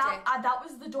like, that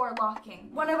was the door locking.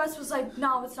 One of us was like,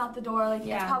 no, it's not the door. Like,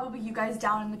 it's probably you guys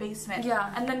down in the basement.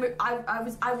 Yeah. And then I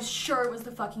was sure it was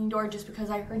the fucking door just because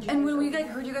I heard you. And when we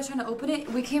heard you guys trying to open it,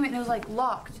 we came in and it was like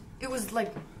locked. It was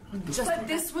like just. But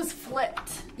this was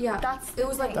flipped. Yeah. It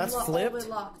was like That's flipped?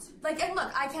 Locked. Like, and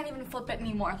look, I can't even flip it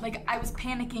anymore. Like, I was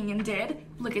panicking and did.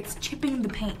 Look, it's chipping the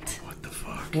paint. What the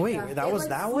fuck? Wait, that was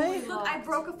that way? Look, I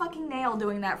broke a fucking nail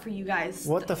doing that for you guys.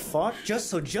 What the fuck?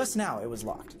 Just now it was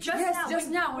locked. Just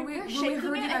now, when we heard shaking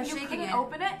you it guys and you shaking couldn't it.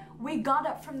 open it, we got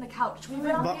up from the couch. We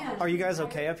went But on. are you guys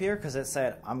okay up here? Because it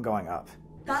said I'm going up.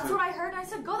 That's what I heard, and I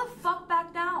said, go the fuck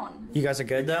back down. You guys are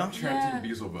good though? Trapped in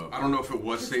Beelzebub. I don't know if it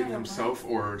was Satan himself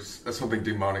or something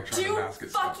demonic trying to mask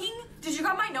itself. Did you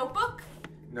got my notebook?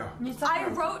 No. I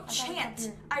wrote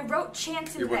chant. I wrote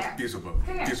chant in It was there. Beelzebub.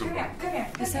 Come here, Beelzebub. come here.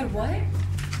 You said what?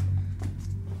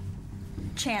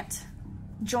 Chant.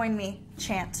 Join me.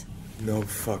 Chant. No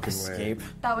fucking Escape.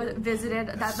 That was visited.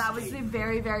 That was the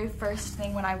very, very first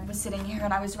thing when I was sitting here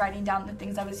and I was writing down the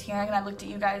things I was hearing and I looked at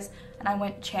you guys and I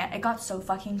went chant. It got so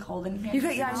fucking cold in here. You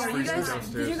guys, yeah, I know.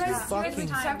 You guys Fucking-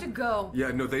 have to go. Yeah,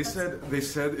 no, they said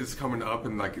it's coming up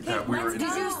and like that we were in.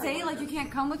 Did you say like you can't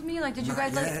come with me? Like, did you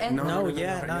guys like end? No, not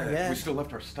yet. We still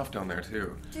left our stuff down there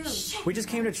too. Dude. We just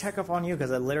came to check up on you because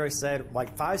it literally said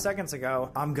like 5 seconds ago,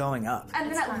 I'm going up.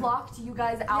 And then it locked you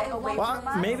guys out away from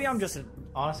us. Maybe I'm just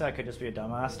honestly I could just be a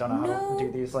dumbass. Don't know how to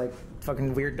do these like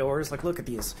fucking weird doors. Like look at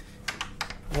these.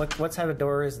 What type of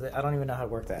door is that? I don't even know how to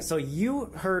work that. So you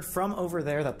heard from over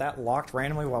there that locked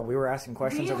randomly while we were asking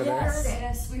questions over there?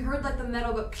 Yes, we heard like the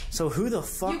metal go. So who the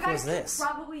fuck You guys was this? could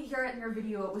probably hear it in your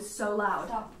video. It was so loud.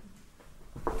 Stop.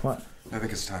 What? I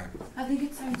think it's time. I think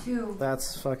it's time too.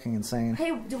 That's fucking insane.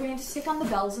 Hey, do we need to stick on the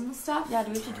bells and stuff? Yeah,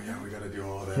 do we have to? Oh yeah, we gotta do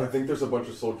all that. I think there's a bunch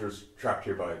of soldiers trapped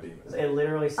here by a demon. It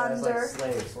literally says Under- like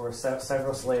slaves or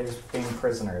several slaves being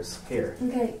prisoners here.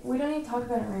 Okay, we don't need to talk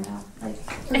about it right now. Like,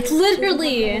 It's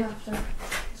literally.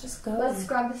 Let's just go. Let's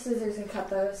grab the scissors and cut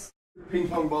those. Ping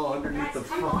pong ball underneath the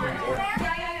fucking door.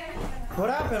 What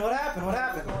happened? What happened? What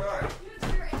happened?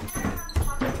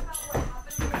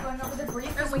 Going over the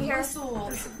brief and we hear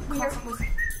whistle. We hear.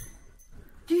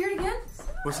 Do you hear it again?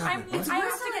 What's happening? I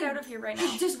have to get out of here right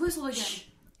now. Just whistle again.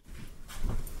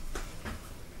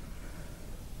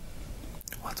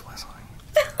 What's whistling?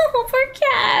 Oh, poor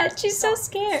cat. She's so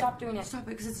scared. Stop doing it. Stop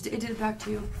it, because it did it back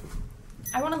to you.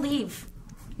 I want to leave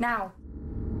now.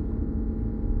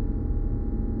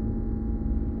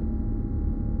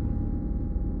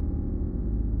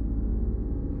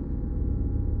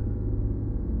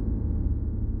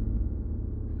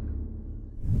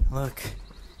 Look,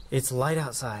 it's light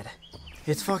outside.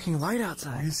 It's fucking light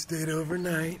outside. We stayed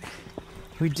overnight.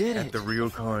 We did At it. the real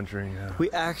Conjuring House.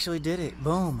 We actually did it.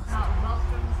 Boom. Welcome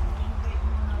to the You're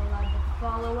not allowed to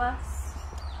follow us.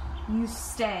 You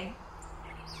stay.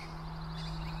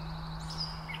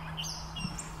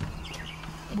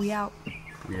 We out.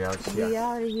 We out. We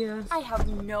out of here. I have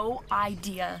no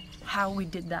idea how we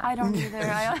did that. I don't either.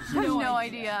 I have no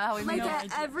idea how we made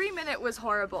it. Every minute was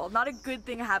horrible. Not a good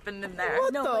thing happened in there.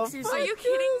 What no, the like, seriously. Are you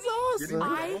kidding me?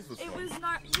 Awesome. It was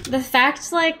not. The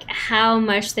fact, like, how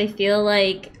much they feel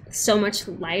like so much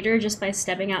lighter just by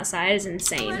stepping outside is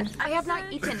insane. I have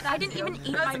not eaten. I didn't even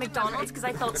eat my McDonald's because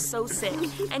I felt so sick.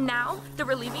 And now that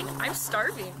we're leaving, I'm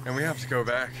starving. And we have to go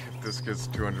back if this gets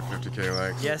 250K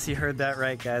likes. Yes, you heard that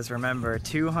right, guys. Remember,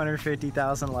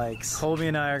 250,000 likes. Colby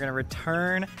and I are gonna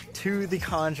return to the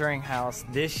Conjuring House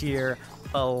this year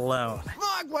alone.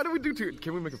 Fuck, why do we do two?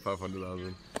 Can we make it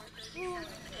 500,000?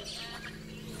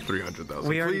 300,000.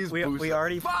 We already, Please we boost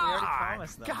already it.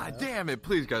 promised them. God damn it.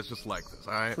 Please, guys, just like this,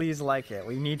 alright? Please like it.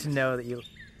 We need to know that you.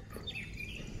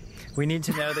 We need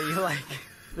to know that you like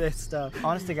this stuff.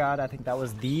 Honest to God, I think that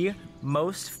was the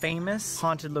most famous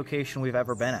haunted location we've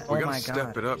ever been at. We're Oh gonna my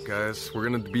step God. it up, guys. We're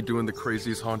gonna be doing the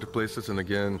craziest haunted places, and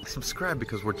again, subscribe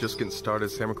because we're just getting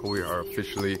started. Sam and Colby are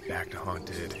officially back to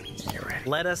haunted. Get ready.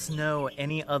 Let us know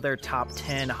any other top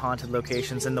 10 haunted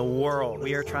locations in the world.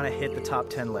 We are trying to hit the top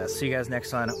 10 list. See you guys next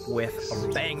time with a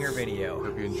banger video.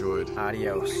 Hope you enjoyed.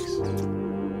 Adios.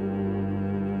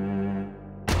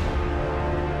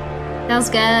 That was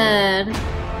good.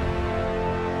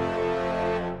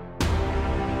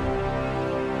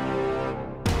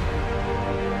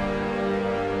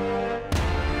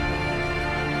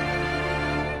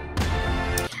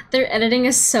 Their editing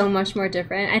is so much more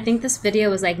different. I think this video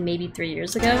was like maybe 3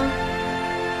 years ago.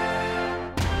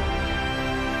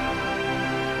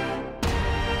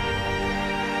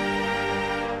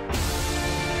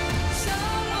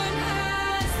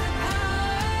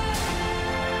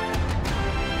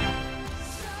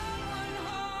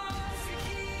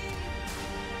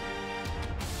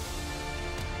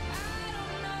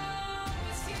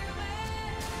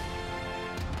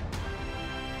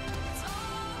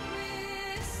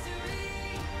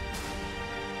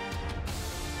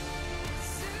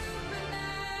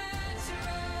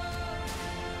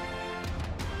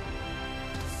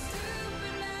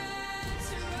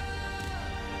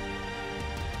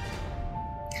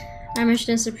 Our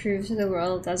mission is to prove to the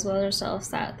world as well as ourselves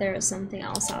that there is something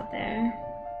else out there.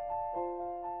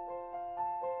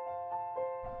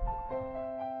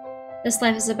 This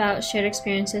life is about shared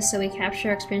experiences, so we capture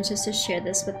our experiences to share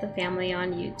this with the family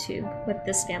on YouTube, with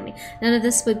this family. None of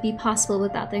this would be possible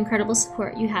without the incredible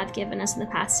support you have given us in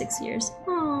the past 6 years.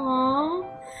 Aww.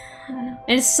 And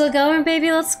it's still going,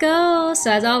 baby, let's go! So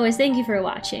as always, thank you for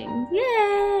watching.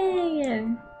 Yay!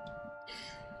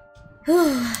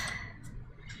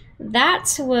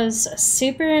 That was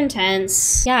super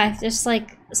intense. Yeah, just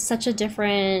like such a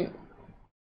different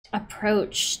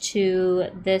approach to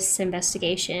this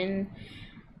investigation.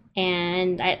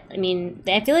 And I mean,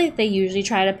 I feel like they usually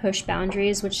try to push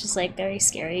boundaries, which is like very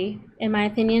scary in my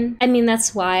opinion. I mean,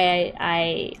 that's why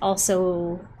I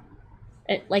also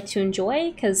like to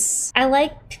enjoy, because I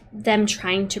like them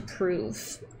trying to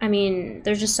prove. I mean,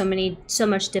 there's just so much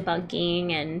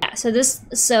debunking, and yeah, so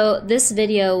this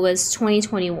video was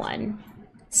 2021.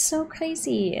 So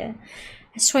crazy.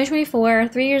 It's 2024,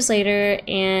 3 years later,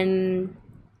 and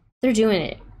they're doing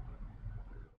it.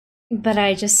 But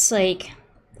I just like,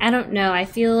 I don't know. I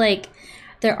feel like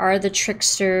there are the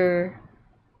trickster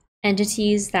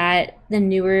entities that the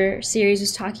newer series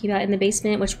was talking about in the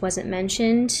basement, which wasn't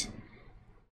mentioned.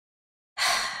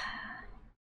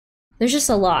 There's just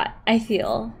a lot, I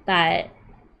feel, that,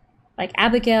 like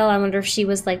Abigail, I wonder if she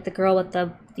was like the girl with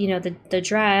the, you know, the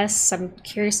dress. I'm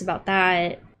curious about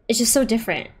that. It's just so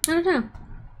different. I don't know.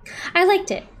 I liked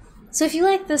it. So if you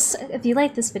like this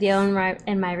video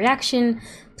and my reaction,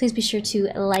 please be sure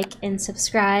to like and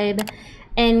subscribe.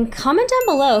 And comment down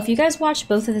below if you guys watched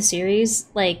both of the series,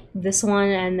 like this one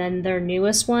and then their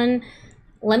newest one.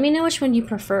 Let me know which one you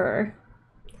prefer.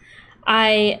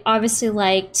 I obviously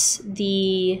liked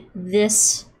the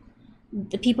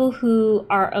people who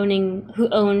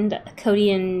owned Cody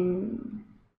and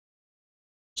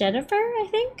Jennifer, I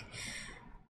think.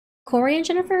 Corey and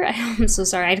Jennifer? I'm so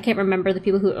sorry, I can't remember the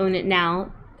people who own it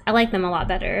now. I like them a lot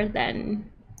better than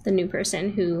the new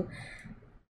person who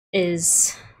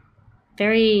is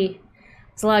there's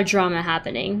a lot of drama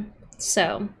happening.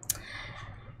 So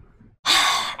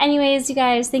anyways, you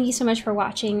guys, thank you so much for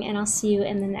watching, and I'll see you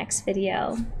in the next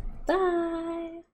video. Bye!